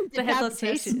 the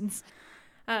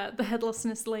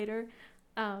headlessness later.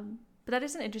 But that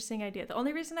is an interesting idea. The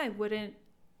only reason I wouldn't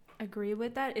agree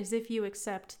with that is if you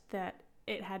accept that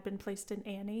it had been placed in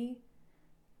Annie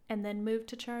and then moved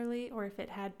to Charlie, or if it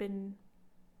had been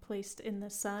placed in the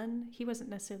son. He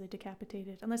wasn't necessarily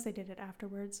decapitated, unless they did it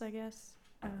afterwards, I guess.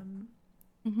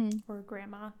 Or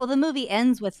Grandma. Well, the movie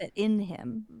ends with it in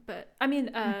him. But, I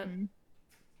mean,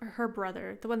 her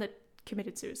brother, the one that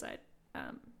committed suicide.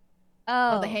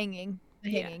 The hanging.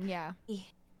 Yeah.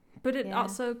 But it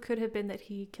also could have been that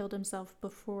he killed himself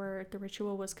before the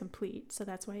ritual was complete, so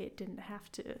that's why it didn't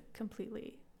have to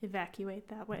completely evacuate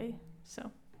that way. So,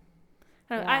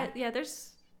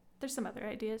 there's some other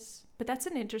ideas, but that's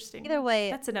an interesting. Either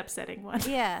way, that's an upsetting one.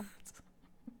 Yeah,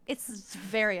 it's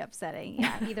very upsetting.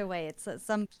 Yeah, either way, it's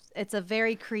a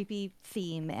very creepy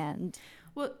theme, and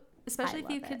especially if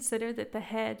you consider that the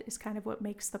head is kind of what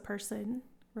makes the person,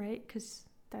 right? Because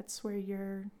that's where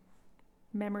your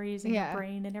memories and your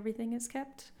brain and everything is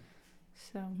kept.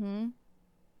 So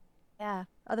yeah,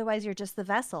 otherwise you're just the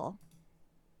vessel.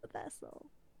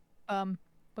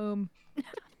 Boom.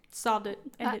 Solved it.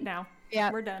 End it now.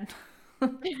 Yeah, we're done.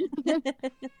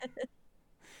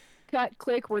 Cut,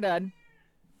 click, we're done.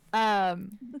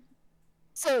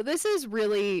 So this is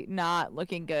really not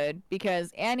looking good,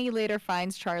 because Annie later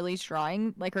finds Charlie's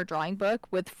drawing, like her drawing book,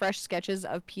 with fresh sketches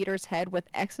of Peter's head with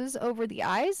X's over the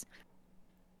eyes.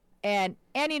 And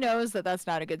Annie knows that that's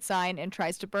not a good sign and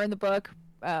tries to burn the book.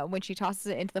 When she tosses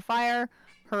it into the fire,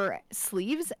 her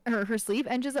sleeve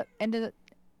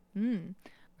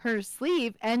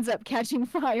ends up catching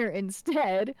fire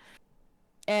instead.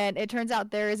 And it turns out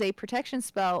there is a protection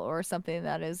spell or something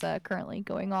that is currently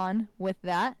going on with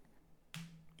that.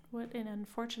 What an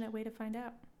unfortunate way to find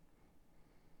out.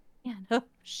 Yeah, no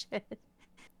shit.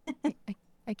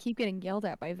 I keep getting yelled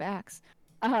at by Vax.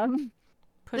 The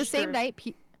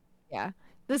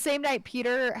same night,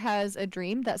 Peter has a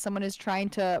dream that someone is trying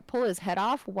to pull his head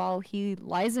off while he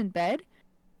lies in bed.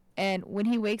 And when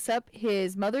he wakes up,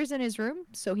 his mother's in his room,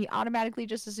 so he automatically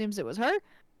just assumes it was her.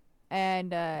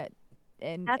 And that's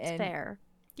fair.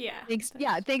 Yeah.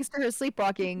 Thanks to her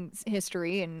sleepwalking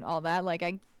history and all that, like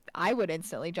I would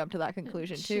instantly jump to that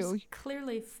conclusion too. She's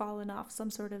clearly fallen off some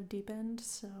sort of deep end,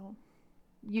 so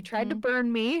you tried to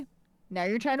burn me. Now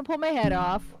you're trying to pull my head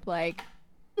off, like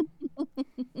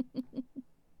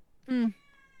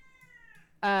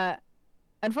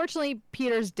Unfortunately,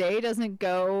 Peter's day doesn't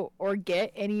go or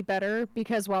get any better,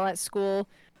 because while at school,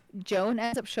 Joan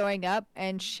ends up showing up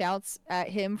and shouts at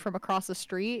him from across the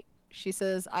street. She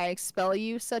says, "I expel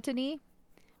you, Sutony."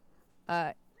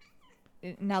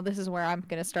 Now this is where I'm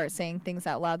going to start saying things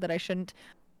out loud that I shouldn't.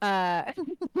 I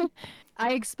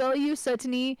expel you,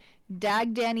 Sutony,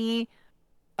 Dagdanny,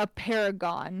 a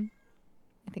paragon.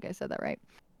 I think I said that right.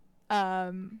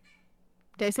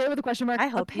 Did I say it with a question mark? I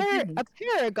hope you didn't. A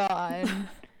paragon.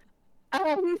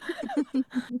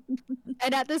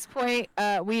 And at this point,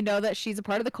 we know that she's a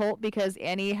part of the cult because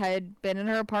Annie had been in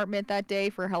her apartment that day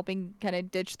for helping kind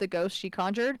of ditch the ghost she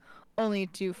conjured, only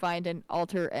to find an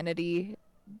alter entity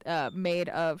made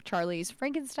of Charlie's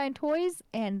Frankenstein toys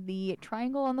and the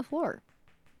triangle on the floor.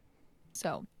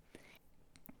 So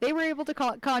they were able to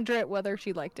conjure it whether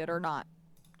she liked it or not.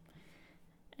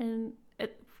 And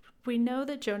we know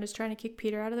that Joan is trying to kick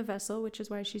Peter out of the vessel, which is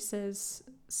why she says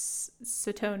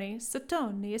Satoni.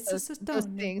 Satoni. It's a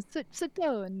Satoni.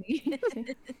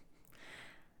 Satoni.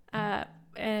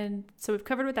 And so we've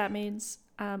covered what that means.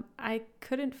 I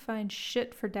couldn't find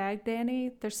shit for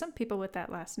Dagdanny. There's some people with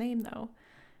that last name, though.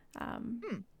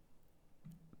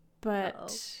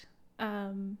 But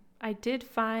I did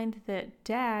find that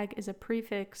Dag is a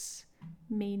prefix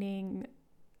meaning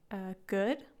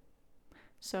good.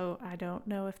 So I don't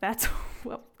know if that's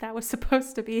what that was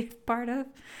supposed to be part of.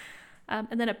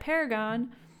 And then a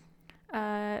paragon,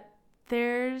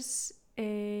 there's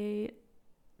a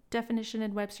definition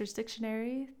in Webster's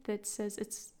dictionary that says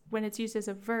it's when it's used as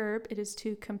a verb, it is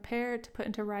to compare, to put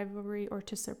into rivalry, or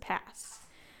to surpass.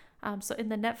 So in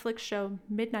the Netflix show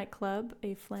Midnight Club,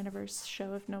 a Flaniverse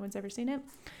show if no one's ever seen it,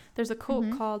 there's a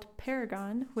cult called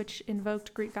Paragon, which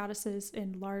invoked Greek goddesses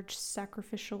in large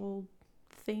sacrificial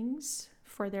things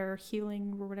for their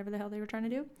healing or whatever the hell they were trying to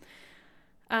do.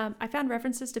 I found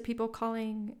references to people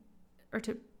calling, or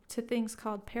to things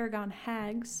called Paragon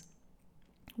hags,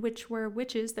 which were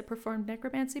witches that performed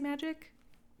necromancy magic.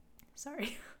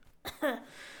 Sorry.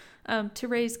 To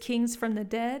raise kings from the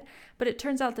dead, but it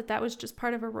turns out that that was just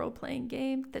part of a role-playing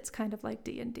game that's kind of like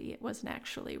D&D. It wasn't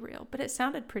actually real, but it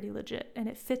sounded pretty legit, and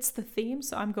it fits the theme,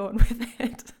 so I'm going with it.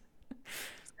 Let's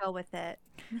go with it.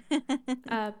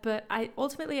 But I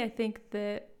think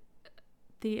that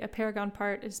the Paragon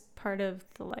part is part of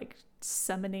the like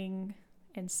summoning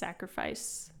and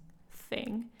sacrifice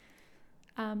thing.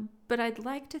 But I'd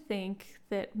like to think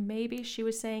that maybe she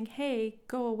was saying, hey,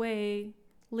 go away,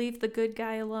 leave the good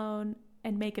guy alone,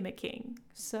 and make him a king.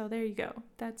 So there you go.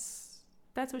 That's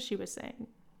what she was saying.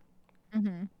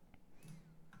 Mm-hmm.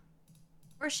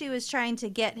 Or she was trying to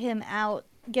get him out,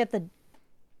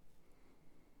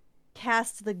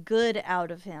 cast the good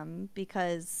out of him,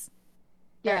 because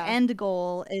their end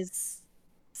goal is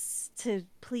to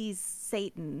please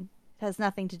Satan. It has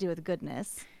nothing to do with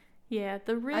goodness. Yeah,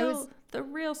 the real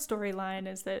storyline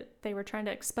is that they were trying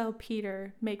to expel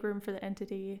Peter, make room for the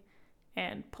entity,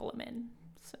 and pull him in.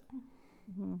 So,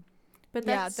 but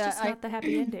that's just not the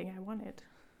happy ending I wanted.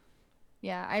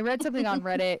 Yeah, I read something on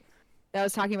Reddit that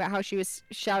was talking about how she was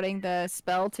shouting the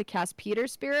spell to cast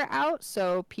Peter's spirit out,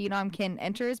 so Penom can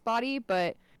enter his body,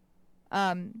 but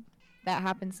that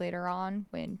happens later on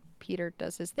when Peter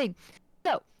does his thing.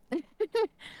 So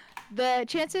the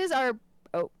chances are,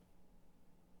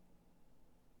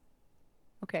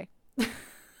 okay.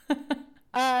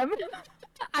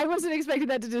 I wasn't expecting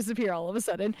that to disappear all of a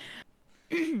sudden.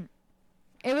 It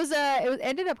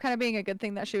ended up kind of being a good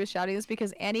thing that she was shouting this,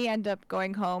 because Annie ended up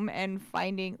going home and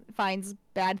finds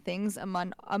bad things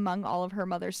among all of her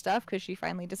mother's stuff, because she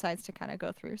finally decides to kind of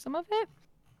go through some of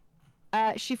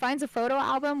it. She finds a photo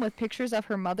album with pictures of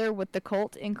her mother with the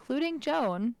cult, including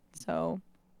Joan, so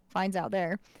finds out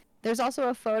there. There's also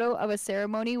a photo of a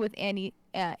ceremony with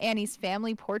Annie's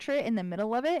family portrait in the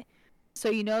middle of it, so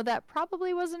you know that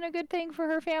probably wasn't a good thing for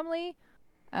her family.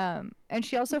 And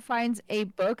she also finds a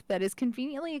book that is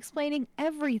conveniently explaining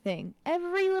everything,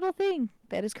 every little thing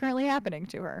that is currently happening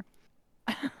to her.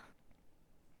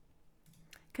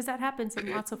 Because that happens in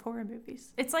lots of horror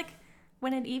movies. It's like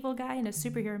when an evil guy in a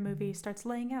superhero movie starts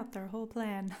laying out their whole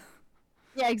plan.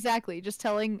 Yeah, exactly. Just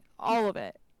telling all of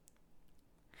it.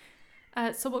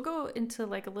 So we'll go into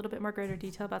like a little bit more greater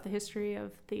detail about the history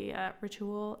of the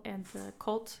ritual and the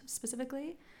cult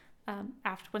specifically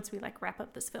once we like wrap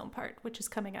up this film part, which is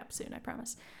coming up soon, I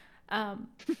promise.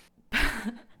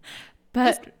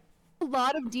 But a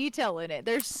lot of detail in it.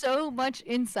 There's so much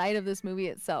inside of this movie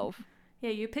itself.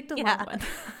 Yeah, you picked a long one.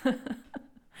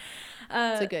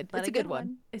 It's a good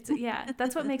one.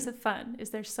 That's what makes it fun,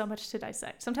 is there's so much to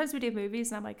dissect. Sometimes we do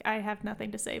movies and I'm like, I have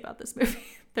nothing to say about this movie.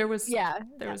 There was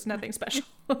nothing special.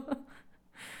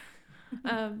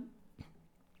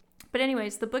 But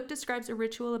anyways, the book describes a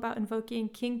ritual about invoking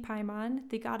King Paimon,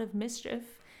 the god of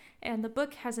mischief, and the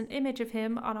book has an image of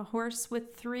him on a horse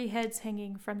with 3 heads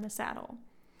hanging from the saddle.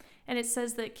 And it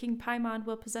says that King Paimon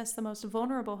will possess the most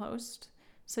vulnerable host,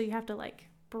 so you have to like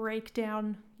break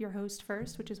down your host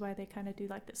first, which is why they kind of do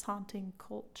like this haunting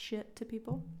cult shit to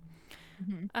people.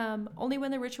 Only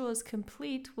when the ritual is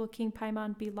complete will King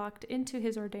Paimon be locked into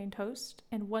his ordained host,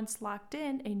 and once locked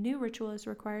in, a new ritual is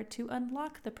required to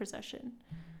unlock the possession,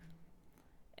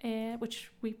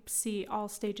 which we see all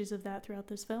stages of that throughout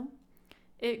this film.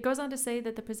 It goes on to say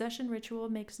that the possession ritual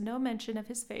makes no mention of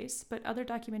his face, but other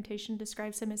documentation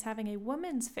describes him as having a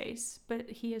woman's face, but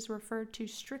he is referred to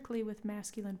strictly with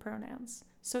masculine pronouns.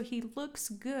 So he looks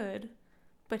good,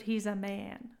 but he's a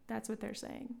man. That's what they're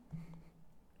saying.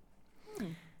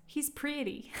 He's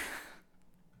pretty.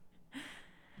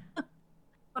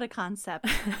 What a concept.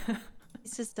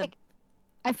 It's just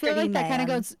I feel like that kind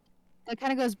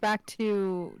of goes back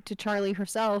to Charlie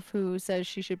herself, who says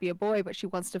she should be a boy, but she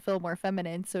wants to feel more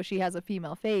feminine, so she has a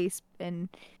female face and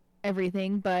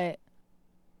everything, but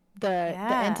the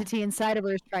entity inside of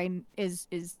her is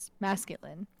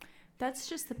masculine. That's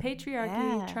just the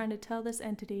patriarchy trying to tell this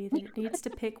entity that it needs to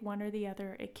pick one or the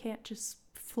other. It can't just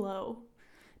flow.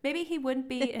 Maybe he wouldn't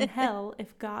be in hell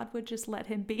if God would just let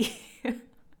him be.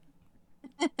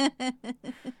 I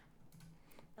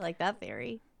like that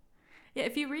theory. Yeah,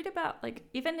 if you read about, like,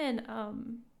 even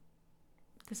in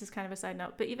this is kind of a side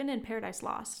note, but even in Paradise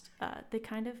Lost, they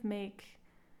kind of make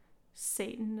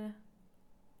Satan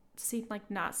seem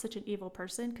like not such an evil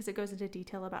person, because it goes into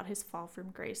detail about his fall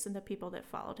from grace and the people that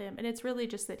followed him. And it's really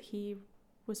just that he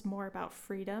was more about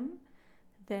freedom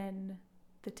than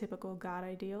the typical God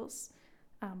ideals,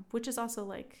 which is also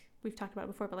like we've talked about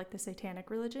before, but like the satanic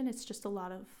religion, it's just a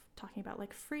lot of talking about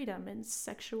like freedom and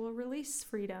sexual release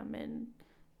freedom, and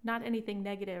not anything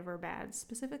negative or bad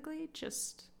specifically,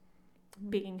 just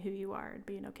being who you are and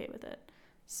being okay with it.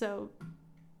 So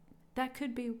that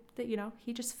could be that, you know,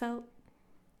 he just felt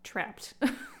trapped.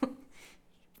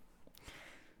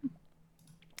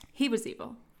 He was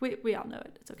evil. We all know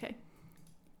it. It's okay.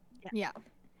 Yeah.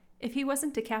 If he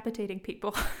wasn't decapitating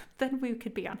people, then we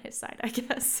could be on his side, I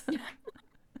guess.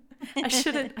 I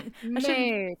shouldn't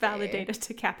validate a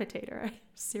decapitator, a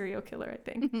serial killer, I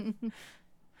think.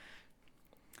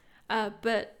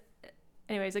 But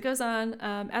anyways, it goes on.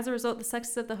 As a result, the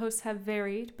sexes of the hosts have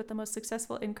varied, but the most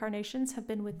successful incarnations have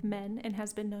been with men, and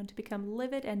has been known to become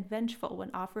livid and vengeful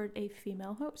when offered a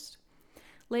female host.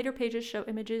 Later pages show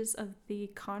images of the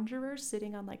conjurer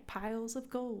sitting on like piles of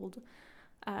gold,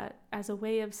 as a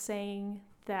way of saying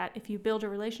that if you build a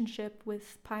relationship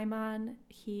with Paimon,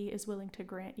 he is willing to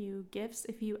grant you gifts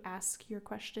if you ask your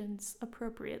questions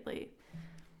appropriately.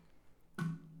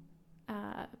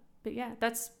 But yeah,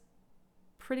 that's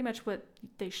pretty much what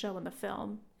they show in the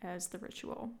film as the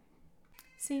ritual.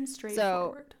 Seems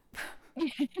straightforward.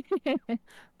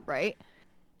 Right.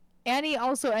 Annie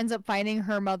also ends up finding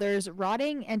her mother's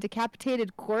rotting and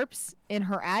decapitated corpse in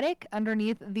her attic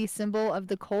underneath the symbol of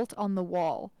the cult on the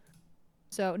wall.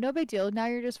 So no big deal. Now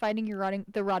you're just finding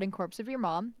the rotting corpse of your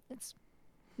mom. It's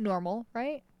normal,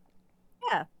 right?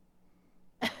 Yeah.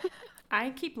 I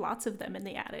keep lots of them in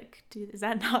the attic. Is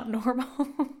that not normal?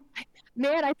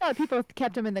 Man, I thought people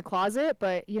kept them in the closet,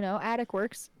 but you know, attic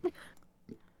works.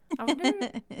 I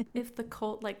wonder if the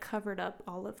cult like covered up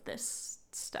all of this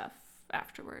stuff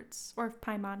afterwards, or if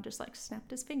Paimon just like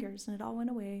snapped his fingers and it all went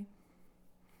away.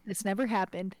 This never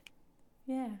happened.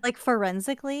 Yeah. Like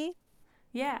forensically?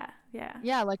 Yeah.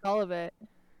 Yeah, like all of it.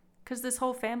 Because this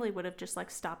whole family would have just like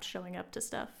stopped showing up to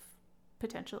stuff,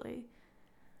 potentially.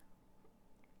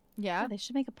 Yeah. They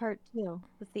should make a part 2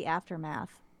 with the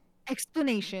aftermath.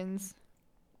 Explanations.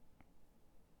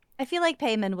 I feel like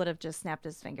Payman would have just snapped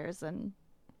his fingers and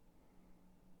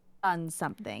done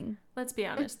something. Let's be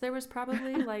honest. There was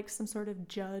probably like some sort of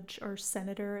judge or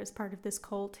senator as part of this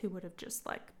cult who would have just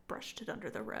like brushed it under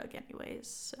the rug anyways.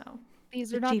 So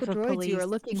these are not the droids you are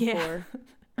looking for.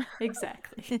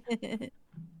 Exactly.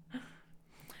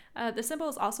 The symbol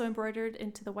is also embroidered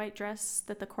into the white dress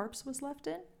that the corpse was left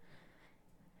in.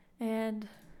 And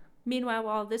meanwhile,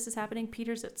 while this is happening,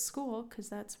 Peter's at school, because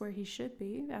that's where he should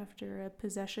be after a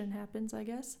possession happens, I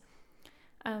guess.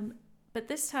 But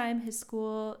this time, his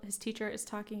teacher is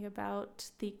talking about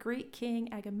the Greek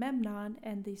king Agamemnon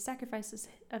and the sacrifices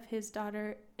of his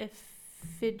daughter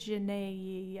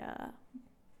Iphigenia.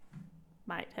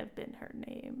 Might have been her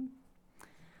name.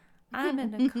 I'm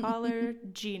going to call her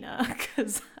Gina,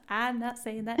 because I'm not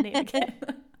saying that name again.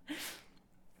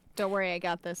 Don't worry, I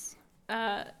got this.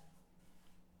 I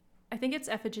think it's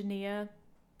Iphigenia,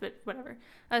 but whatever.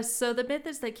 So the myth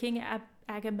is that King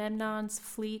Agamemnon's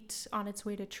fleet on its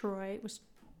way to Troy was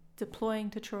deploying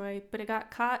to Troy, but it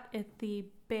got caught at the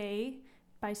bay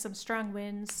by some strong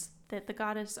winds that the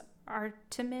goddess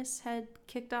Artemis had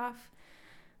kicked off.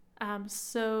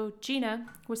 So Gina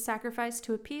was sacrificed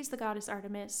to appease the goddess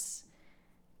Artemis,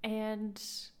 and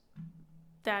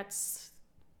that's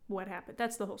what happened.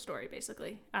 That's the whole story,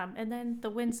 basically. And then the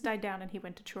winds died down, and he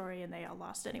went to Troy, and they all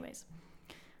lost anyways.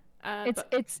 It's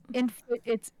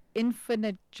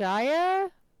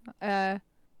Iphigenia.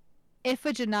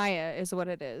 Iphigenia is what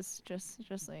it is. Just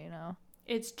so you know.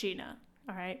 It's Gina.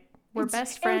 All right, we're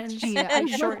best It's friends. Gina. I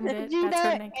shortened it. Gina, That's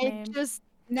her nickname. it just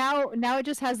now it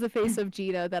just has the face of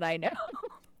Gina that I know.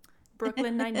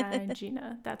 Brooklyn Nine-Nine,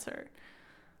 Gina. That's her.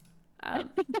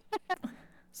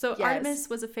 So Yes. Artemis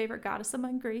was a favorite goddess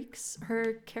among Greeks.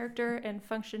 Her character and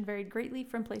function varied greatly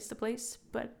from place to place,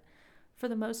 but for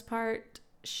the most part,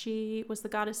 she was the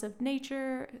goddess of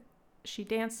nature. She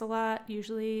danced a lot,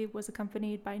 usually was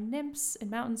accompanied by nymphs in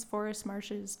mountains, forests,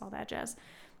 marshes, all that jazz.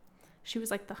 She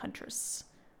was like the huntress.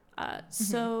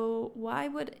 So why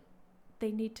would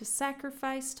they need to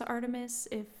sacrifice to Artemis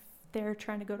if they're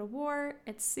trying to go to war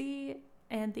at sea?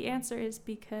 And the answer is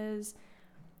because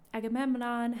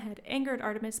Agamemnon had angered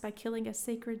Artemis by killing a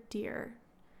sacred deer.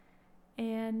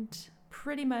 And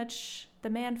pretty much the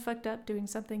man fucked up doing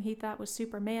something he thought was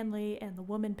super manly, and the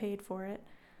woman paid for it.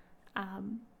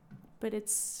 but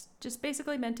it's just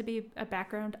basically meant to be a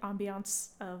background ambiance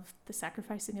of the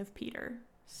sacrificing of Peter.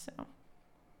 So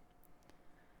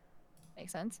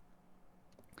Makes sense.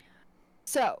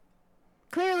 So,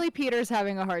 clearly Peter's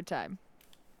having a hard time.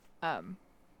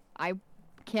 I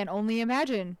can only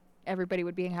imagine everybody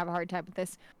would have a hard time with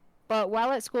this. But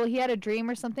while at school, he had a dream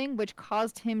or something which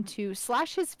caused him to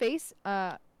smash his face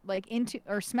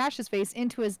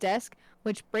into his desk,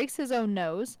 which breaks his own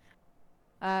nose.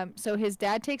 So his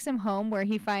dad takes him home, where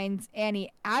he finds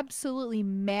Annie absolutely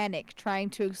manic,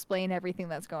 trying to explain everything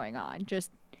that's going on.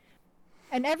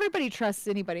 And everybody trusts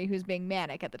anybody who's being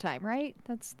manic at the time, right?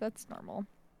 That's normal.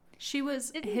 she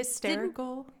was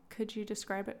hysterical. Could you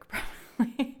describe it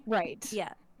properly? Right.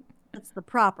 Yeah, that's the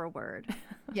proper word.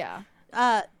 Yeah.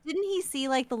 Didn't he see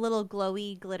like the little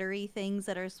glowy, glittery things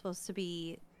that are supposed to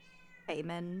be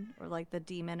Payman or like the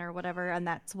demon or whatever, and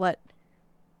that's what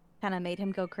kind of made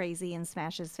him go crazy and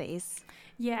smash his face?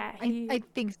 Yeah, I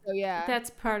think so, yeah. That's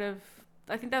part of.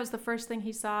 I think that was the first thing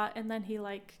he saw, and then he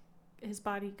his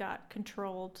body got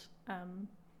controlled, and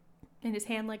his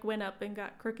hand went up and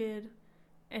got crooked,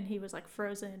 and he was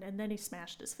frozen, and then he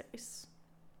smashed his face.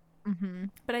 Mm-hmm.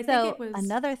 But I think it was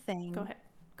another thing. Go ahead.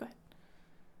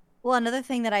 Well, another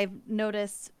thing that I've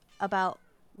noticed about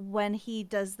when he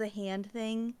does the hand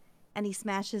thing and he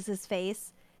smashes his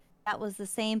face, that was the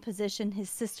same position his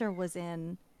sister was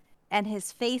in, and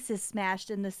his face is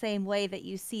smashed in the same way that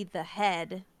you see the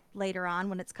head later on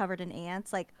when it's covered in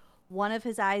ants. Like, one of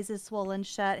his eyes is swollen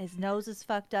shut, his nose is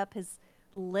fucked up, his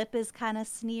lip is kind of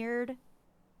sneered.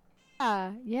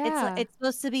 Yeah. It's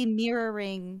supposed to be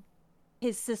mirroring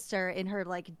his sister in her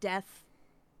death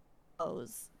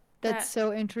pose. That's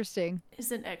so interesting.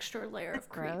 Is an extra layer of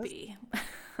creepy.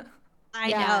 I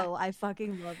know. I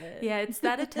fucking love it. Yeah, it's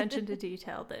that attention to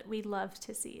detail that we love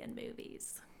to see in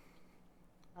movies.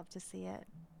 Love to see it.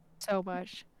 So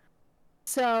much.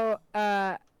 So,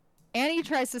 Annie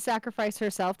tries to sacrifice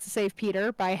herself to save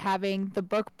Peter by having the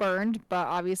book burned, but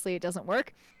obviously it doesn't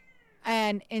work.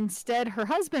 And instead, her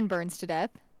husband burns to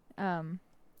death.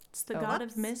 It's the god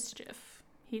of mischief.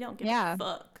 He don't give a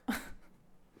fuck.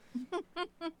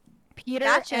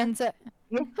 Peter ends up...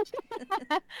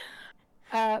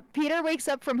 Peter wakes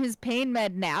up from his pain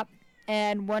med nap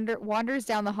and wanders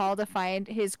down the hall to find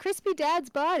his crispy dad's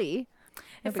body.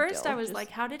 At first, I was like,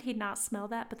 how did he not smell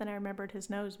that? But then I remembered his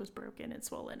nose was broken and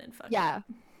swollen and fucked up.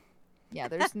 Yeah,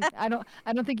 there's I don't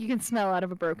think you can smell out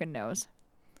of a broken nose.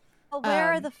 Well,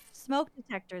 where are the smoke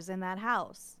detectors in that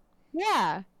house?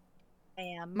 Yeah.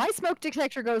 Bam. My smoke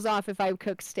detector goes off if I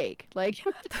cook steak.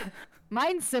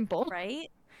 Mine's simple. Right?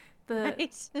 The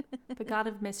god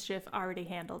of mischief already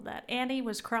handled that. Annie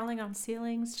was crawling on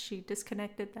ceilings. She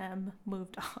disconnected them,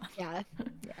 moved on. Yeah.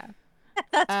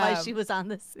 That's why she was on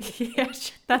this. Yeah,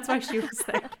 that's why she was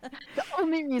there. The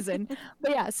only reason.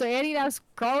 But yeah, so Annie now's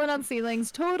crawling on ceilings,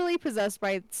 totally possessed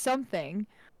by something.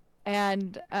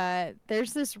 And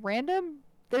there's these random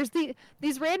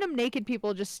naked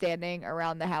people just standing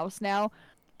around the house now.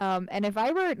 And if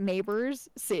I were neighbors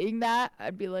seeing that,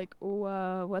 I'd be like,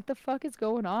 oh, what the fuck is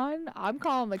going on? I'm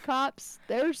calling the cops.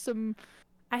 There's some...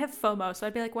 I have FOMO, so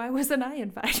I'd be like, why wasn't I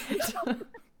invited? I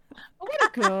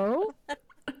want to go.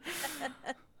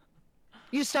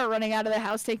 You start running out of the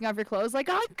house, taking off your clothes, like,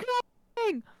 I'm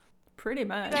coming! Pretty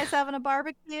much. You guys having a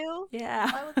barbecue?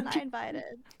 Yeah. Why wasn't I invited?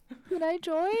 Can I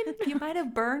join? You might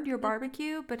have burned your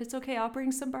barbecue, but it's okay. I'll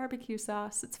bring some barbecue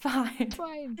sauce. It's fine.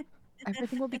 Fine.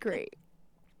 Everything will be great.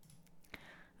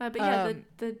 But yeah,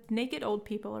 the naked old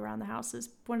people around the house is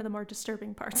one of the more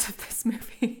disturbing parts of this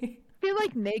movie. I feel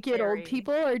like naked old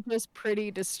people are just pretty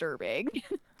disturbing.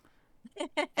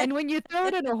 And when you throw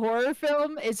it in a horror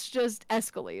film, it's just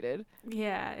escalated.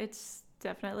 Yeah, it's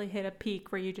definitely hit a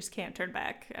peak where you just can't turn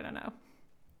back. I don't know.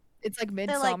 It's like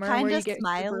Midsummer where you get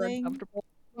super uncomfortable.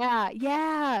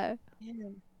 Yeah.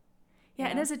 Yeah,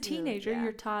 and as a teenager,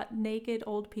 you're taught naked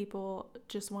old people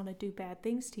just want to do bad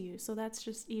things to you. So that's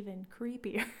just even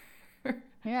creepier.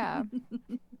 Yeah.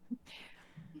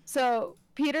 So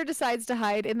Peter decides to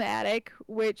hide in the attic,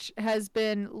 which has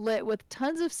been lit with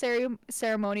tons of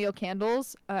ceremonial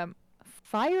candles,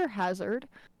 fire hazard,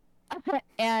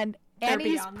 and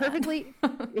Annie's perfectly,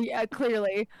 yeah,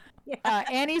 clearly. Yeah.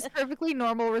 Annie's perfectly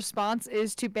normal response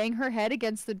is to bang her head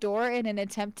against the door in an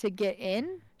attempt to get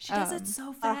in. She does it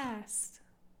so fast.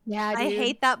 Yeah, dude. I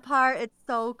hate that part. It's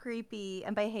so creepy.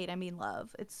 And by hate, I mean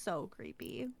love. It's so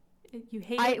creepy. You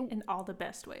hate it in all the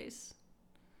best ways.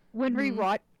 When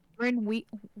rewatching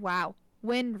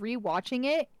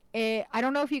it, I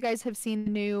don't know if you guys have seen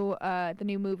the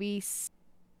new movie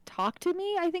Talk to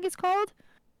Me, I think it's called.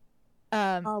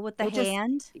 With the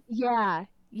hand? Yeah.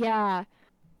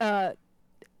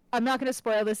 I'm not gonna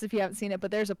spoil this if you haven't seen it,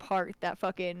 but there's a part that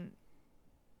fucking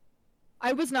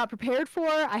I was not prepared for.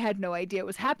 I had no idea what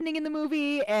was happening in the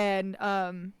movie, and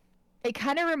it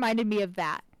kind of reminded me of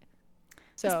that.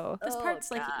 This, So this Oh part's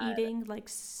like God. eating like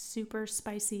super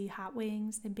spicy hot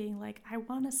wings and being like, I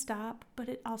want to stop, but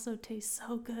it also tastes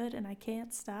so good and I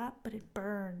can't stop, but it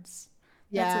burns.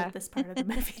 That's yeah, what this part of the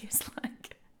movie is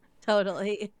like.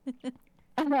 Totally.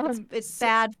 It's so,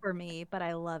 bad for me, but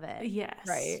I love it. Yes.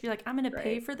 right, You're like, I'm going to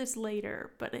pay right. for this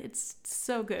later, but it's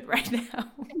so good right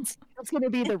now. It's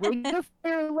gonna be the ring of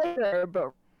fire later,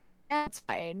 but that's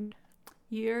fine.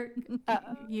 You're Uh,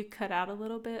 you cut out a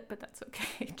little bit, but that's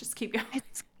okay. Just keep going.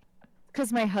 it's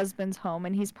because my husband's home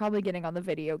and he's probably getting on the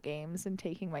video games and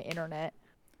taking my internet.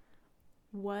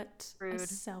 What a Rude.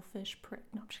 selfish prick.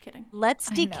 No, I'm just kidding. Let's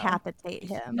I know. decapitate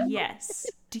him. Yes.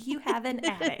 Do you have an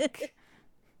attic?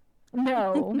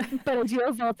 No, but I do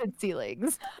have vaulted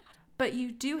ceilings. But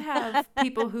you do have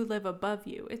people who live above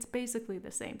you. It's basically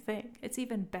the same thing. It's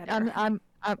even better. I'm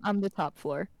the top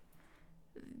floor.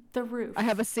 The roof. I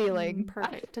have a ceiling.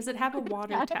 Perfect. Does it have a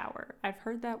water Yeah. tower? I've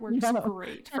heard that works No.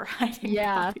 great for hiding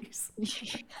Yeah. bodies.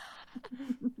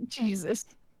 Jesus.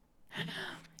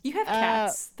 You have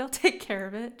cats. They'll take care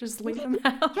of it. Just leave them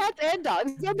out. Cats and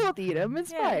dogs. They'll both eat them.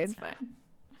 It's Yeah, fine. it's fine.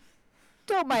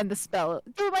 Don't mind the smell.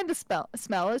 Don't mind the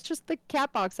smell. It's just the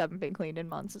cat box haven't been cleaned in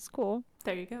months. It's cool.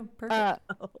 There you go. Perfect.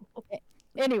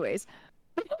 Anyways,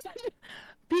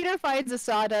 Peter finds a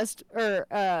sawdust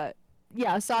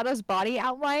sawdust body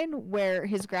outline where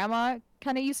his grandma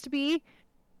kind of used to be,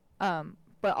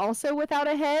 but also without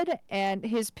a head, and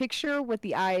his picture with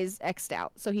the eyes X'd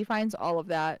out. So he finds all of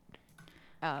that.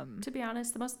 To be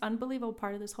honest, the most unbelievable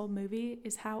part of this whole movie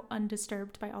is how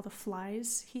undisturbed by all the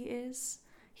flies he is.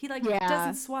 He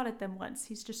doesn't swat at them once.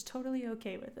 He's just totally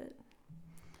okay with it.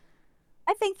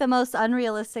 I think the most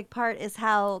unrealistic part is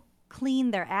how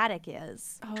clean their attic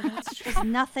is. Oh, that's true. There's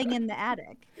nothing in the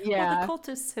attic. Yeah. Well,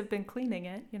 the cultists have been cleaning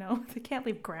it. You know, they can't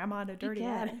leave grandma in a dirty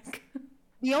guess. attic.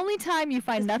 The only time you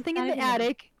find Just nothing in not the even-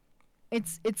 attic,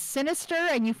 it's sinister,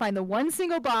 and you find the one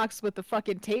single box with the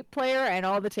fucking tape player and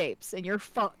all the tapes, and you're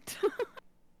fucked.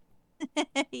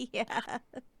 Yeah.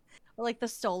 Or like the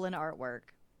stolen artwork.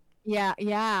 Yeah.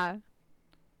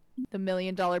 The $1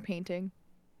 million painting.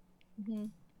 Mhm.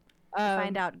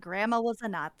 Find Um, out grandma was a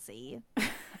Nazi.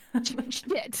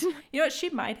 Shit. You know what? She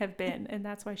might have been, and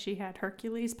that's why she had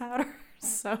Hercules powder.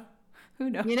 So, who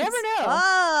knows? You never know.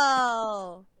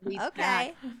 Oh, Read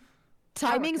okay.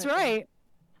 Timing's cooking. right.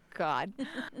 God.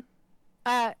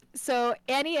 So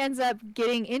Annie ends up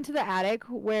getting into the attic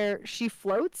where she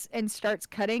floats and starts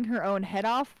cutting her own head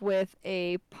off with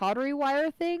a pottery wire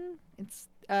thing. It's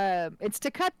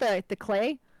to cut the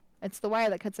clay. It's the wire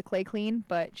that cuts the clay clean,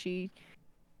 but she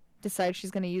decides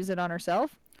she's going to use it on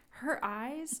herself. Her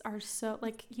eyes are so,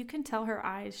 like, you can tell her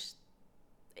eyes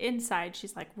inside.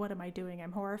 She's like, what am I doing?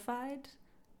 I'm horrified,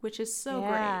 which is so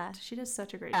Yeah. great. She does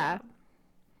such a great Yeah. job.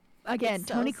 Again, It's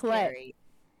so Toni Collette. scary.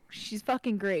 She's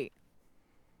fucking great.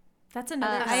 That's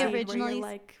another I scene where originally- you're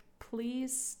like,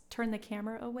 please turn the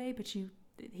camera away, but he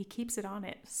keeps it on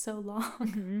it so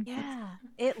long. Yeah,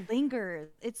 it lingers.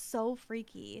 It's so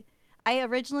freaky. I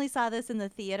originally saw this in the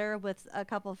theater with a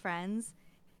couple friends,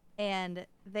 and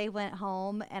they went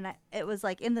home, and it was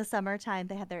like in the summertime.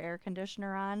 They had their air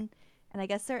conditioner on, and I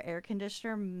guess their air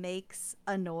conditioner makes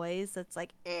a noise that's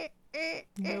like.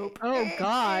 Nope. Oh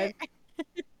God.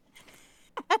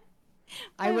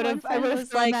 I My would one have friend thrown was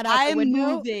that like, out the I'm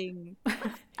window. moving.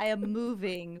 I am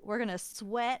moving. We're gonna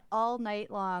sweat all night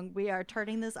long. We are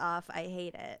turning this off. I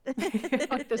hate it.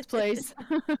 Fuck this place.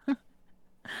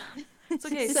 It's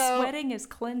okay. So- Sweating is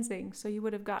cleansing, so you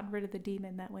would have gotten rid of the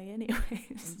demon that way anyways.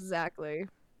 Exactly.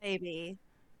 Maybe.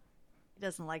 He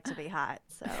doesn't like to be hot,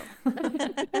 so.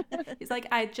 He's like,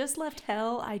 I just left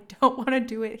hell. I don't want to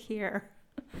do it here.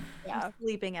 Yeah.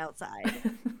 Sleeping outside.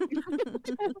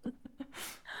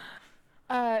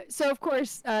 So of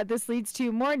course, this leads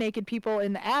to more naked people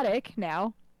in the attic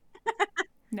now,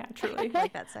 Naturally.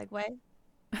 Like that segue.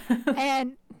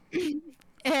 and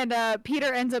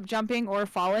Peter ends up jumping or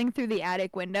falling through the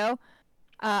attic window.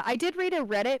 I did read a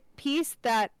Reddit piece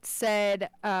that said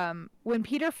when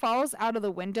Peter falls out of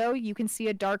the window, you can see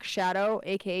a dark shadow,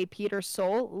 aka Peter's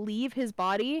soul, leave his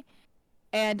body,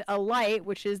 and a light,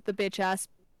 which is the bitch ass,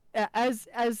 as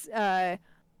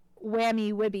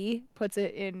Whammy Wibby puts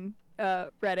it in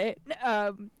Reddit,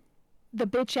 the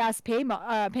bitch ass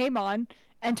Paimon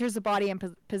enters the body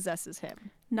and possesses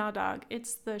him. Nah, dog.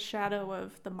 It's the shadow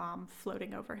of the mom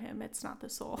floating over him. It's not the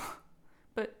soul.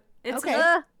 But it's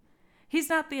Okay. he's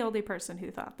not the only person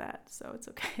who thought that, so it's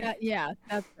okay. Yeah,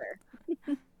 that's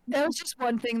fair. That was just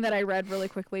one thing that I read really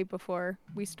quickly before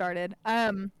we started.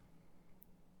 I mean,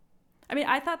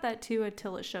 I thought that too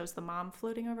until it shows the mom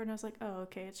floating over, and I was like, oh,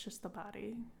 okay, it's just the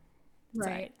body.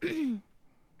 Right.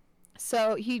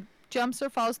 So he jumps or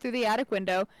falls through the attic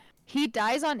window. He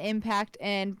dies on impact,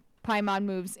 and Paimon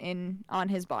moves in on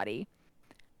his body.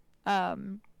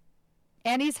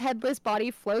 Annie's headless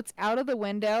body floats out of the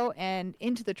window and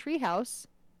into the treehouse.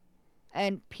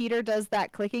 And Peter does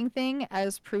that clicking thing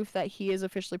as proof that he is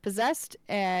officially possessed.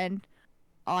 And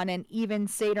on an even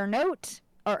sadder note,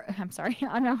 or I'm sorry,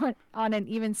 on an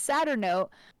even sadder note,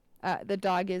 the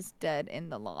dog is dead in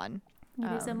the lawn.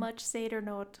 It is a much sadder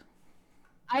note.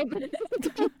 I'm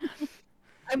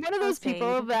one of those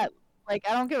people that like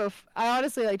I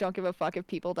honestly like don't give a fuck if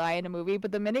people die in a movie,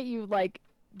 but the minute you like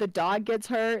the dog gets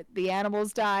hurt, the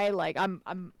animals die, like I'm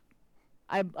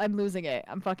losing it.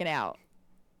 I'm fucking out.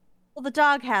 Well, the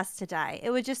dog has to die.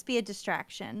 It would just be a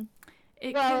distraction.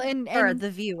 For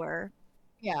the viewer.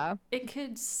 Yeah. It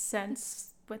could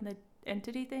sense when the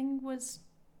entity thing was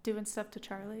doing stuff to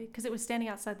Charlie, because it was standing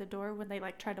outside the door when they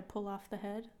like tried to pull off the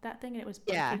head, that thing, and it was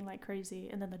barking like crazy,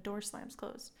 and then the door slams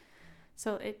closed.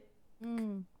 So it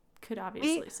could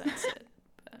obviously sense it.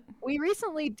 But. We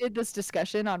recently did this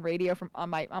discussion on radio on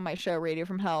my show Radio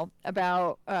from Hell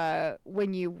about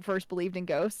when you first believed in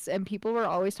ghosts, and people were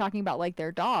always talking about like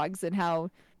their dogs and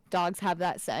how dogs have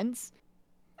that sense.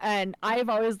 And I've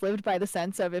always lived by the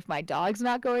sense of if my dog's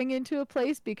not going into a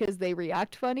place because they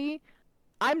react funny,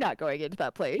 I'm not going into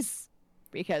that place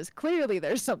because clearly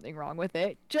there's something wrong with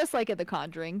it. Just like at The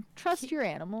Conjuring, trust your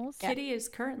animals. Kitty is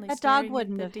currently that staring dog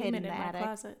wouldn't at the have demon hidden in my attic.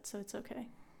 closet, so it's okay.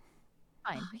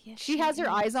 Fine. Oh, yes, she has her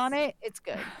eyes on it. It's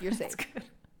good. You're safe. Good.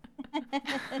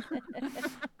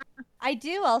 I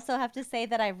do also have to say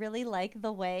that I really like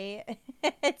the way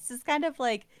it's just kind of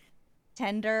like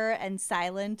tender and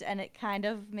silent, and it kind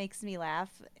of makes me laugh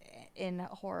in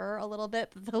horror a little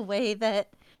bit. The way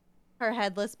that her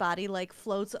headless body like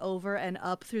floats over and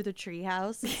up through the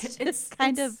treehouse. It's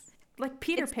kind of like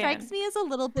Peter Pan. It strikes me as a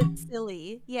little bit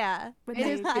silly. Yeah. When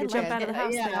they jump out of the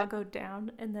house, they all go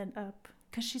down and then up.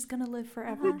 Because she's going to live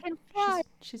forever.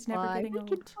 She's never getting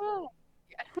old.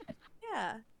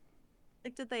 Yeah.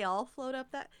 Like, did they all float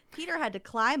up that? Peter had to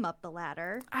climb up the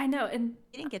ladder. I know, and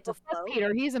he didn't get to float.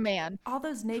 Peter, he's a man. All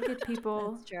those naked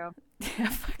people. That's true. Yeah,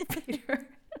 fuck Peter.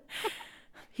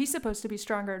 He's supposed to be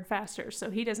stronger and faster, so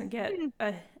he doesn't get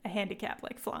a handicap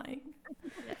like flying.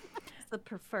 He's the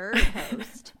preferred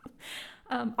host.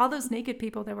 All those naked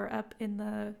people that were up in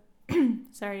the,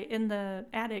 in the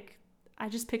attic, I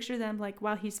just picture them like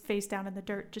while he's face down in the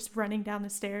dirt, just running down the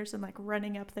stairs and like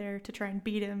running up there to try and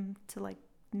beat him to like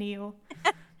kneel.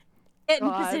 Get in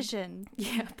position.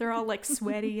 Yeah, they're all like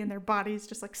sweaty and their bodies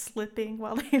just like slipping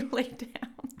while they lay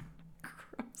down.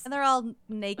 Gross. And they're all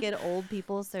naked old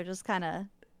people, so they're just kind of.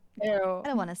 I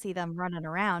don't want to see them running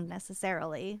around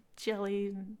necessarily. Jelly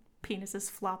and penises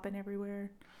flopping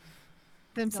everywhere.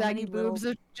 Them saggy boobs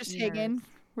are just hanging.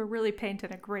 We're really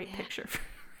painting a great picture for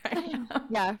right now.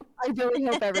 Yeah, I really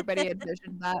hope everybody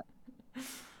envisioned that.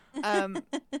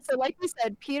 So like we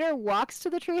said, Peter walks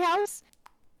to the treehouse,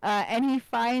 and he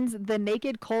finds the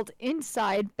naked cult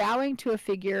inside, bowing to a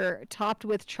figure topped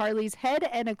with Charlie's head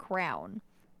and a crown.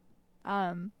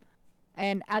 And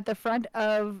at the front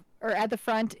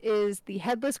is the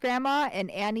headless grandma and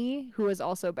Annie, who is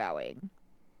also bowing.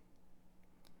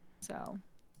 So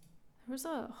there was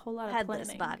a whole lot of headless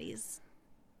planning. Bodies.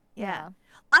 Yeah.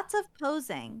 Lots of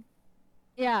posing.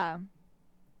 Yeah.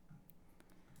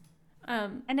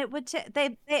 And it would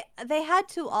they had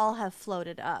to all have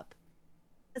floated up.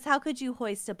 Because how could you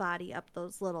hoist a body up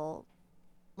those little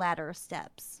ladder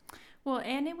steps? Well,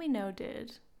 Annie we know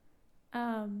did.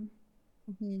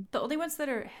 The only ones that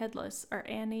are headless are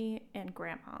Annie and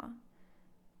Grandma.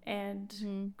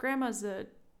 And Grandma's a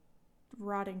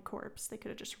rotting corpse. They could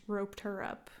have just roped her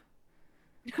up.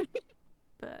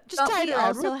 But just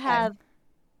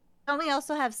don't we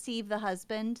also have Steve the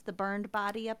husband, the burned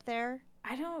body up there?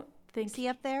 I don't think is he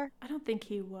up there? I don't think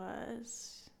he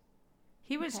was.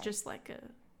 He was just like a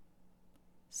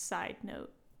side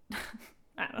note. I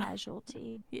don't know.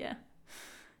 Casualty. Yeah.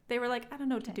 They were like, I don't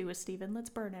know what to do with Steven. Let's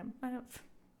burn him.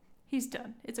 He's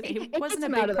done. It's okay. He wasn't a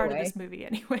big part of this movie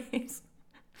anyways.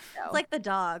 No. It's like the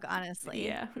dog, honestly.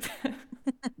 Yeah.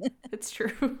 It's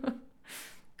true.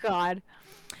 God.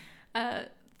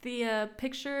 The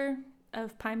picture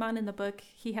of Paimon in the book,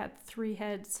 he had 3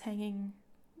 heads hanging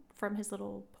from his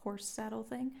little horse saddle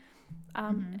thing.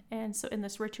 And so in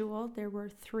this ritual, there were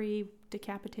 3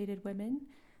 decapitated women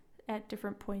at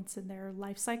different points in their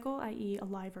life cycle, i.e.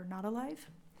 alive or not alive.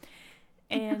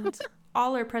 And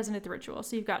all are present at the ritual.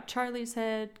 So you've got Charlie's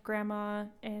head, Grandma,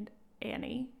 and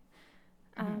Annie.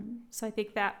 So I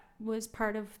think that was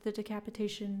part of the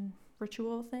decapitation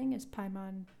ritual thing, is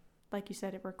Paimon, like you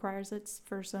said, it requires it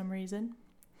for some reason.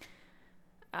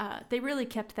 They really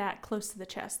kept that close to the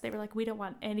chest. They were like, we don't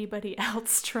want anybody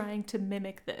else trying to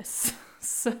mimic this.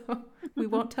 So we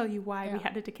won't tell you why we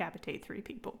had to decapitate 3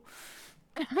 people.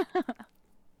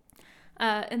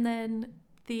 And then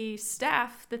the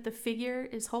staff that the figure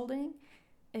is holding,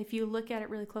 if you look at it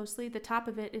really closely, the top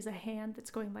of it is a hand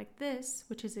that's going like this,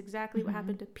 which is exactly what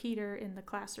happened to Peter in the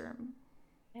classroom.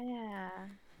 Yeah.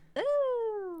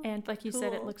 Ooh. And like you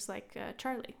said, it looks like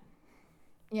Charlie.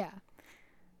 Yeah.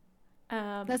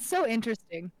 That's so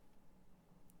interesting.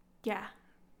 Yeah.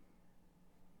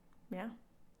 Yeah.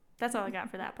 That's all I got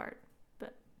for that part.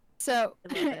 But So,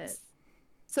 I love it.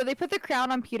 so they put the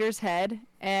crown on Peter's head,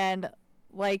 and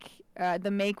like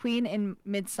the May Queen in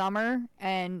Midsummer,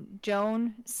 and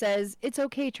Joan says, "It's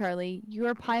okay, Charlie. You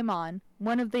are Paimon,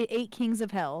 one of the 8 kings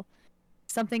of hell."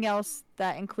 Something else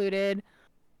that included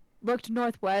looked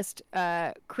northwest,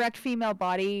 correct female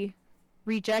body,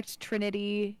 reject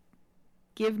Trinity,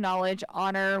 give knowledge,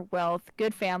 honor, wealth,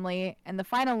 good family, and the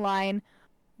final line,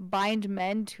 bind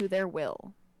men to their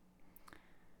will.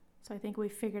 so I think we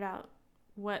figured out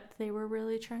what they were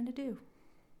really trying to do.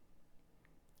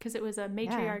 Because it was a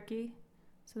matriarchy,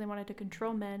 so they wanted to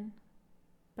control men,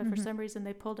 but for some reason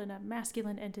they pulled in a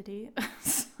masculine entity.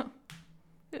 So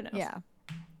who knows? Yeah.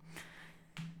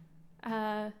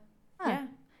 Yeah.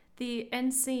 The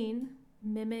end scene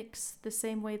mimics the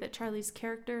same way that Charlie's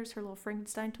characters, her little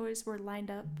Frankenstein toys, were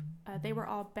lined up. They were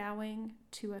all bowing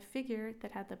to a figure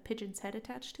that had the pigeon's head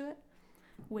attached to it,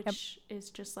 which is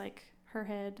just like her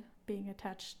head being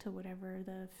attached to whatever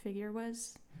the figure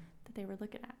was that they were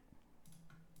looking at.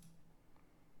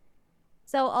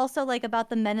 So also like about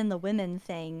the men and the women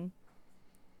thing,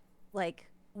 like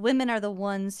women are the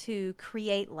ones who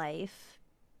create life.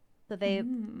 So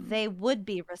they would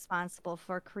be responsible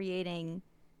for creating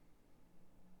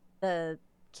the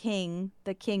king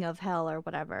of hell or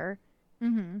whatever.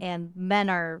 And men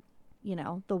are,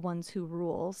 the ones who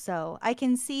rule. So I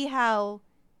can see how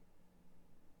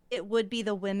it would be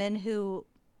the women who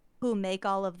make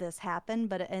all of this happen,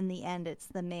 but in the end it's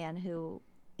the man who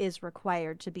is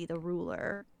required to be the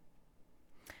ruler.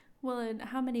 Well, and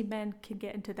how many men can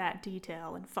get into that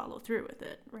detail and follow through with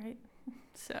it, right?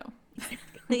 So.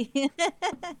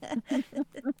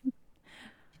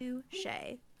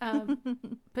 Touché. But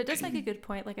it does make a good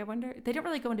point. Like, I wonder, they didn't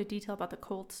really go into detail about the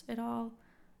cult at all.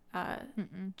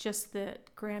 Just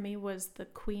that Grammy was the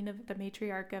queen of the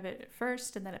matriarch of it at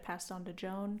first, and then it passed on to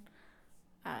Joan.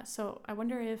 So I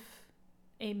wonder if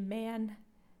a man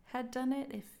had done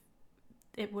it, if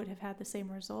it would have had the same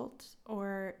result,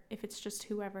 or if it's just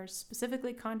whoever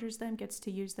specifically conjures them gets to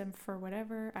use them for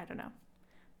whatever. I don't know.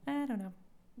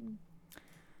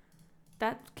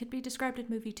 That could be described in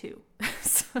movie too.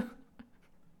 So,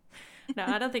 no,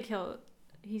 I don't think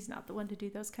he's not the one to do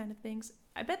those kind of things.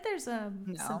 I bet there's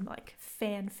some like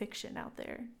fan fiction out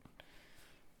there.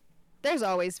 There's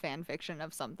always fan fiction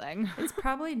of something. It's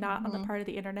probably not on the part of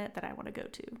the internet that I want to go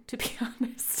to be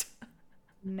honest.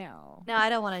 No, I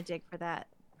don't want to dig for that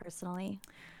personally.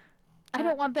 I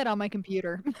don't want that on my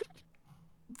computer.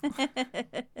 And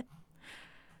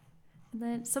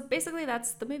then, so basically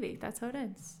that's the movie. That's how it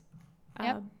ends.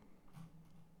 Yep.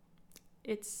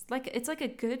 It's like a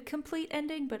good complete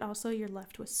ending, but also you're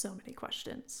left with so many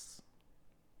questions.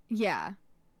 Yeah.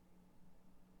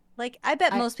 Like, I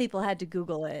bet most people had to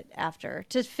Google it after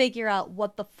to figure out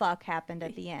what the fuck happened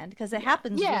at the end, because it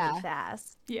happens really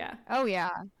fast. Yeah. Oh,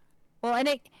 yeah. Well, and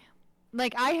I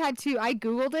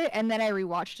Googled it and then I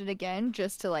rewatched it again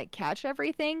just to, like, catch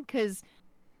everything, because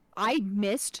I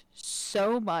missed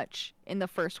so much in the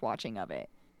first watching of it.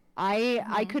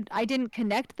 I didn't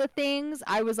connect the things.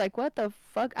 I was like, what the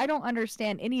fuck? I don't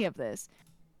understand any of this.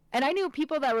 And I knew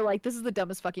people that were like, this is the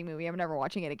dumbest fucking movie. I'm never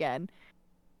watching it again.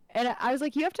 And I was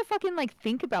like, you have to fucking like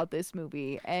think about this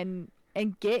movie and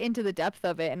get into the depth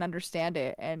of it and understand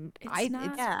it. And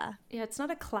it's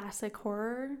not a classic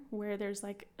horror where there's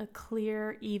like a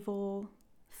clear evil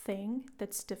thing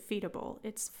that's defeatable.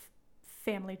 It's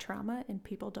family trauma, and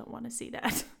people don't want to see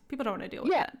that. People don't want to deal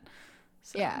with that.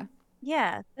 So.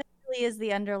 Yeah, that really is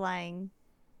the underlying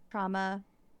trauma,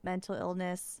 mental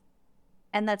illness,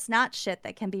 and that's not shit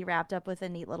that can be wrapped up with a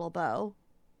neat little bow.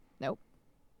 Nope.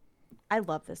 I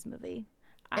love this movie.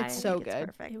 It's so good. It's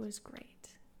perfect. It was great.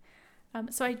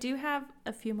 So I do have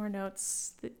a few more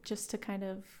notes just to kind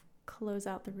of close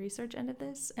out the research end of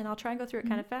this, and I'll try and go through it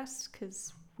kind of fast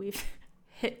because we've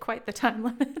hit quite the time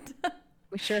limit.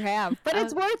 We sure have. But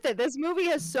it's worth it. This movie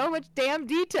has so much damn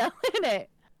detail in it.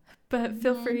 But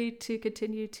feel free to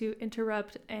continue to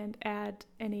interrupt and add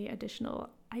any additional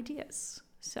ideas.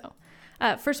 So,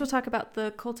 first we'll talk about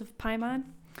the cult of Paimon.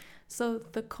 So,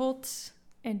 the cult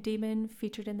and demon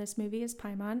featured in this movie is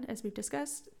Paimon, as we've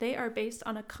discussed. They are based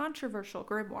on a controversial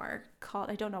grimoire called,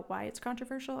 I don't know why it's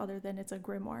controversial, other than it's a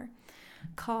grimoire,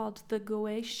 called the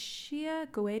Goetia,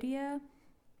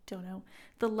 don't know,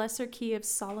 the Lesser Key of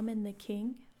Solomon the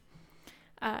King.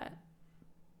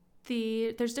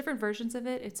 There's different versions of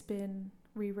it. It's been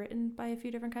rewritten by a few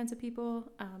different kinds of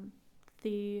people.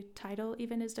 The title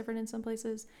even is different in some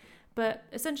places. But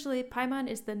essentially, Paimon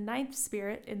is the ninth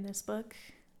spirit in this book,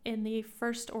 in the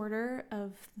first order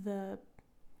of the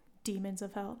demons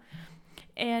of hell,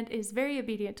 and is very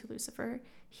obedient to Lucifer.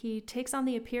 He takes on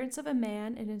the appearance of a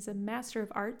man and is a master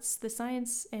of arts, the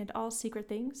science, and all secret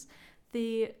things.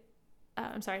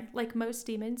 Like most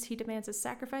demons, he demands a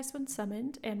sacrifice when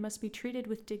summoned and must be treated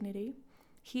with dignity.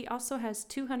 He also has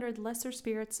 200 lesser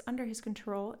spirits under his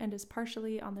control and is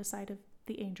partially on the side of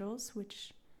the angels,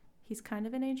 which he's kind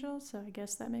of an angel, so I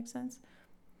guess that makes sense.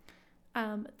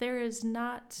 There is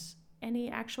not any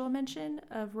actual mention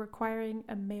of requiring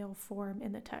a male form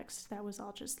in the text. That was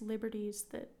all just liberties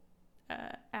that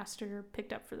Aster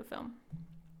picked up for the film.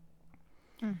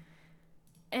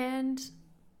 And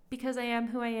because I am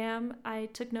who I am, I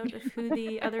took note of who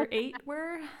the other 8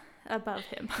 were above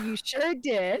him. You sure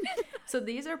did. So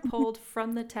these are pulled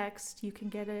from the text. You can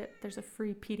get it. There's a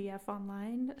free PDF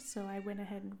online. So I went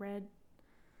ahead and read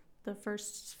the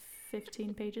first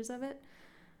 15 pages of it.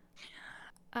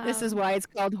 This is why it's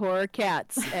called Horror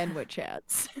Cats and Witch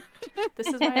Hats. This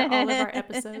is why all of our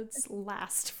episodes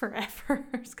last forever.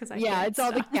 It's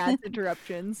all the cats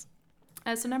interruptions.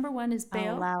 So number 1 is Baal.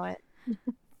 I'll allow it.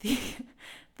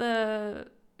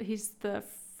 He's the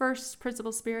first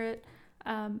principal spirit.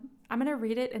 I'm gonna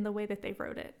read it in the way that they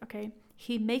wrote it. Okay.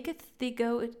 He maketh thee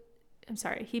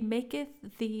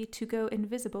to go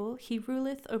invisible. He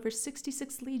ruleth over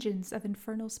 66 legions of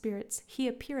infernal spirits. He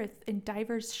appeareth in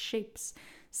divers shapes,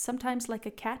 sometimes like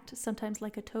a cat, sometimes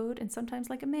like a toad, and sometimes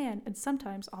like a man, and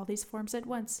sometimes all these forms at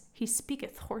once. He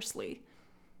speaketh hoarsely.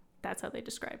 That's how they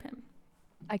describe him.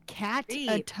 A cat,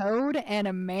 a toad, and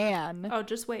a man. Oh,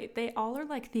 just wait. They all are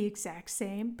like the exact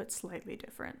same, but slightly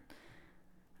different.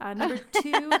 Number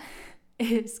 2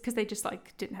 is because they just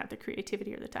like didn't have the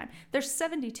creativity or the time. There's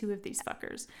 72 of these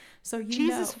fuckers. So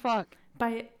Jesus fuck.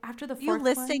 By after the 4th You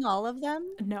listing one, all of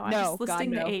them? No, I'm just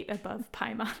listing the 8 above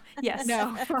Paimon. Yes.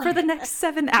 No. For the next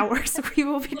 7 hours, we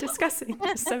will be discussing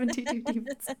the 72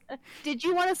 demons. Did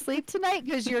you want to sleep tonight?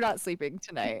 Because you're not sleeping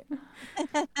tonight.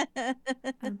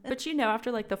 But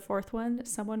after like the 4th one,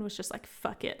 someone was just like,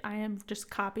 fuck it. I am just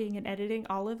copying and editing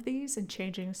all of these and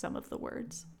changing some of the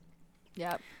words.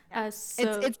 Yep.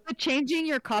 So it's the changing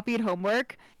your copied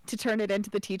homework to turn it into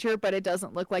the teacher, but it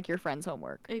doesn't look like your friend's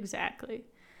homework. Exactly.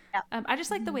 Yeah. I just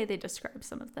like the way they describe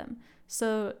some of them.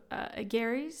 So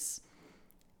Gary's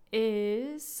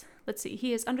is, let's see,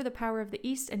 he is under the power of the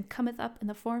east and cometh up in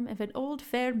the form of an old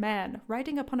fair man,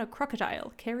 riding upon a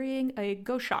crocodile, carrying a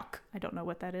goshawk, I don't know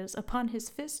what that is, upon his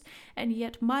fist, and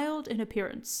yet mild in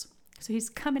appearance. So he's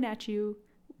coming at you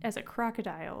as a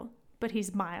crocodile, but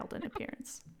he's mild in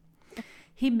appearance.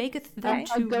 He maketh them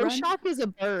to a goshawk is a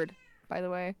bird, by the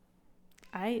way.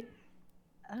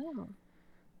 Oh.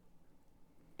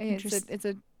 It's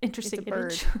a interesting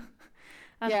bird. Image.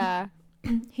 Yeah.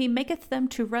 He maketh them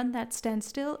to run that stand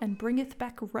still and bringeth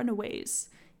back runaways.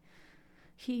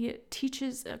 He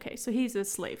teaches. Okay, so he's a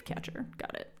slave catcher.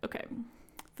 Got it. Okay.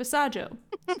 Visaggio.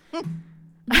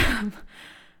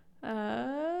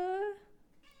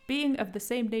 Being of the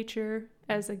same nature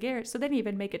as a Garrett. So they didn't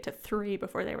even make it to 3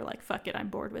 before they were like, fuck it, I'm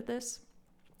bored with this.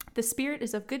 The spirit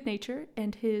is of good nature,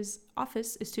 and his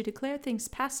office is to declare things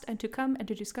past and to come and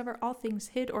to discover all things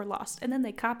hid or lost. And then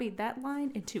they copied that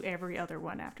line into every other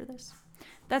one after this.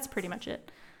 That's pretty much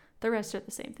it. The rest are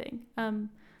the same thing.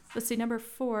 Let's see, number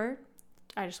 4,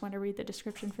 I just want to read the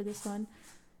description for this one,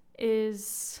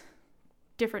 is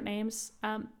different names.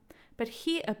 But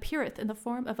he appeareth in the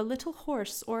form of a little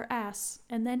horse or ass,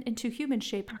 and then into human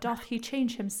shape doth he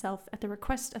change himself at the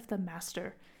request of the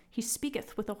master. He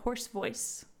speaketh with a hoarse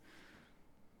voice.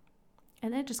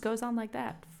 And then it just goes on like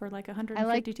that for like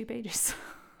 152 pages.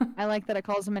 I like that it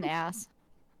calls him an ass.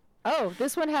 Oh,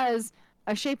 this one has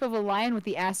a shape of a lion with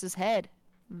the ass's head.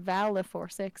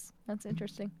 Valifor6. That's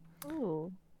interesting.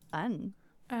 Ooh, fun.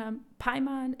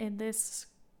 Paimon in this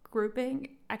grouping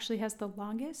actually has the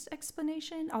longest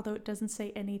explanation, although it doesn't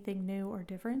say anything new or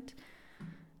different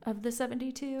of the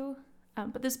 72.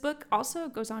 But this book also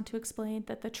goes on to explain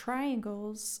that the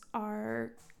triangles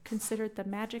are considered the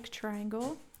magic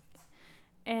triangle,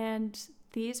 and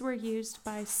these were used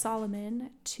by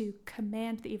Solomon to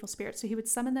command the evil spirits. So he would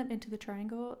summon them into the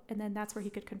triangle, and then that's where he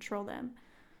could control them.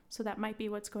 So that might be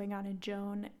what's going on in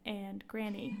Joan and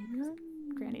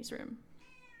Granny's room.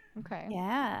 Okay.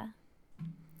 Yeah.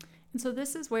 And so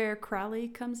this is where Crowley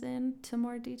comes in to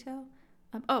more detail.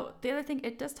 The other thing,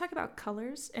 it does talk about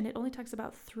colors, and it only talks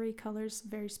about 3 colors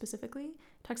very specifically.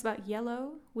 It talks about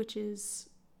yellow, which is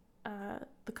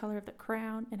the color of the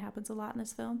crown and happens a lot in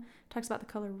this film. It talks about the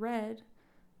color red,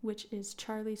 which is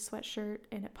Charlie's sweatshirt,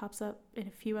 and it pops up in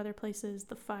a few other places,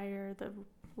 the fire, the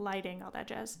lighting, all that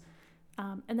jazz.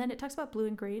 And then it talks about blue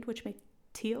and green, which make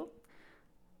teal.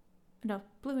 No,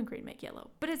 blue and green make yellow,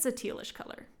 but it's a tealish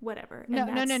color, whatever. No.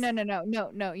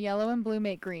 Yellow and blue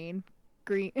make green.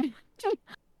 Green.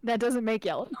 That doesn't make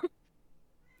yellow.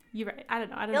 You're right. I don't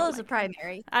know. Yellow's a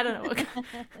primary. I don't know.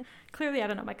 Clearly, I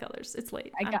don't know my colors. It's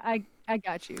late. I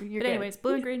got you. You're but good. anyways,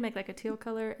 blue and green make like a teal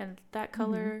color, and that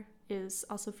color is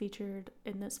also featured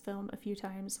in this film a few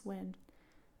times when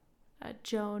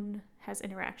Joan has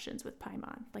interactions with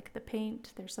Paimon. Like the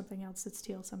paint, there's something else that's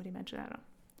teal. Somebody mentioned, I don't know.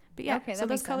 But yeah, okay, so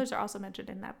those colors are also mentioned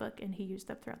in that book, and he used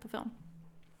them throughout the film.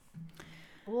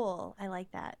 Cool. I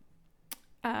like that.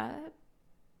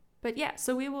 But yeah,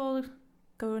 so we will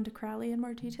go into Crowley in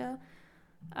more detail.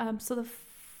 So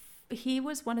he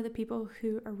was one of the people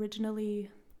who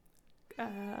originally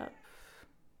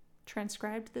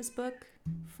transcribed this book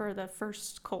for the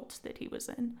first cult that he was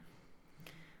in.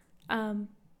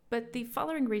 But the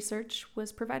following research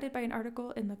was provided by an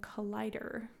article in the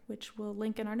Collider, which we'll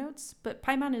link in our notes. But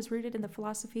Paimon is rooted in the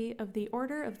philosophy of the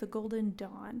Order of the Golden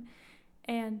Dawn.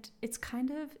 And it's kind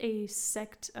of a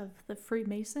sect of the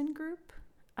Freemason group.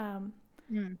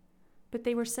 But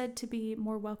they were said to be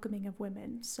more welcoming of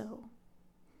women. So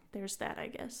there's that, I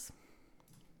guess.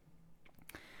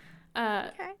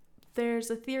 Okay.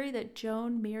 There's a theory that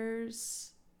Joan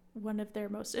mirrors one of their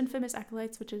most infamous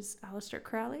acolytes, which is Aleister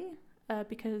Crowley.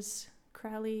 Because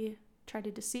Crowley tried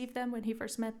to deceive them when he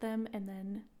first met them, and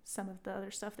then some of the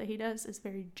other stuff that he does is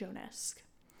very Joan-esque.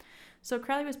 So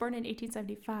Crowley was born in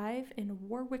 1875 in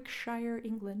Warwickshire,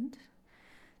 England.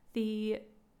 The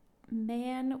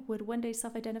man would one day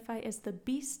self-identify as the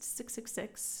Beast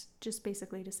 666, just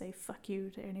basically to say fuck you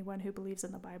to anyone who believes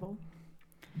in the Bible.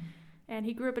 And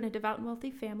he grew up in a devout and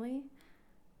wealthy family.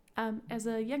 As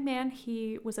a young man,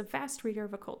 he was a vast reader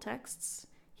of occult texts.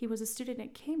 He was a student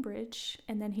at Cambridge,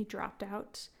 and then he dropped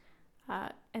out.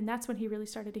 And that's when he really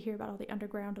started to hear about all the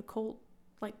underground occult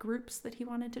groups that he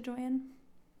wanted to join.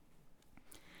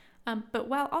 But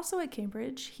while also at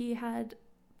Cambridge, he had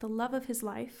the love of his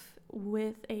life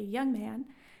with a young man.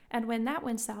 And when that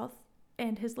went south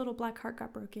and his little black heart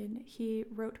got broken, he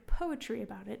wrote poetry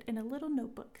about it in a little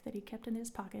notebook that he kept in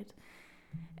his pocket.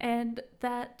 And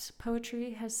that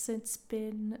poetry has since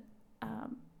been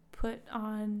put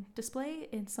on display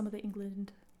in some of the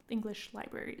English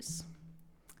libraries,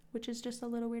 which is just a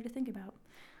little weird to think about.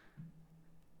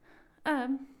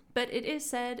 But it is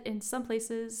said in some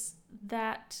places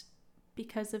that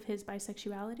because of his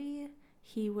bisexuality,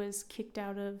 he was kicked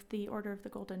out of the Order of the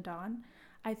Golden Dawn.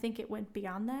 I think it went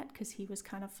beyond that because he was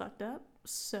kind of fucked up,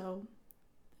 so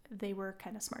they were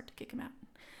kind of smart to kick him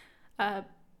out.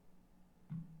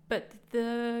 But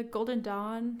the Golden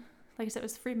Dawn, like I said, it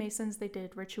was Freemasons. They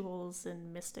did rituals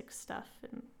and mystic stuff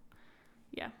and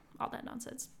yeah, all that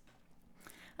nonsense.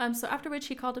 So after which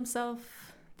he called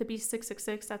himself the Beast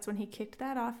 666. That's when he kicked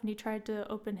that off and he tried to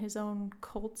open his own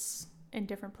cults in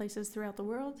different places throughout the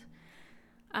world.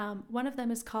 One of them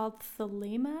is called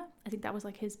Thelema. I think that was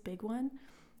his big one,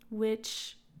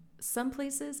 which some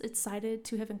places it's cited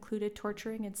to have included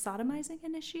torturing and sodomizing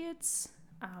initiates.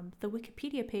 The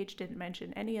Wikipedia page didn't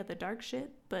mention any of the dark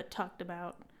shit, but talked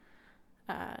about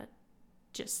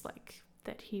just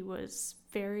that he was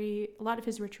a lot of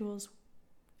his rituals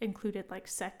included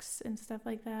sex and stuff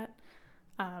like that.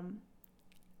 And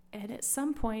at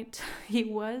some point he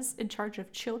was in charge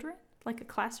of children, a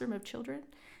classroom of children.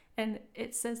 And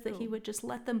it says that he would just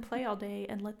let them play all day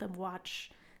and let them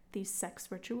watch these sex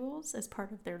rituals as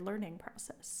part of their learning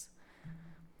process.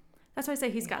 That's why I say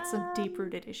he's got some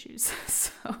deep-rooted issues.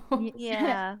 So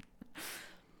Yeah.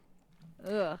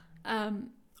 Ugh.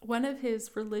 One of his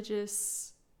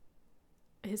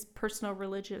personal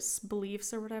religious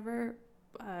beliefs or whatever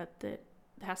that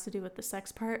has to do with the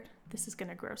sex part, this is going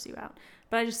to gross you out,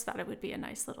 but I just thought it would be a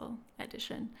nice little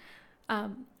addition,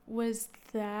 was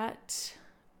that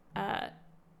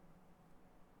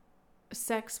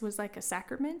sex was like a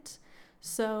sacrament.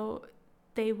 So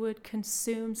they would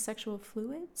consume sexual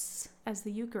fluids as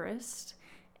the Eucharist,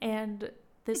 and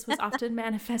This was often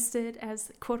manifested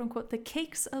as, quote unquote, the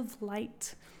cakes of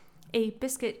light, a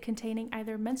biscuit containing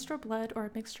either menstrual blood or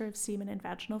a mixture of semen and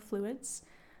vaginal fluids,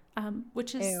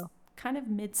 which is Ew. kind of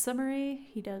midsummery.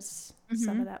 He does some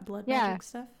Mm-hmm. of that blood Yeah. magic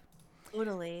stuff.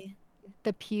 Totally.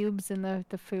 The pubes and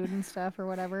the food and stuff or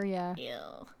whatever. Yeah.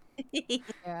 Ew.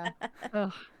 Yeah.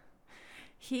 Ugh.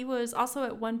 He was also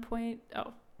at one point.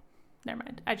 Oh, never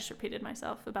mind. I just repeated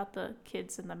myself about the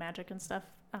kids and the magic and stuff.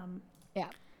 Yeah.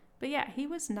 But yeah, he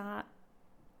was not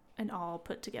an all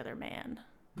put together man.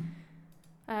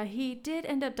 He did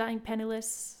end up dying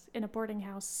penniless in a boarding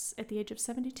house at the age of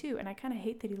 72, and I kind of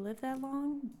hate that he lived that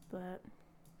long, but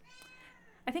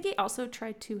I think he also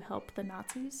tried to help the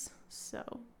Nazis,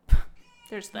 so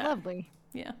there's that. Lovely.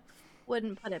 Yeah.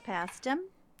 Wouldn't put it past him.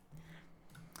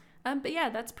 But yeah,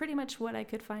 that's pretty much what I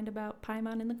could find about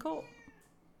Paimon and the cult.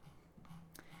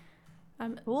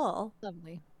 Cool.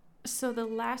 Lovely. So the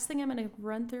last thing I'm going to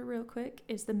run through real quick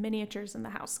is the miniatures in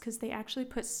the house, because they actually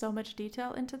put so much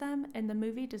detail into them, and the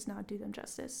movie does not do them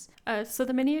justice. So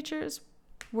the miniatures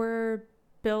were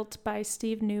built by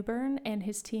Steve Newburn and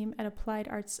his team at Applied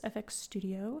Arts FX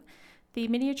Studio. The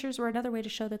miniatures were another way to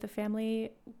show that the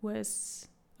family was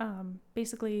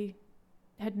basically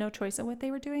had no choice in what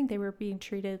they were doing. They were being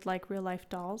treated like real life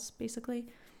dolls, basically.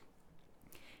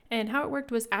 And how it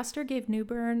worked was Astor gave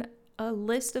Newburn a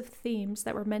list of themes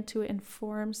that were meant to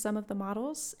inform some of the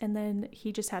models, and then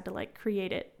he just had to like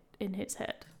create it in his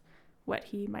head, what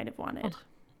he might have wanted.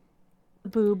 The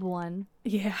boob one.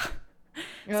 Yeah.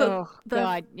 So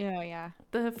God. Yeah.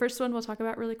 The first one we'll talk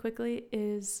about really quickly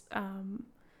is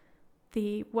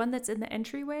the one that's in the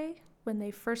entryway when they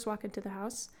first walk into the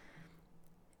house.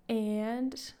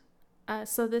 And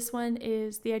so this one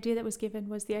is the idea that was given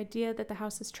was the idea that the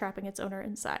house is trapping its owner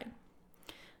inside.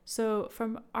 So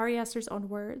from Ari Aster's own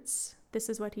words, this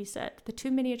is what he said. The two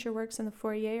miniature works in the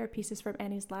foyer are pieces from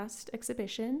Annie's last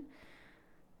exhibition.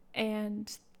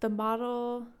 And the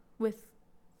model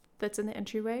that's in the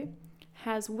entryway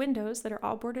has windows that are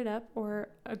all boarded up or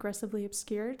aggressively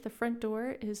obscured. The front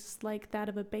door is like that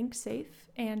of a bank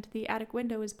safe, and the attic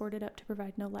window is boarded up to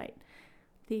provide no light.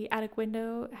 The attic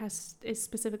window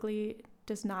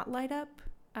does not light up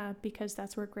because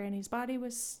that's where Granny's body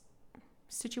was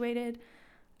situated.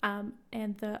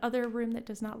 And the other room that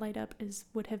does not light up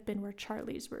would have been where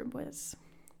Charlie's room was.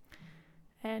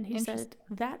 And he said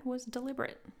that was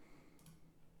deliberate.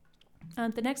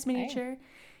 The next miniature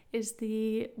is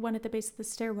the one at the base of the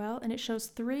stairwell, and it shows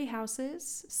 3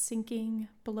 houses sinking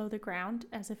below the ground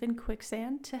as if in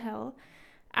quicksand to hell.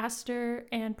 Astor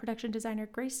and production designer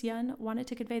Grace Yun wanted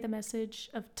to convey the message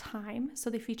of time, so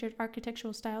they featured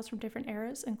architectural styles from different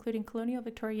eras, including colonial,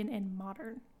 Victorian, and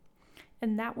modern.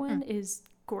 And that one is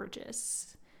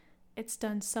gorgeous. It's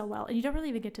done so well, and you don't really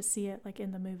even get to see it like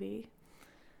in the movie.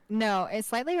 No, it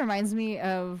slightly reminds me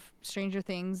of Stranger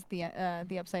Things, the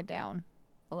Upside Down,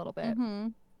 a little bit. Mm-hmm.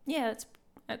 Yeah,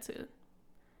 that's a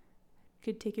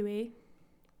good takeaway.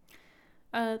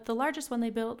 The largest one they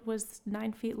built was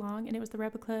 9 feet long, and it was the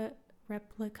replica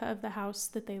of the house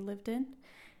that they lived in.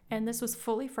 And this was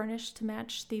fully furnished to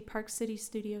match the Park City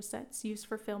studio sets used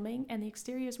for filming, and the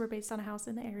exteriors were based on a house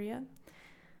in the area.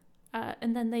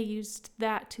 And then they used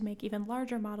that to make even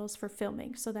larger models for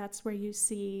filming. So that's where you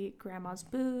see Grandma's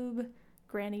boob,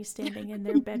 Granny standing in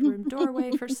their bedroom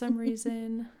doorway for some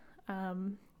reason,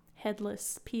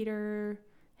 Headless Peter,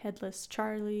 Headless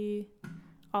Charlie,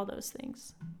 all those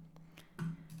things.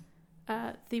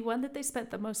 The one that they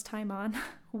spent the most time on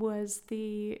was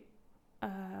the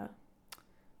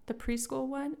preschool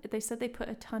one. They said they put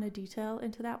a ton of detail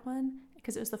into that one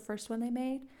because it was the first one they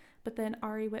made. But then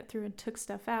Ari went through and took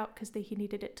stuff out because he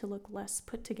needed it to look less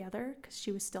put together because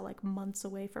she was still like months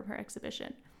away from her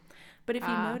exhibition. But if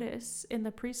you notice, in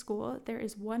the preschool, there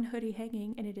is one hoodie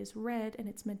hanging, and it is red, and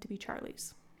it's meant to be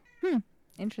Charlie's.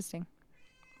 Interesting.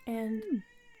 And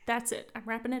that's it. I'm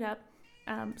wrapping it up.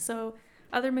 So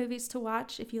other movies to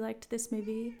watch if you liked this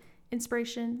movie.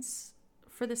 Inspirations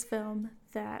for this film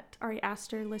that Ari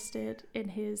Aster listed in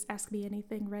his Ask Me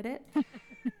Anything Reddit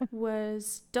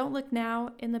was Don't Look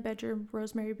Now, In the Bedroom,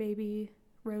 Rosemary's Baby,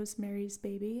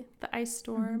 The Ice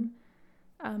Storm,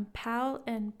 Pal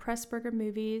and Pressburger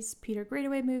movies, Peter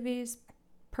Greenaway movies,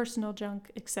 personal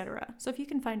junk, etc. So if you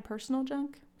can find personal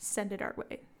junk, send it our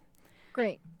way.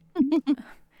 Great.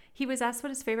 He was asked what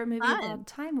his favorite movie of all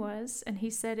time was, and he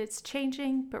said it's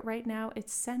changing, but right now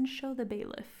it's Sancho the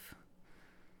Bailiff.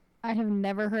 I have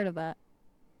never heard of that.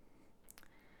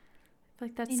 I feel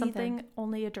like that's something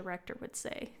only a director would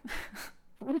say.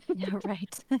 Yeah,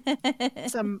 right.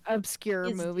 Some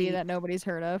obscure movie that nobody's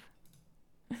heard of.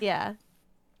 Yeah.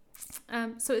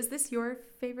 So is this your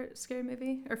favorite scary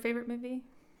movie or favorite movie?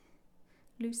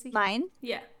 Lucy? Mine?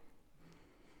 Yeah.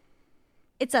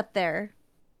 It's up there.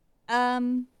 I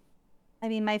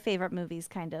mean, my favorite movies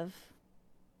kind of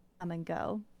come and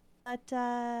go. But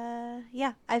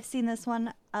yeah, I've seen this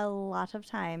one a lot of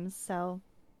times, so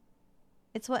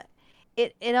it's what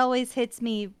it always hits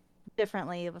me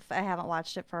differently if I haven't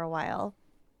watched it for a while.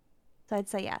 So I'd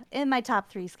say yeah, in my top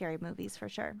 3 scary movies for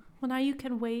sure. Well, now you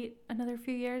can wait another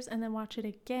few years and then watch it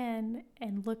again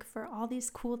and look for all these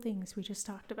cool things we just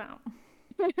talked about.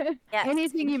 Yes,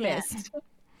 Anything we you can. missed.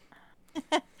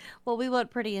 Well, we went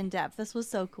pretty in depth. This was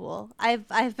so cool.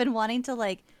 I've been wanting to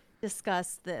like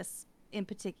discuss this in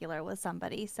particular with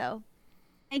somebody. So,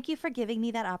 thank you for giving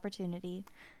me that opportunity.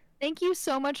 Thank you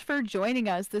so much for joining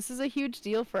us. This is a huge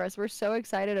deal for us. We're so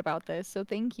excited about this. So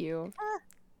thank you.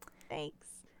 Thanks.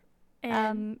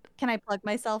 And Can I plug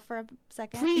myself for a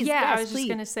second? Please, yeah, I yes, was just please.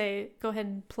 going to say, go ahead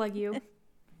and plug you.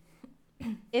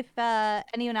 If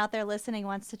anyone out there listening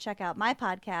wants to check out my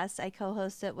podcast, I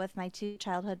co-host it with my 2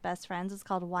 childhood best friends. It's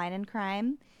called Wine and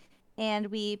Crime, and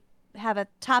we have a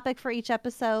topic for each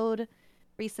episode.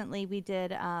 Recently, we've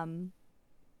done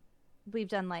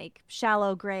like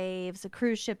shallow graves,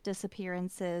 cruise ship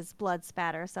disappearances, blood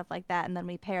spatter, stuff like that, and then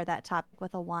we pair that topic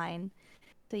with a wine.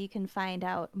 So you can find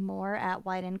out more at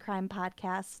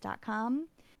wineandcrimepodcast.com,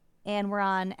 and we're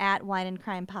on at Wine and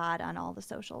Crime Pod on all the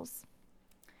socials.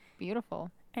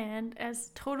 Beautiful. And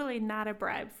as totally not a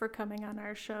bribe for coming on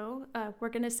our show, we're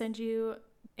going to send you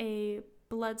a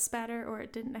blood spatter or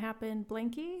it didn't happen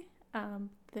blankie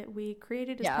that we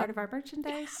created as part of our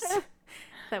merchandise.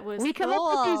 That was we come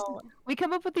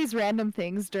up with these random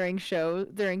things during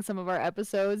some of our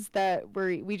episodes that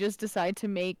we just decide to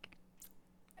make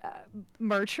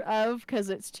merch of because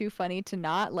it's too funny to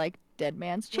not, like dead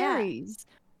man's cherries.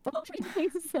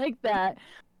 Things like that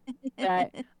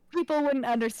people wouldn't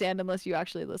understand unless you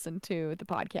actually listen to the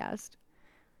podcast.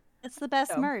 It's the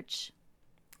best merch.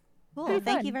 Cool.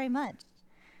 Thank you very much.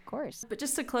 Of course. But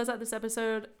just to close out this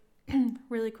episode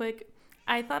really quick,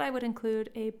 I thought I would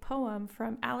include a poem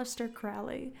from Aleister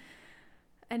Crowley,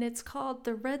 and it's called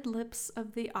The Red Lips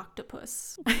of the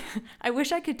Octopus. I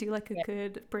wish I could do like a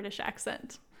good British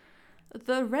accent.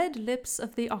 The red lips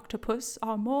of the octopus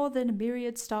are more than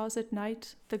myriad stars at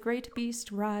night. The great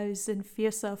beast rise in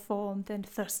fiercer form than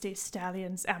thirsty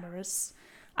stallions amorous.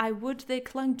 I would they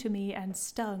clung to me and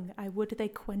stung. I would they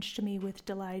quenched me with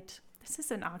delight. This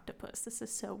is an octopus. This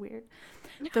is so weird.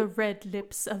 The red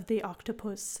lips of the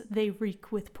octopus, they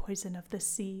reek with poison of the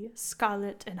sea,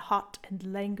 scarlet and hot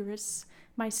and languorous.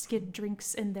 My skin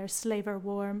drinks in their slaver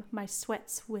warm. My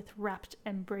sweats with rapt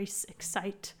embrace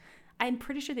excite. I'm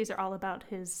pretty sure these are all about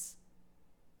his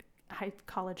high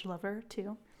college lover,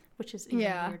 too, which is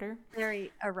even weirder.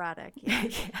 Very erotic.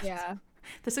 Yeah.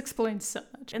 This explains so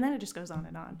much. And then it just goes on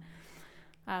and on.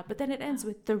 But then it ends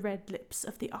with the red lips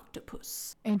of the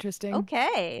octopus. Interesting.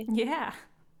 Okay. Yeah.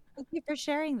 Thank you for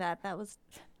sharing that. That was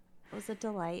a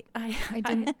delight. I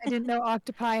didn't know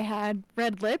octopi had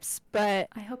red lips, but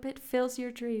I hope it fills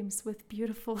your dreams with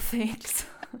beautiful things.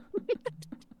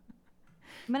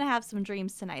 I'm going to have some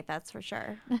dreams tonight, that's for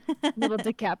sure. little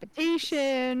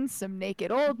decapitation, some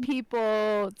naked old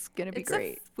people. It's going to be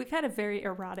great. We've had a very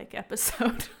erotic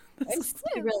episode. We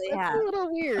really That's have. a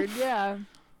little weird, yeah.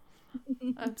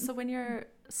 So when you're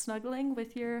snuggling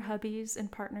with your hubbies and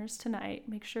partners tonight,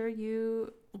 make sure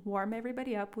you warm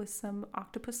everybody up with some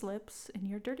octopus lips in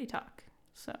your dirty talk.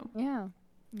 So Yeah.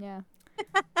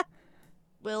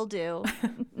 Will do.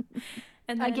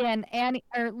 and then, Again,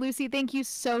 Lucy, thank you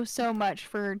so much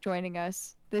for joining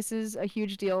us. This is a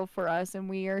huge deal for us, and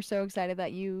we are so excited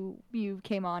that you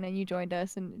came on and you joined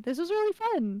us, and this was really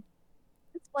fun.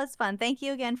 This was fun. Thank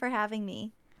you again for having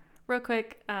me. real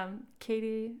quick,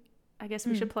 Katie, I guess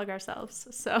we should plug ourselves.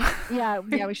 So Yeah,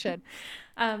 we should.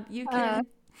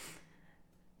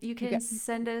 You can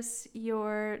send us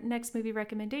your next movie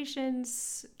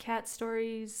recommendations, cat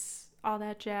stories, all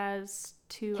that jazz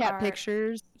to Cat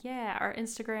pictures. Yeah, our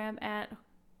Instagram at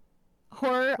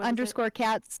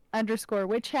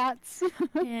horror_cats_witch hats.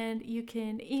 and you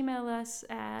can email us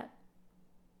at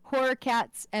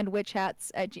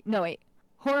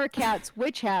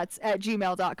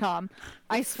horrorcatswitchhats@gmail.com.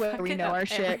 I swear we know our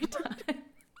shit.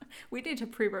 We need to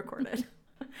pre-record it.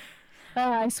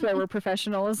 I swear we're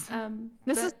professionals.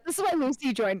 This is why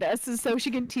Lucy joined us, is so she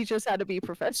can teach us how to be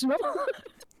professional.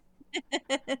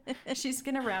 She's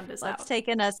gonna round us out. It's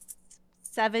taken us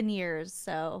 7 years,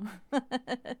 so.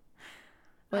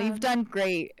 Well, you've done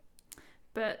great.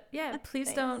 But yeah,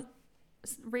 please don't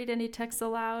read any texts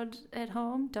aloud at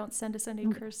home. Don't send us any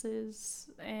curses.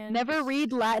 And Never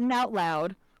read Latin out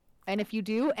loud. And if you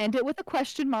do, end it with a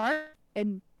question mark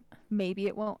and maybe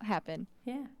it won't happen.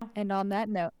 Yeah. And on that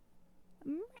note,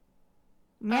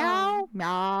 meow, There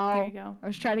meow. you go. I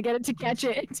was trying to get it to catch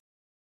it.